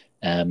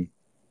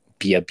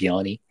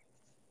 Biabiani,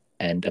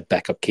 and a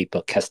backup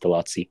keeper,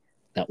 Castellazzi.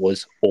 That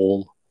was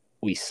all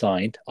we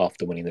signed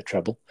after winning the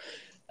treble.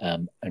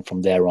 And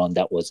from there on,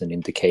 that was an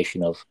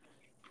indication of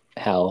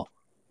how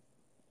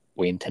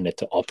we intended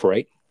to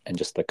operate and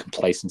just the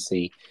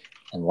complacency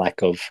and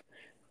lack of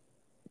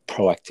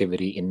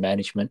proactivity in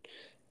management.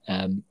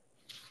 And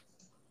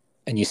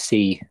you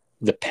see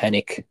the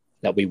panic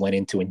that we went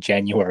into in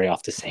January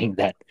after seeing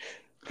that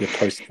the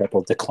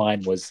post-treble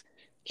decline was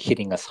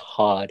hitting us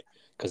hard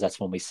because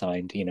that's when we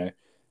signed,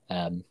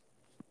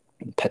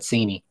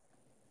 Pazzini,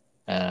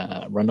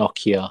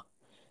 Ranocchia,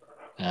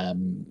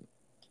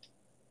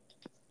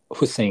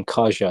 Hussein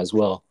Khaja as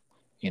well,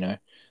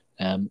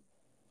 and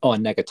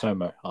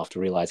Nagatomo, after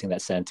realizing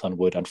that Santon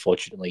would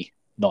unfortunately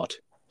not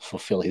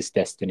fulfill his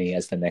destiny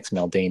as the next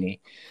Maldini.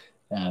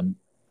 And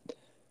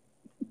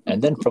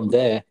then from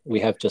there, we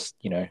have just,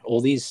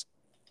 all these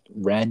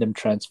random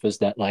transfers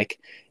that like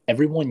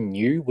everyone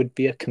knew would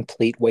be a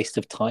complete waste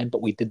of time,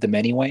 but we did them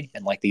anyway.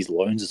 And like these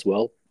loans as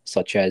well,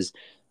 such as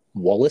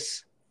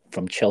Wallace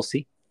from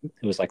Chelsea,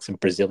 who was like some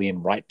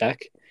Brazilian right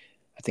back.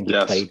 I think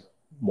he played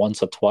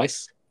once or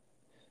twice.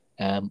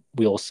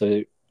 We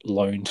also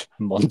loaned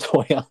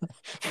Montoya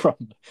from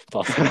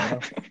Barcelona,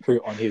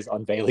 who on his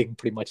unveiling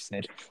pretty much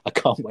said, I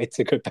can't wait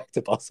to go back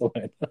to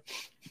Barcelona.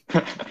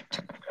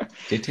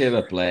 Did he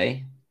ever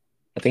play?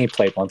 I think he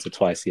played once or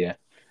twice, yeah.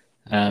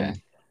 Okay.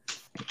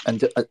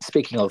 And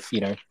speaking of,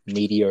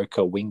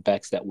 mediocre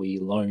wingbacks that we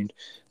loaned,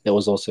 there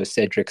was also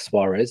Cedric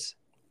Suarez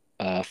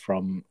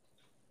from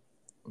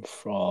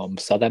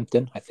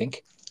Southampton, I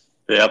think.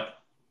 Yep.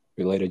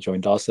 Who later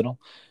joined Arsenal.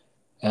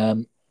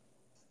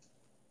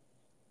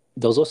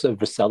 there was also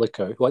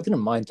Vasilico, who I didn't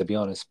mind, to be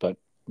honest, but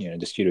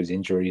just due to his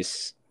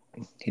injuries,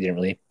 he didn't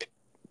really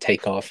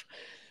take off.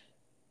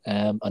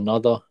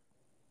 Another,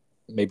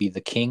 maybe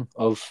the king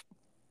of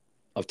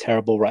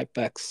terrible right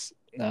backs,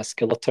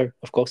 Skeleto,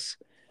 of course,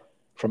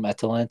 from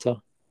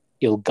Atalanta.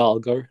 Il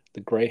Galgo,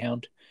 the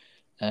greyhound,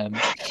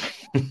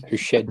 who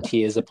shed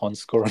tears upon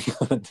scoring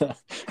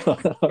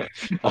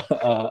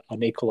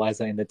an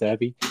equalizer in the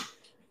derby.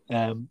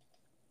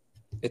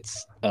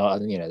 It's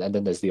and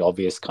then there's the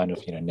obvious kind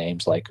of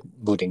names like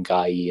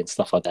Budingai and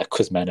stuff like that,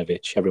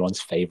 Kuzmanovic, everyone's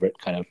favorite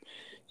kind of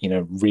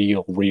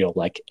real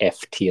like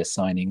F tier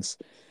signings.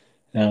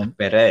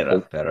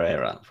 Pereira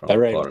from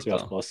Pereira Porto. too,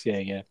 of course.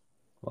 Yeah.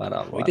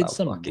 We did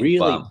some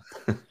really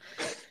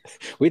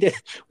we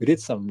did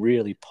some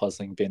really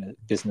puzzling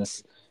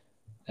business.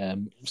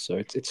 So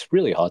it's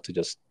really hard to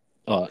just.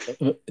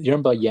 You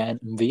remember Yann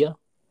Sommer?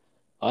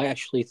 I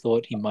actually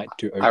thought he might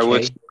do okay. I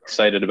was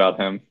excited about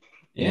him.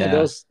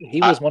 Yeah,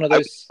 he was one of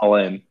those. All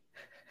in.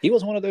 He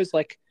was one of those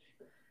like,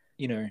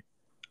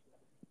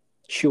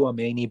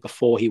 Chouameni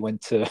before he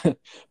went to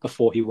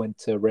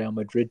Real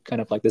Madrid.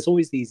 Kind of like there's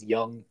always these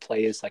young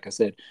players, like I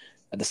said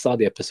at the start of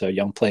the episode,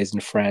 young players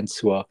in France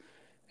who are,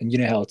 and you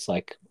know how it's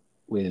like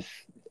with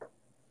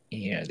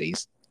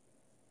these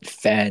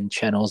fan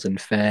channels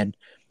and fan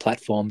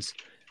platforms,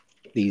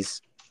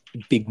 these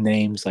big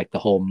names like the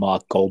whole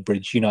Mark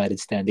Goldbridge United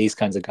stand, these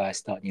kinds of guys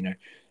start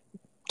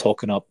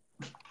talking up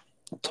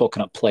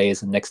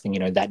players, and next thing you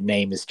know, that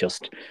name is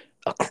just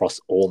across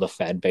all the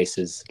fan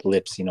base's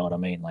lips. You know what I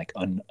mean? Like,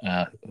 who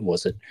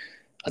was it?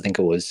 I think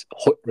it was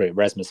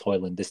Rasmus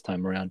Højlund this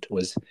time around.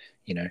 Was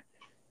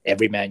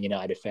every Man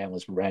United fan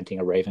was ranting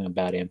and raving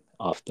about him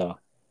after.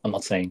 I'm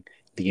not saying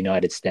the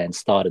United stand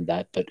started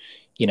that, but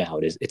you know how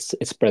it is.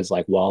 It spreads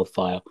like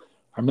wildfire.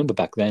 I remember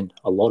back then,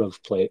 a lot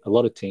of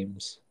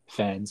teams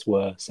fans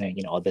were saying,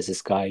 there's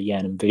this guy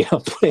Yann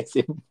Sommer plays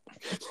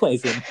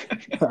in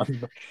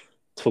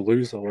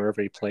Toulouse or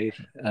wherever he played,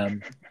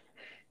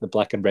 the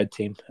black and red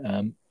team,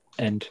 and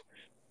I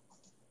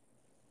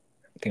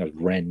think it was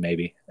Rennes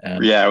maybe.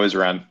 Yeah, it was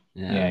Rennes.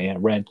 Yeah,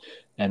 Rennes,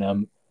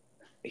 and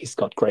he's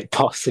got great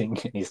passing,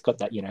 and he's got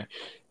that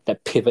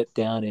that pivot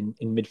down in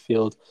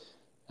midfield,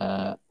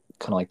 kind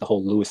of like the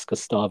whole Luis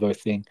Gustavo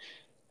thing,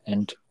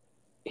 and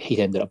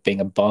he ended up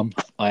being a bum.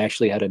 I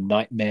actually had a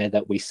nightmare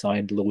that we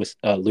signed Lucas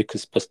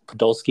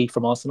Podolski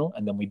from Arsenal,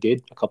 and then we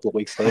did a couple of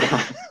weeks later.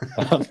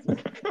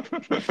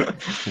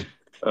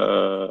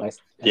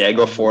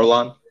 Diego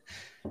Forlan.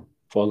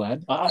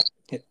 Forlan.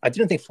 I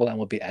didn't think Forlan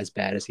would be as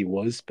bad as he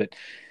was, but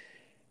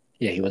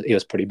yeah, he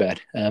was pretty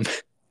bad. There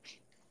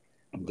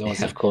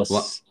was, of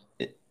course.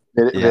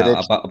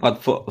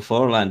 About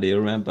Forlan, do you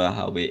remember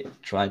how we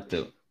tried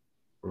to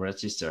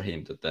register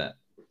him to the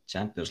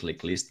Champions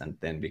League list, and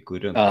then we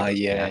couldn't.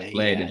 He had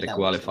played in the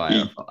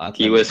qualifier.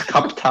 He was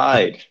cup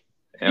tied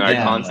in our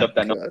concept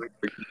that nobody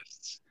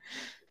exists.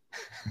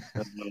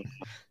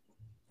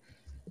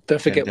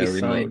 Don't forget we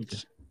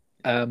signed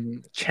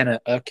Chena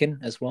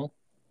Erkin as well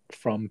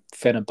from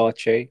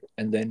Fenerbahce,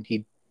 and then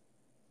he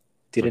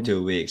didn't. For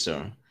 2 weeks,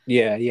 or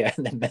yeah,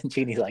 and then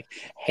Mancini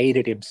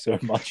hated him so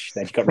much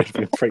that he got rid of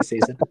him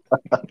pre-season.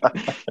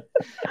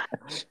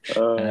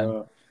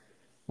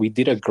 We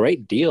did a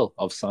great deal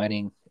of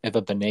signing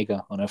Ever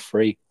Banega on a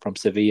free from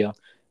Sevilla,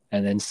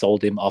 and then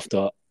sold him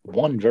after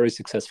one very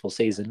successful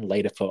season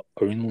later for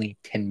only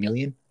 10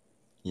 million.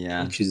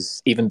 Yeah, which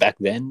is even back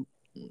then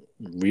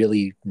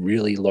really,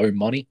 really low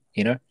money,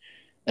 And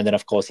then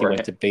of course he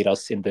went to beat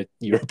us in the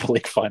Europa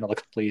League final a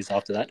couple of years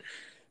after that.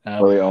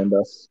 Really owned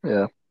us,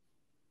 yeah.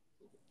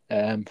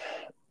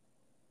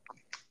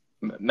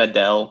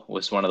 Medel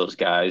was one of those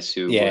guys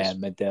who was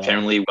Medel.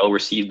 Generally well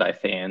received by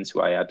fans,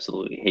 who I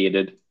absolutely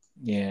hated.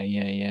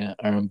 Yeah.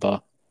 I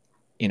remember,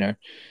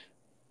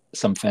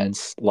 some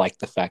fans liked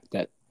the fact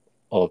that,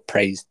 or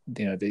praised,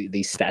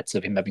 these stats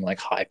of him having like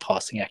high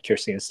passing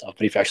accuracy and stuff.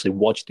 But if you actually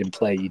watched him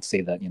play, you'd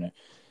see that,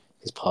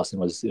 his passing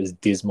was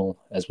dismal,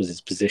 as was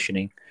his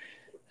positioning.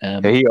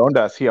 He owned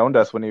us. He owned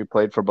us when he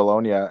played for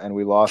Bologna, and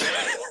we lost.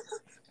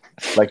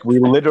 Like we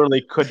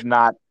literally could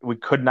not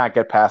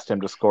get past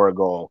him to score a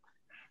goal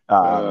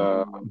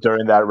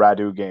during that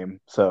Radu game.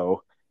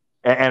 So,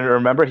 and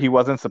remember, he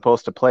wasn't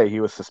supposed to play. He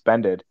was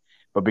suspended,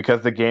 but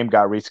because the game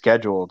got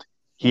rescheduled,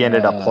 he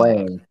ended up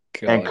playing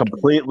and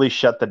completely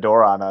shut the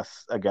door on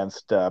us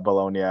against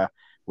Bologna,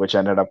 which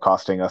ended up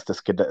costing us the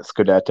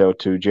Scudetto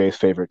to Jay's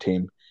favorite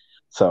team.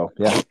 So,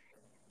 yeah.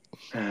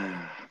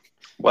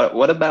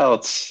 What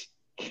about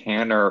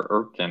Caner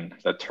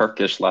Erkin, the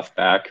Turkish left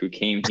back who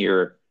came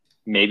here,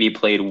 maybe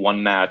played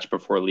one match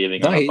before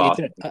leaving? No, he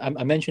didn't.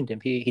 I mentioned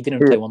him. He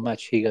didn't play one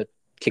match. He got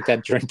kicked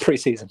out during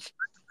preseason.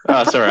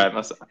 Oh, sorry. I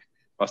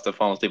must have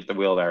fallen asleep at the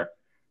wheel there.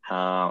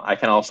 I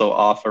can also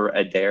offer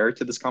Adair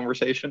to this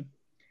conversation,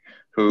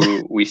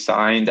 who we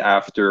signed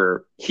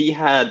after he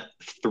had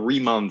 3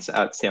 months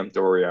at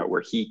Sampdoria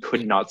where he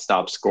could not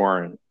stop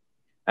scoring.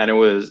 And it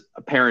was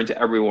apparent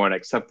to everyone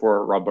except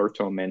for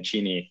Roberto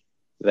Mancini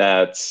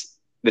that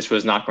this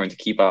was not going to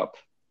keep up.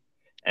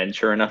 And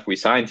sure enough, we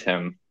signed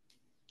him.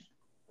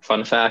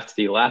 Fun fact,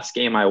 the last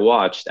game I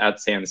watched at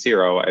San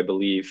Siro, I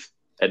believe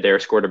Adair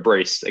scored a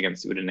brace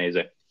against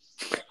Udinese.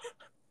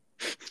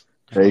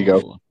 There you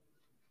go. Oh,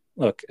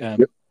 Look,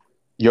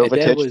 Jovetic,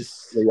 Adair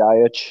was.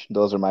 Ljajic,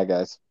 those are my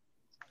guys.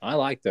 I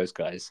like those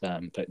guys,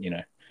 but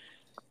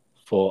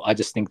I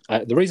just think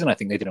the reason I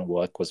think they didn't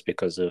work was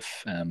because of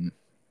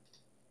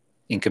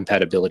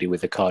incompatibility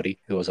with Icardi,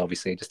 who was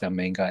obviously just our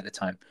main guy at the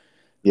time.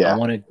 Yeah. I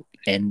want to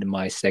end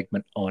my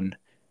segment on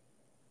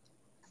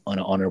an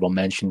honorable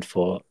mention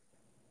for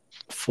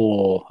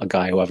a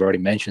guy who I've already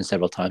mentioned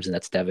several times, and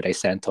that's Davide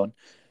Santon.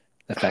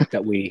 The fact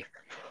that we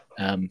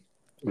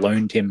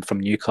loaned him from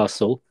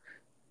Newcastle,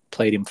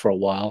 played him for a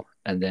while,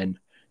 and then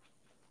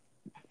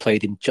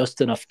played him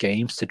just enough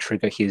games to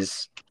trigger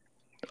his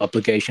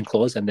obligation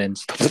clause, and then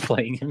stopped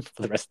playing him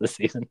for the rest of the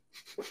season.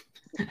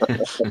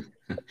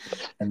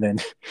 And then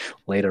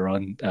later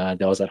on,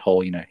 there was that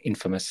whole,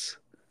 infamous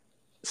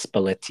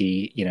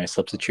Spalletti,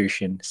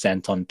 substitution,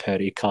 Santon per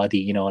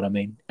Icardi, you know what I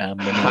mean? When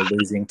we were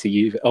losing to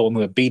Juve, when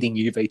we were beating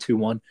Juve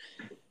 2-1,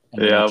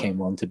 and then he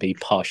came on to be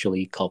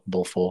partially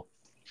culpable for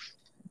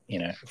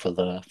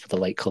the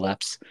late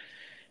collapse.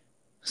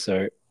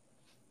 So,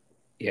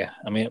 yeah,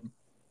 I mean,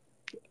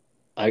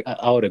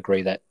 I would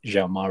agree that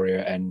João Mario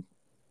and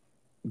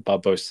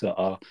Barbosa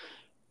are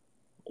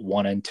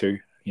 1 and 2,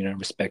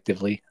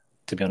 respectively.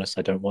 To be honest,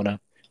 I don't want to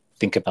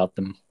think about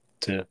them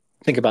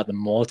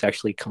more to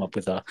actually come up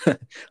with a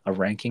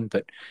ranking,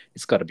 but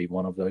it's got to be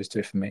one of those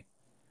two for me.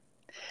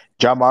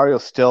 João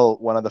Mario's still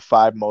one of the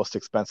 5 most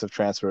expensive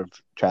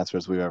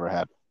transfers we've ever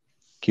had.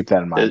 Keep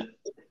that in mind.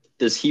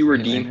 Does he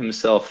redeem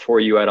himself for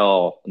you at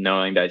all,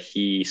 knowing that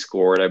he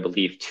scored, I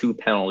believe, 2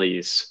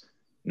 penalties,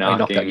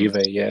 knocked out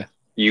Juve,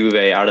 Juve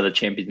out of the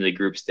Champions League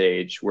group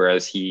stage,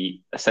 whereas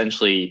he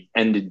essentially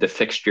ended the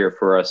fixture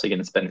for us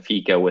against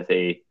Benfica with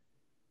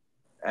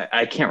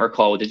I can't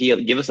recall, did he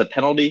give us a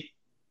penalty?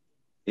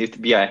 It used to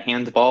be a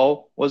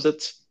handball, was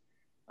it?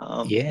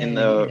 In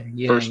the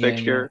first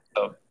fixture.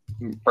 Yeah. So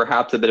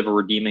perhaps a bit of a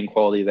redeeming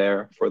quality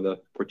there for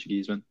the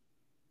Portugueseman.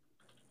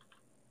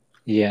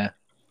 Yeah,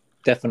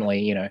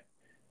 definitely,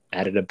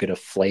 added a bit of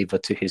flavor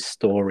to his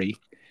story.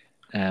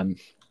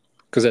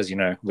 Because as you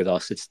know, with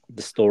us, it's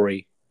the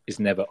story is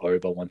never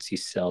over once you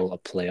sell a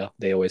player.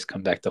 They always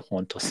come back to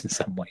haunt us in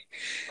some way.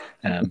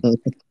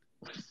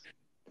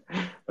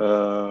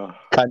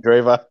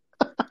 Kandreva.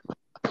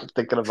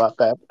 Thinking about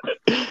that.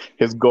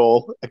 His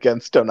goal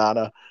against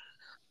Onana.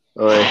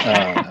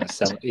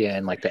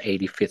 In like the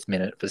 85th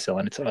minute for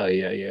selling it. Oh,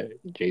 yeah.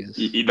 Jesus.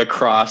 The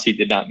cross he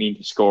did not mean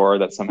to score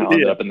that somehow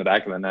ended up in the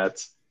back of the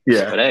net.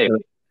 Yeah. But hey,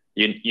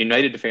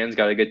 United fans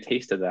got a good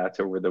taste of that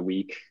over the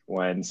week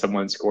when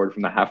someone scored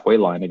from the halfway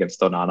line against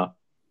Onana.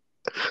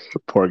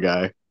 Poor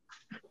guy.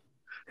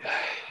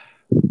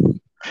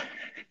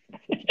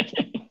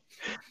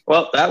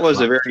 Well, that was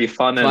a very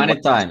fun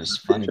funny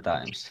times.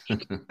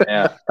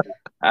 Yeah.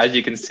 As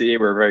you can see,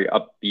 we're a very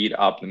upbeat,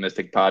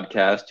 optimistic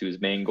podcast whose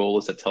main goal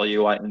is to tell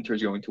you why Inter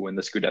is going to win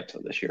the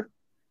Scudetto this year.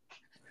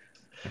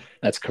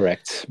 That's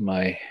correct.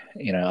 I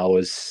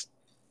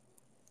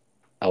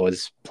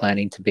was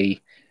planning to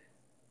be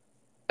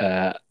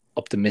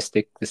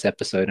optimistic this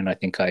episode, and I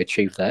think I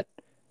achieved that.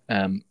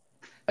 I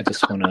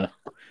just want to,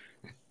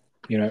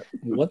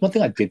 one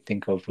thing I did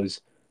think of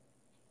was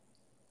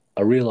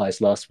I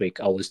realized last week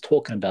I was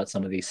talking about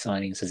some of these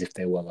signings as if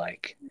they were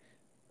like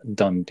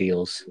done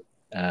deals.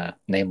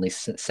 Namely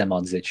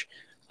Semanzic.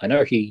 I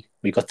know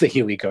we got the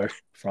here we go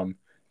from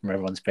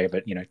everyone's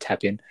favorite,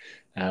 tap in,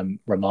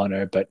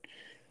 Romano, but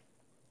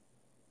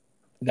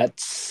that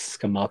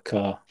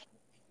Scamacca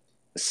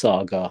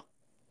saga,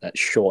 that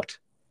short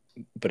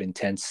but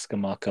intense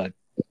Scamacca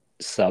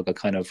saga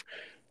kind of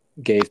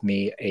gave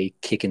me a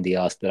kick in the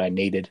ass that I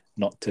needed,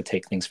 not to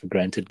take things for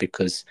granted,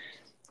 because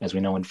as we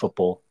know in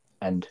football,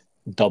 and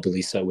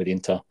doubly so with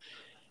Inter,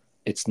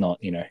 it's not,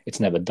 it's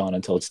never done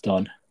until it's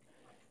done.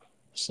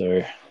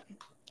 So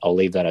I'll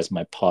leave that as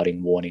my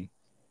parting warning.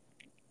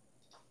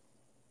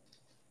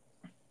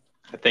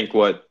 I think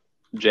what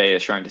Jay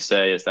is trying to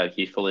say is that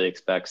he fully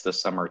expects the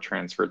summer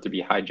transfer to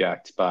be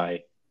hijacked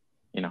by,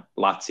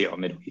 Lazio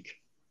midweek.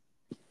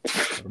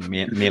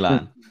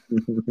 Milan.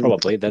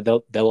 Probably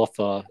they'll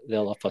offer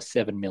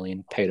 7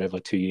 million paid over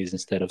 2 years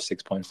instead of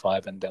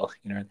 6.5, and they'll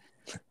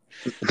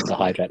they'll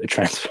hijack the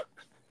transfer.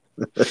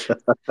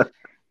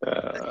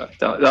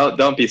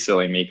 Don't be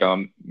silly,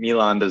 Miko.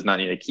 Milan does not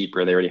need a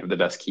keeper. They already have the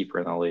best keeper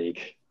in the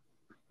league.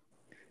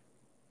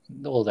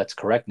 Well, that's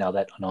correct now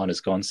that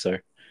Onana's gone. So,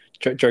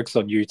 joke's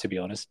on you, to be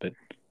honest. But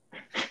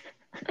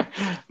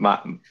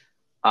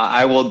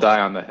I will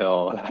die on the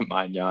hill that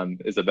Magnan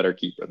is a better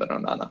keeper than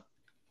Onana,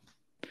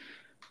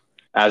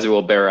 as it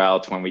will bear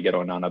out when we get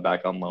Onana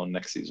back on loan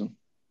next season.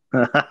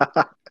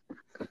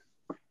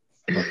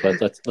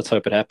 Let's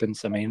hope it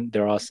happens. I mean,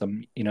 there are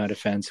some United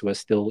fans who are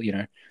still,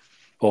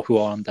 or who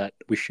are on that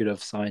we should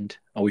have signed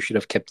or we should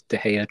have kept De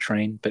Gea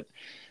train, but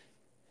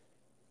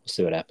we'll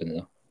see what happens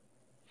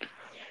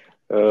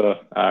though.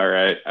 All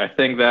right. I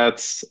think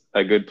that's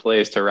a good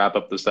place to wrap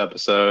up this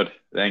episode.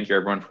 Thank you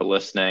everyone for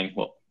listening.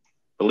 We'll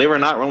believe it or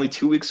not, we're only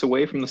 2 weeks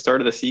away from the start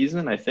of the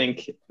season. I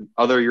think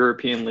other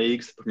European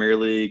leagues, the Premier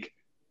League,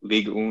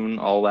 Ligue 1,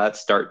 all that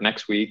start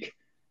next week.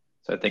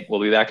 So I think we'll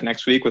be back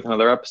next week with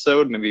another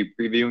episode, maybe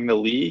previewing the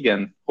league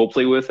and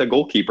hopefully with a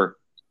goalkeeper.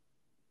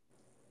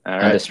 All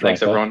right.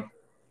 Thanks, everyone.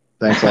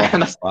 Thanks,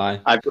 all. Bye.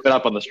 I've given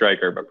up on the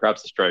striker, but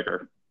perhaps the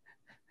striker.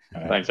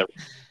 All right. Thanks,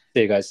 everyone.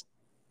 See you guys.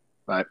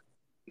 Bye.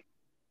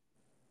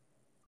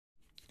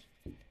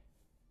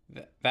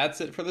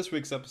 That's it for this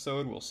week's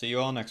episode. We'll see you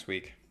all next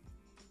week.